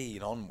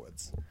 16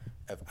 onwards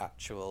of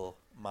actual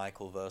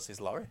Michael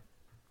versus Laurie.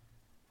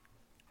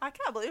 I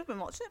can't believe we've been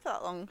watching it for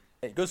that long.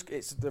 It goes.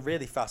 It's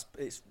really fast.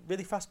 It's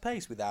really fast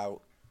paced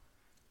without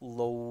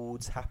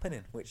loads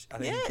happening, which I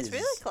think It's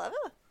really clever.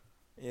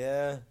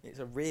 Yeah, it's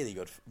a really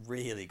good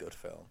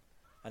film,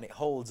 and it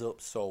holds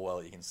up so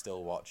well. You can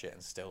still watch it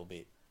and still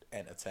be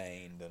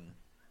entertained, and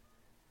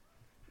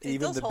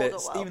even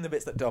the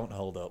bits that don't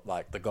hold up,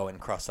 like the going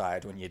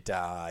cross-eyed when you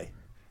die,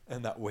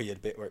 and that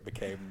weird bit where it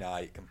became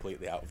night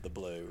completely out of the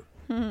blue.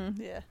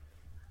 Yeah.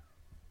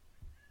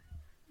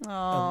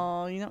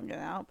 Oh, you're not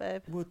getting out,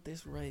 babe. Would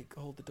this rake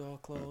hold the door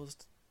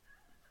closed?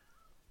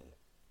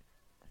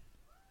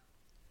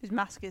 His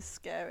mask is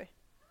scary.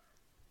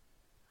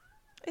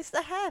 It's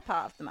the hair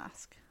part of the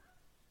mask.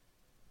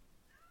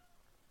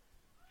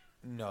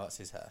 No, it's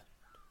his hair.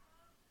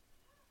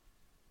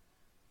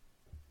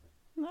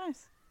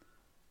 Nice.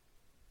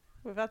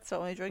 We've had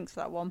so many drinks for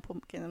that one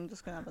pumpkin, I'm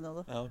just going to have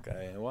another.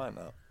 Okay, why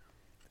not?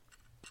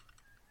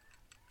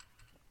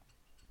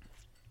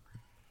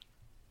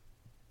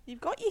 You've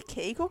got your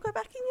key, go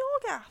back in your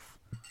gaff.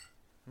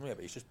 Yeah,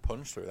 but he's just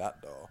punched through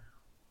that door.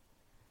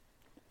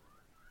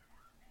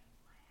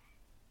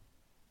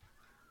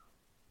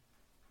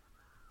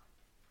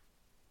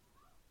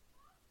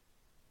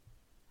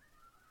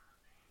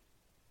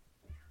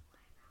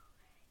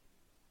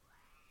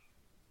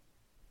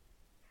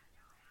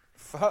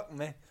 Fuck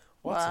me.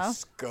 What Wow. a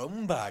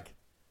scumbag.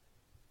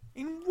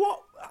 In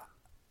what...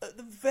 At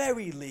the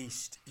very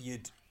least,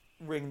 you'd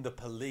ring the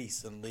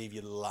police and leave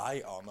your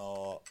light on,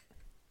 or...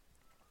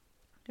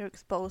 You're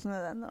exposing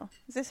her then, though.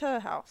 Is this her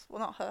house? Well,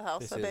 not her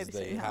house, This her is the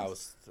babysitting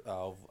house. house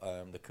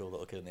of the cool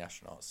little kid in the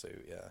astronaut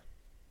suit, yeah.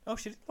 Oh,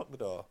 she did lock the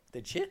door.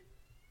 Did she?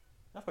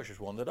 I thought she just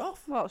wandered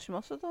off. Well, she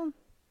must have done.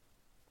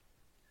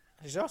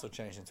 She's also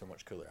changed into a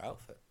much cooler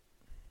outfit.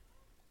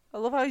 I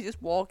love how he's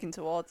just walking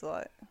towards,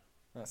 like...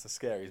 That's the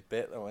scariest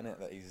bit, though, isn't it?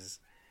 That it's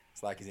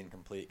like he's in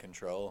complete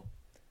control.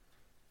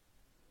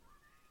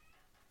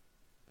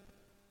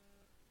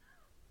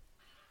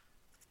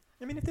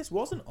 I mean, if this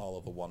wasn't all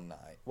over one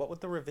night, what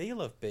would the reveal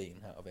have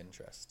been, out of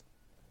interest?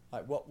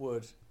 Like, what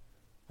would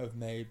have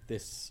made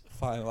this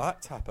final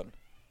act happen?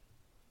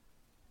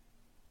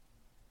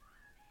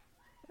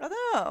 I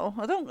don't know.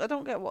 I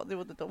don't get what they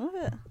would have done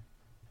with it.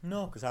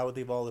 No, because how would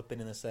they all have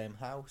been in the same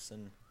house?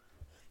 And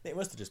it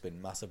must have just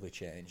been massively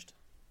changed.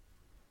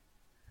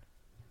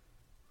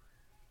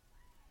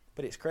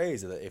 But it's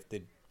crazy that if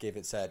they'd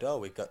said, oh,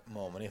 we've got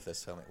more money for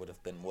this film, it would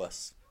have been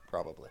worse,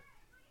 probably.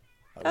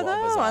 Like, I what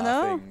know, a bizarre I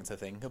know. thing to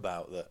think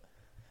about, that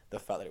the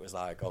fact that it was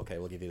like, okay,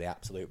 we'll give you the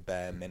absolute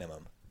bare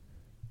minimum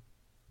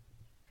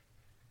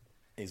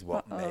is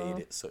what made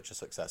it such a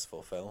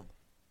successful film.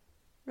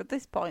 At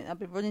this point, I'd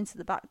be running to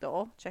the back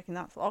door, checking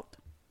that's locked,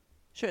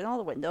 shutting all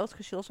the windows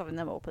because she loves having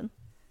them open.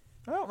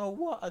 I don't know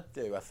what I'd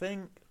do. I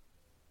think...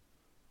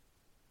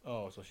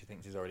 Oh, so she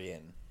thinks he's already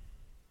in.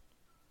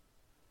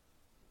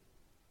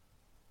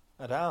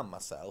 I'd arm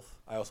myself.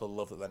 I also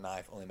love that the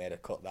knife only made a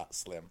cut that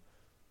slim.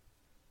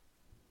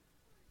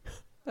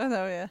 I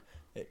know, yeah.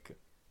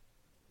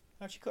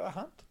 How'd she cut her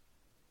hand?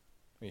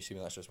 Are you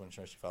assuming that's just when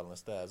she fell on the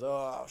stairs?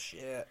 Oh,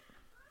 shit.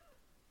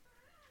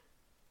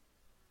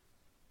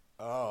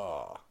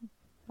 Oh.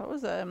 That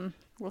was,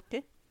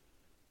 lucky.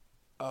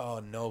 Oh,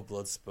 no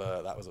blood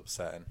spurt. That was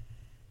upsetting.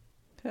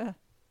 Yeah.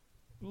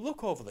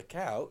 Look over the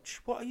couch.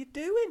 What are you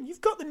doing?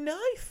 You've got the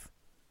knife.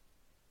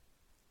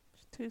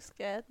 She's too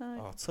scared now.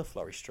 Oh, Tough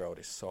Laurie Strode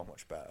is so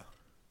much better.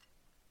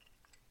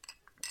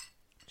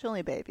 She's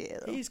only a baby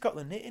here, though. He's got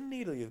the knitting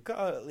needle. You've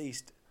got to at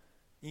least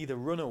either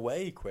run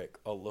away quick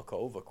or look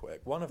over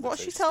quick. One of the two.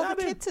 What's she tell the Stab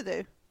him. kid to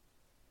do?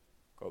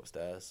 Go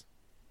upstairs.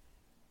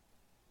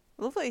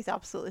 I love that he's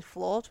absolutely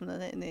floored from the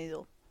knitting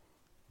needle.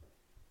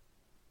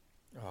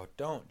 Oh,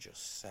 don't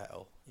just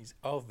settle. He's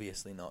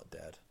obviously not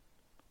dead.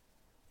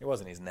 It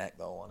wasn't his neck,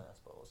 though, wasn't it, I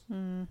suppose?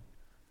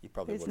 You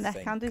probably His would neck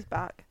think. and his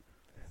back.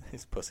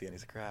 His pussy and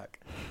his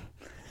crack.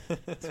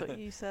 That's what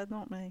you said,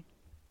 not me.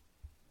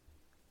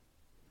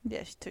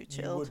 Yeah, she's too You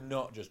chilled. would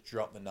not just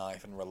drop the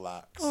knife and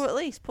relax. Or at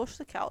least push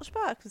the couch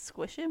back and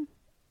squish him.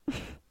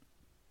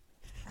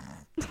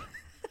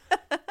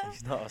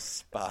 He's not a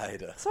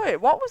spider. Sorry,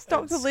 what was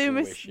And Dr.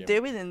 Loomis squish him.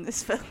 doing in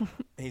this film?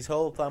 His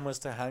whole plan was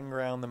to hang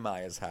around the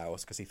Myers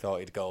house because he thought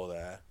he'd go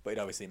there, but he'd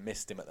obviously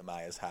missed him at the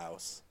Myers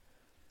house.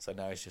 So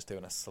now he's just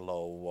doing a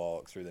slow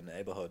walk through the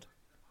neighbourhood.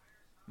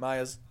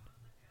 Myers.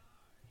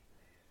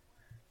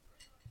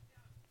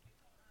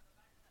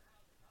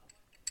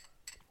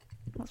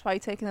 That's why you're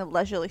taking a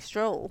leisurely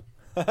stroll.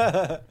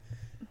 Now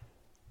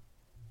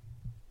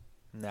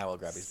I'll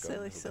grab his gun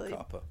Silly, with silly. the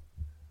copper.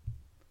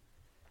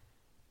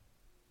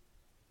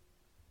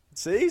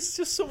 See, it's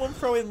just someone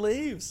throwing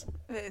leaves.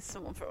 It is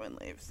someone throwing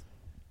leaves.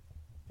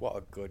 What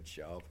a good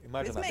job.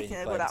 Imagine It's that making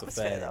being a claim good to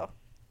atmosphere, fame. though.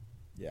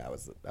 Yeah, I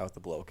was the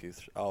bloke who...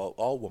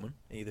 all woman.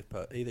 Either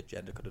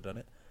gender could have done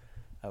it.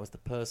 I was the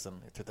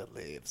person who threw the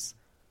leaves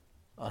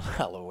on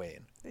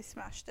Halloween. They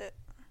smashed it.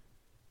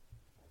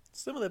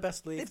 Some of the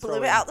best They leaf blew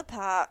throwing... it out the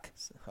park.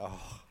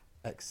 Oh,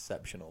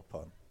 exceptional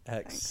pun.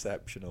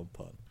 Exceptional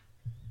pun.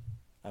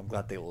 I'm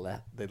glad they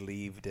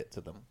leaved it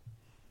to them.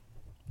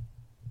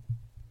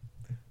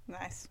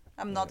 Nice.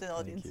 I'm nodding Thank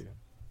audience. you.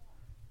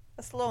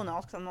 A slow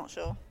nod because I'm not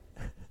sure.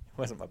 It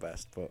wasn't my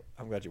best, but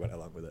I'm glad you went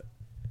along with it.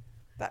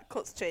 That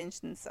cut's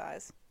changed in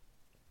size.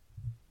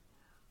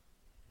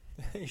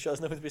 You sure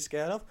there's nothing to be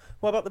scared of?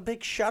 What about the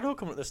big shadow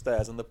coming up the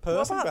stairs and the What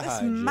person about this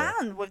behind you?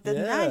 man with the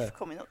Yeah. knife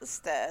coming up the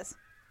stairs?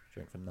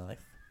 Drink for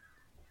knife.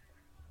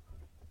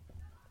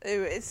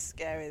 Ooh, it is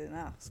scary than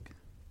ask.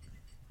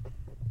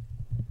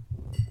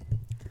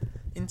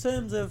 In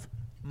terms of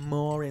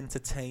more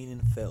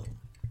entertaining film,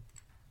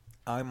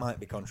 I might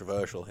be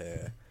controversial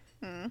here.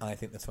 I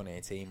think the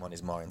 2018 one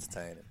is more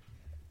entertaining.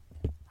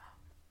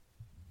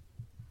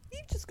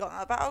 You've just gone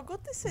on about how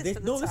good this is for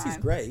the This is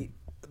time. great,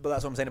 but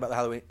that's what I'm saying about the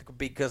Halloween,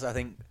 because I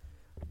think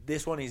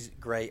this one is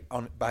great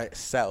by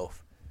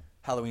itself.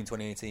 Halloween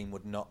 2018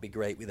 would not be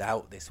great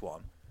without this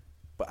one,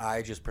 but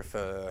I just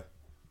prefer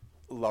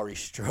Laurie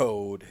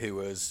Strode, who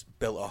has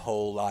built a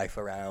whole life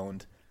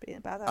around, Being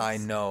a badass. I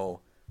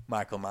know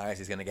Michael Myers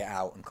is going to get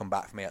out and come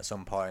back for me at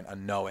some point. I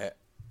know it.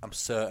 I'm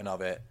certain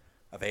of it.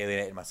 I've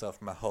alienated myself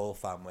from my whole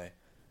family.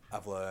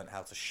 I've learned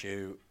how to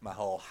shoot. My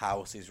whole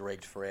house is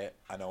rigged for it.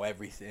 I know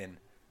everything.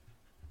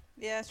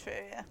 Yeah, true,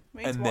 yeah.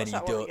 We need And to then watch you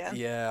that do, one again.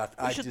 yeah.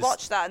 We should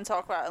watch that and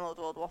talk about it in Old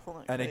World Waffle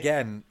next And week.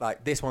 again,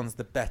 like, this one's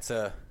the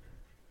better.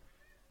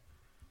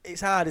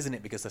 It's hard, isn't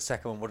it? Because the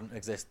second one wouldn't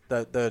exist.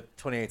 The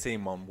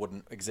 2018 one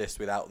wouldn't exist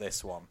without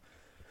this one.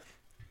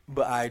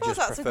 But I Well, just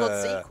that's prefer. a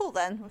good sequel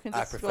then. We can I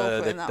just go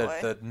prefer for it in that way.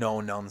 the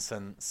no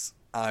nonsense.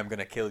 I'm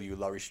gonna kill you,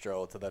 Laurie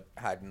Strode, to the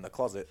hide in the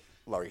closet,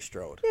 Laurie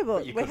Strode. Yeah,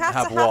 but you we couldn't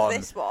have to have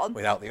this one.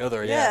 without the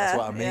other. Yeah, that's Yeah,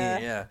 what I mean. yeah.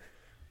 Yeah.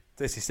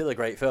 This is still a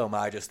great film.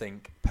 I just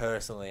think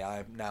personally,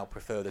 I now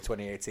prefer the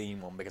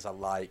 2018 one because I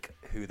like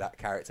who that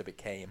character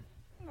became.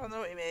 I know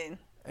what you mean.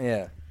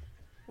 Yeah.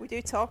 We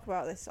do talk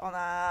about this on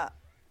our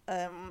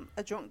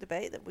a drunk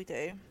debate that we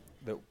do.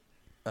 But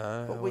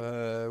we-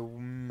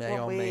 may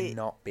or when may we-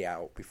 not be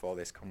out before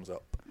this comes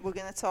up. We're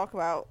going to talk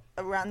about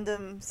a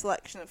random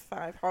selection of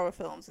 5 horror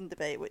films and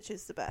debate which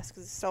is the best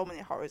because there's so many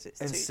horrors it's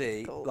And too see,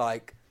 difficult.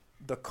 like,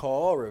 the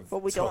core of But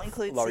we don't tough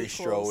include Laurie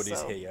sequels, Strode is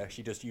so- here.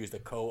 She just used a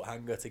coat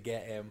hanger to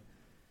get him.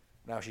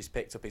 Now she's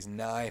picked up his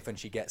knife and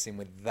she gets him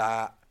with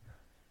that.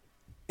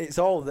 It's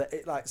all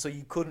that, like, so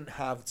you couldn't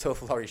have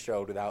tough Laurie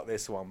Strode without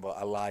this one, but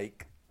I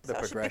like the so she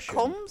progression.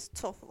 becomes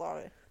tough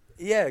Laurie.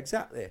 Yeah,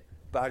 exactly.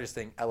 But I just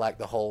think I like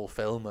the whole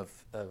film of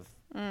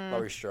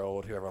Laurie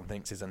Strode, who everyone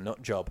thinks is a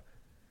nut job.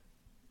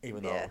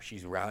 Even Yeah. though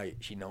she's right.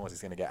 She knows he's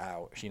going to get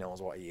out. She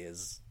knows what he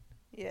is.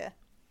 Yeah.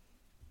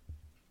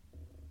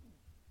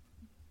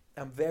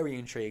 I'm very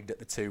intrigued at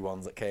the 2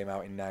 ones that came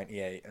out in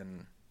 98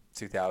 and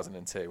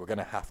 2002. We're going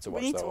to have to We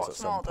watch need those to watch at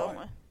them all, some don't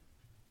point.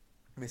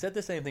 we? We said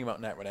the same thing about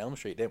Nightmare on Elm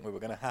Street, didn't we? We're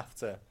going to have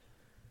to...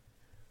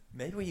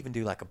 Maybe we even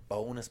do like a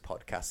bonus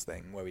podcast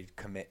thing where we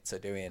commit to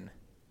doing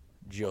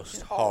just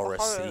Just all the horror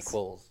horrors.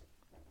 sequels.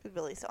 Could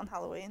release it on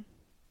Halloween.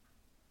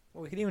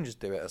 Well, we could even just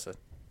do it as a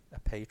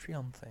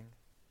Patreon thing.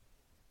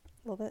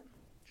 Love it.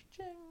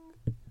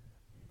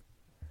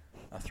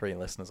 Our 3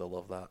 listeners will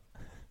love that.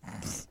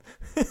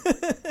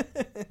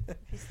 If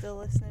you're still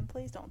listening,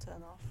 please don't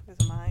turn off. There's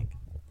a mic.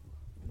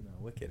 No,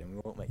 we're kidding.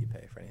 We won't make you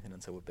pay for anything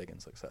until we're big and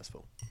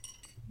successful.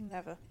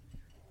 Never.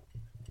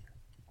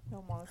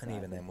 No more. And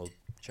even then, we'll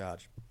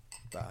charge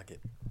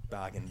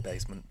bargain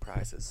basement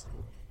prices.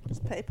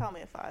 Just PayPal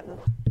me a £5.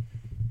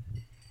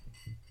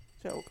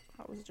 Joke.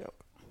 That was a joke.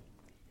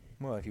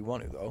 Well, if you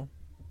want to, though,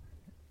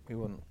 we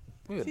wouldn't.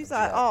 She's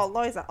like, oh,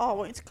 Laurie's like, oh, I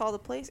want you to call the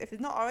police. If they've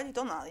not already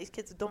done that, these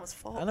kids are dumb as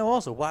fuck. I know.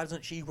 Also, why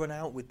doesn't she run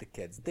out with the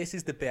kids? This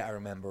is the bit I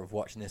remember of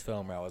watching this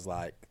film where I was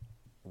like,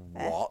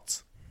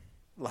 "What?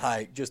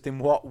 Like, just in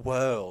what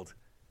world?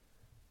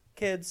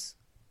 Kids,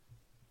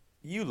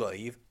 you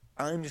leave.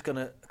 I'm just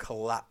gonna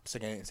collapse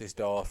against this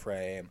door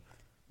frame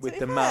with be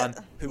the fair, man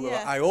who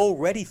yeah. I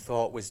already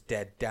thought was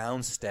dead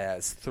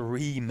downstairs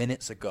 3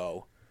 minutes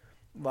ago.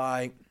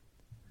 Like,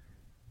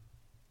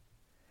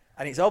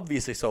 and it's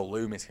obviously so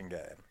Loomis can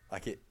get him.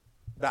 Like,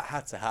 that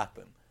had to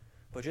happen.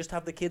 But just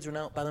have the kids run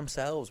out by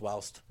themselves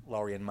whilst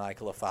Laurie and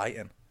Michael are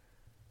fighting.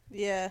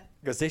 Yeah.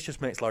 Because this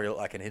just makes Laurie look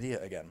like an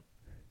idiot again.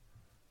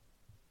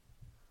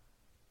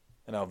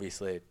 And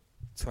obviously,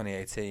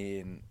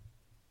 2018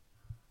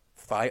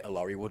 fighter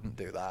Laurie wouldn't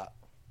do that.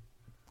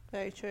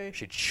 Very true.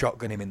 She'd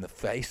shotgun him in the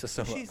face or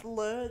something. She's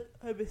learned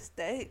her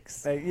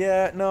mistakes.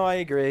 Yeah, no, I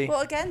agree.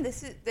 But again,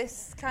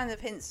 this kind of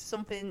hints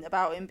something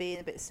about him being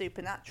a bit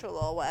supernatural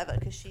or whatever,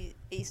 because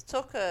he's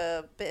took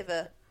a bit of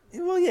a.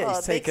 Well, yeah, Oh,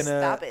 he's a big taken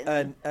stabbing.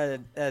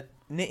 a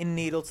knitting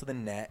needle to the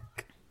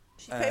neck.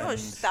 She pretty much And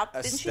stabbed.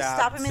 a Didn't she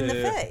stab him in the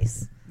to-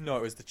 face? No,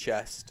 it was the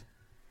chest.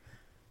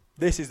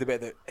 This is the bit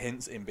that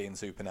hints at him being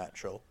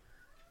supernatural,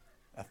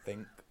 I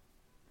think.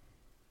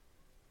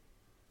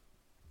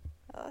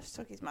 Oh, she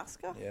took his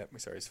mask off. Yeah, we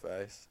saw his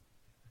face.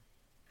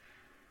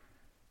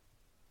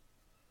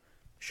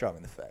 Shot him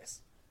in the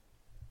face.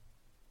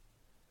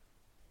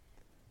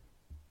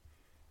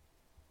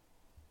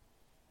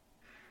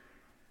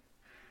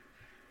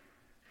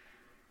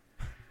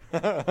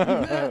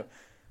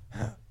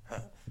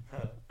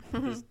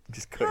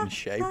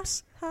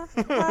 shapes.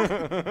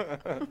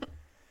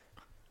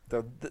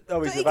 Don't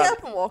Obviously, you get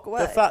up and walk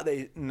away? the fact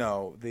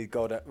that they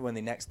go when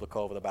they next look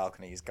over the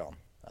balcony, he's gone.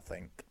 I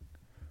think.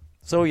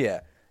 So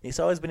yeah, it's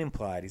always been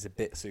implied he's a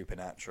bit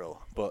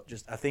supernatural, but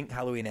just I think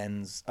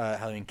Halloween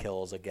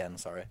Kills again.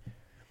 Sorry,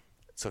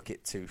 took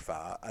it too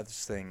far. I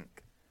just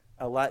think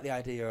I like the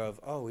idea of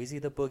is he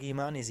the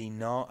boogeyman? Is he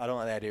not? I don't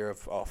like the idea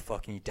of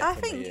fucking he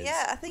definitely is.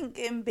 I think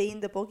him being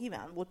the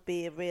boogeyman would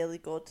be a really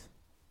good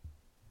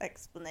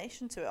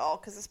explanation to it all,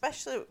 because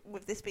especially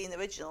with this being the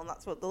original, and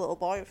that's what the little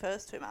boy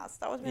refers to him as.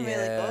 That would be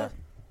really good.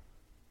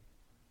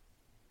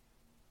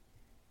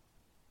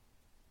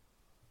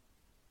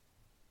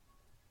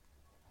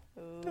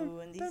 Ooh,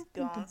 and he's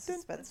gone.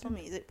 Suspenseful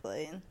music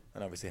playing.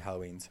 And obviously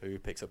Halloween 2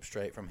 picks up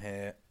straight from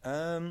here. I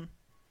don't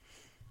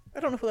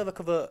know if we'll ever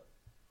cover...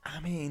 I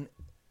mean,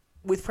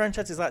 with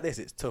franchises like this,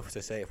 it's tough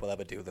to say if we'll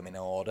ever do them in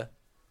order.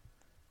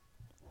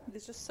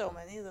 There's just so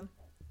many of them.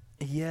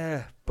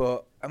 Yeah,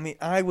 but, I mean,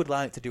 I would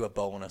like to do a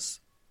bonus.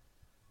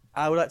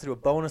 I would like to do a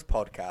bonus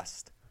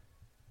podcast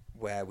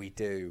where we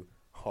do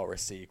horror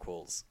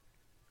sequels.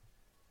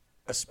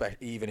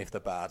 Even if they're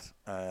bad.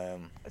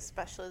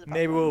 Especially the bad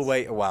maybe ones. we'll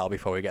wait a while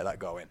before we get that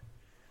going.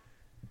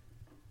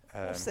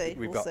 We'll see.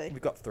 We've see.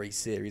 got 3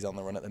 series on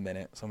the run at the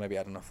minute, so maybe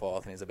adding a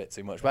 4th is a bit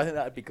too much. But I think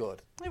that'd be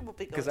good. It would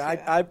be good. Because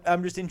yeah.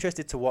 I'm just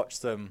interested to watch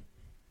them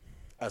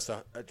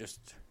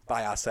just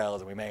by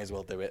ourselves, and we may as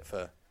well do it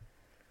for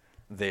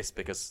this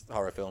because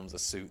horror films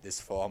suit this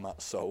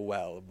format so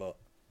well. But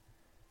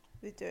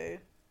They do.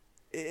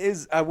 it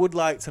is. I would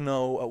like to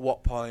know at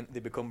what point they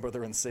become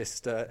brother and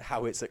sister,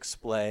 how it's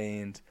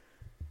explained.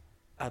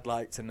 I'd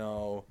like to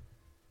know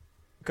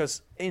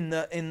because in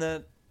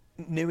the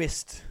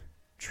newest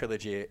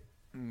trilogy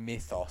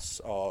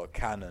mythos or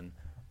canon,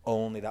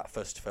 only that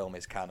first film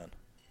is canon.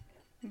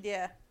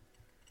 Yeah.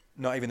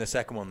 Not even the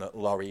second one that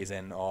Laurie is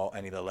in, or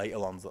any of the later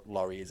ones that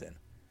Laurie is in.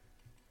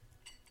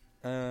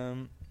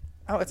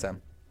 Out of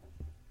 10.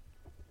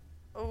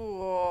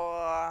 Ooh,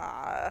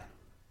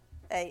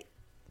 8.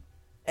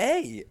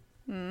 8?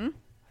 Hmm.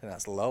 I think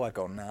that's low. I'd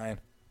go 9.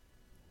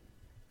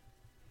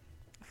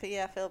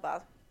 I feel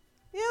bad.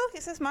 Yeah, look,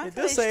 it says mine. It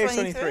does say it's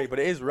 23, but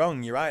it is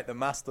wrong. You're right. The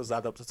math does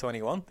add up to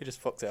 21. They just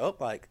fucked it up,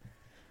 like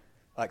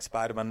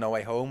Spider-Man No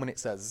Way Home, when it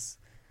says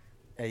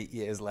 8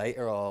 years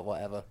later or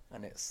whatever,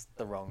 and it's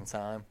the wrong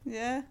time.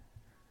 Yeah.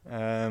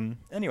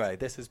 Anyway,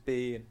 this has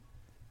been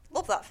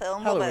Love that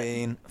film. Love it.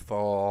 Halloween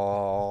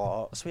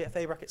for Sweet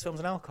FA Brackets Films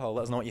and Alcohol.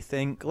 Let us know what you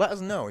think. Let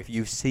us know if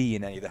you've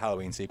seen any of the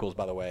Halloween sequels,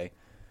 by the way.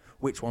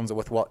 Which ones are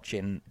worth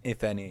watching,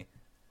 if any.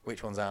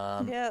 Which ones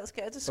aren't. Yeah, let's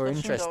get a Or discussion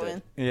interested.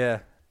 going. Yeah.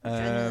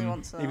 Genuinely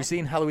want to know. Have you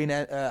seen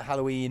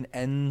Halloween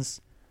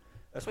Ends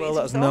as Tweet well?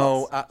 Let us some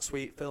know thoughts. at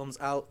Sweet Films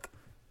Alc.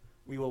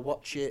 We will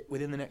watch it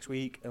within the next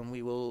week, and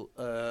we will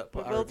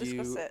put our review,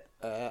 discuss it.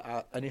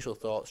 our initial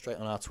thoughts straight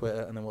on our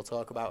Twitter, and then we'll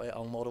talk about it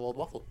on Lord of Old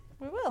Waffle.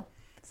 We will.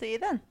 See you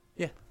then.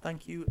 Yeah,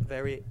 thank you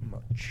very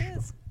much.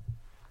 Cheers.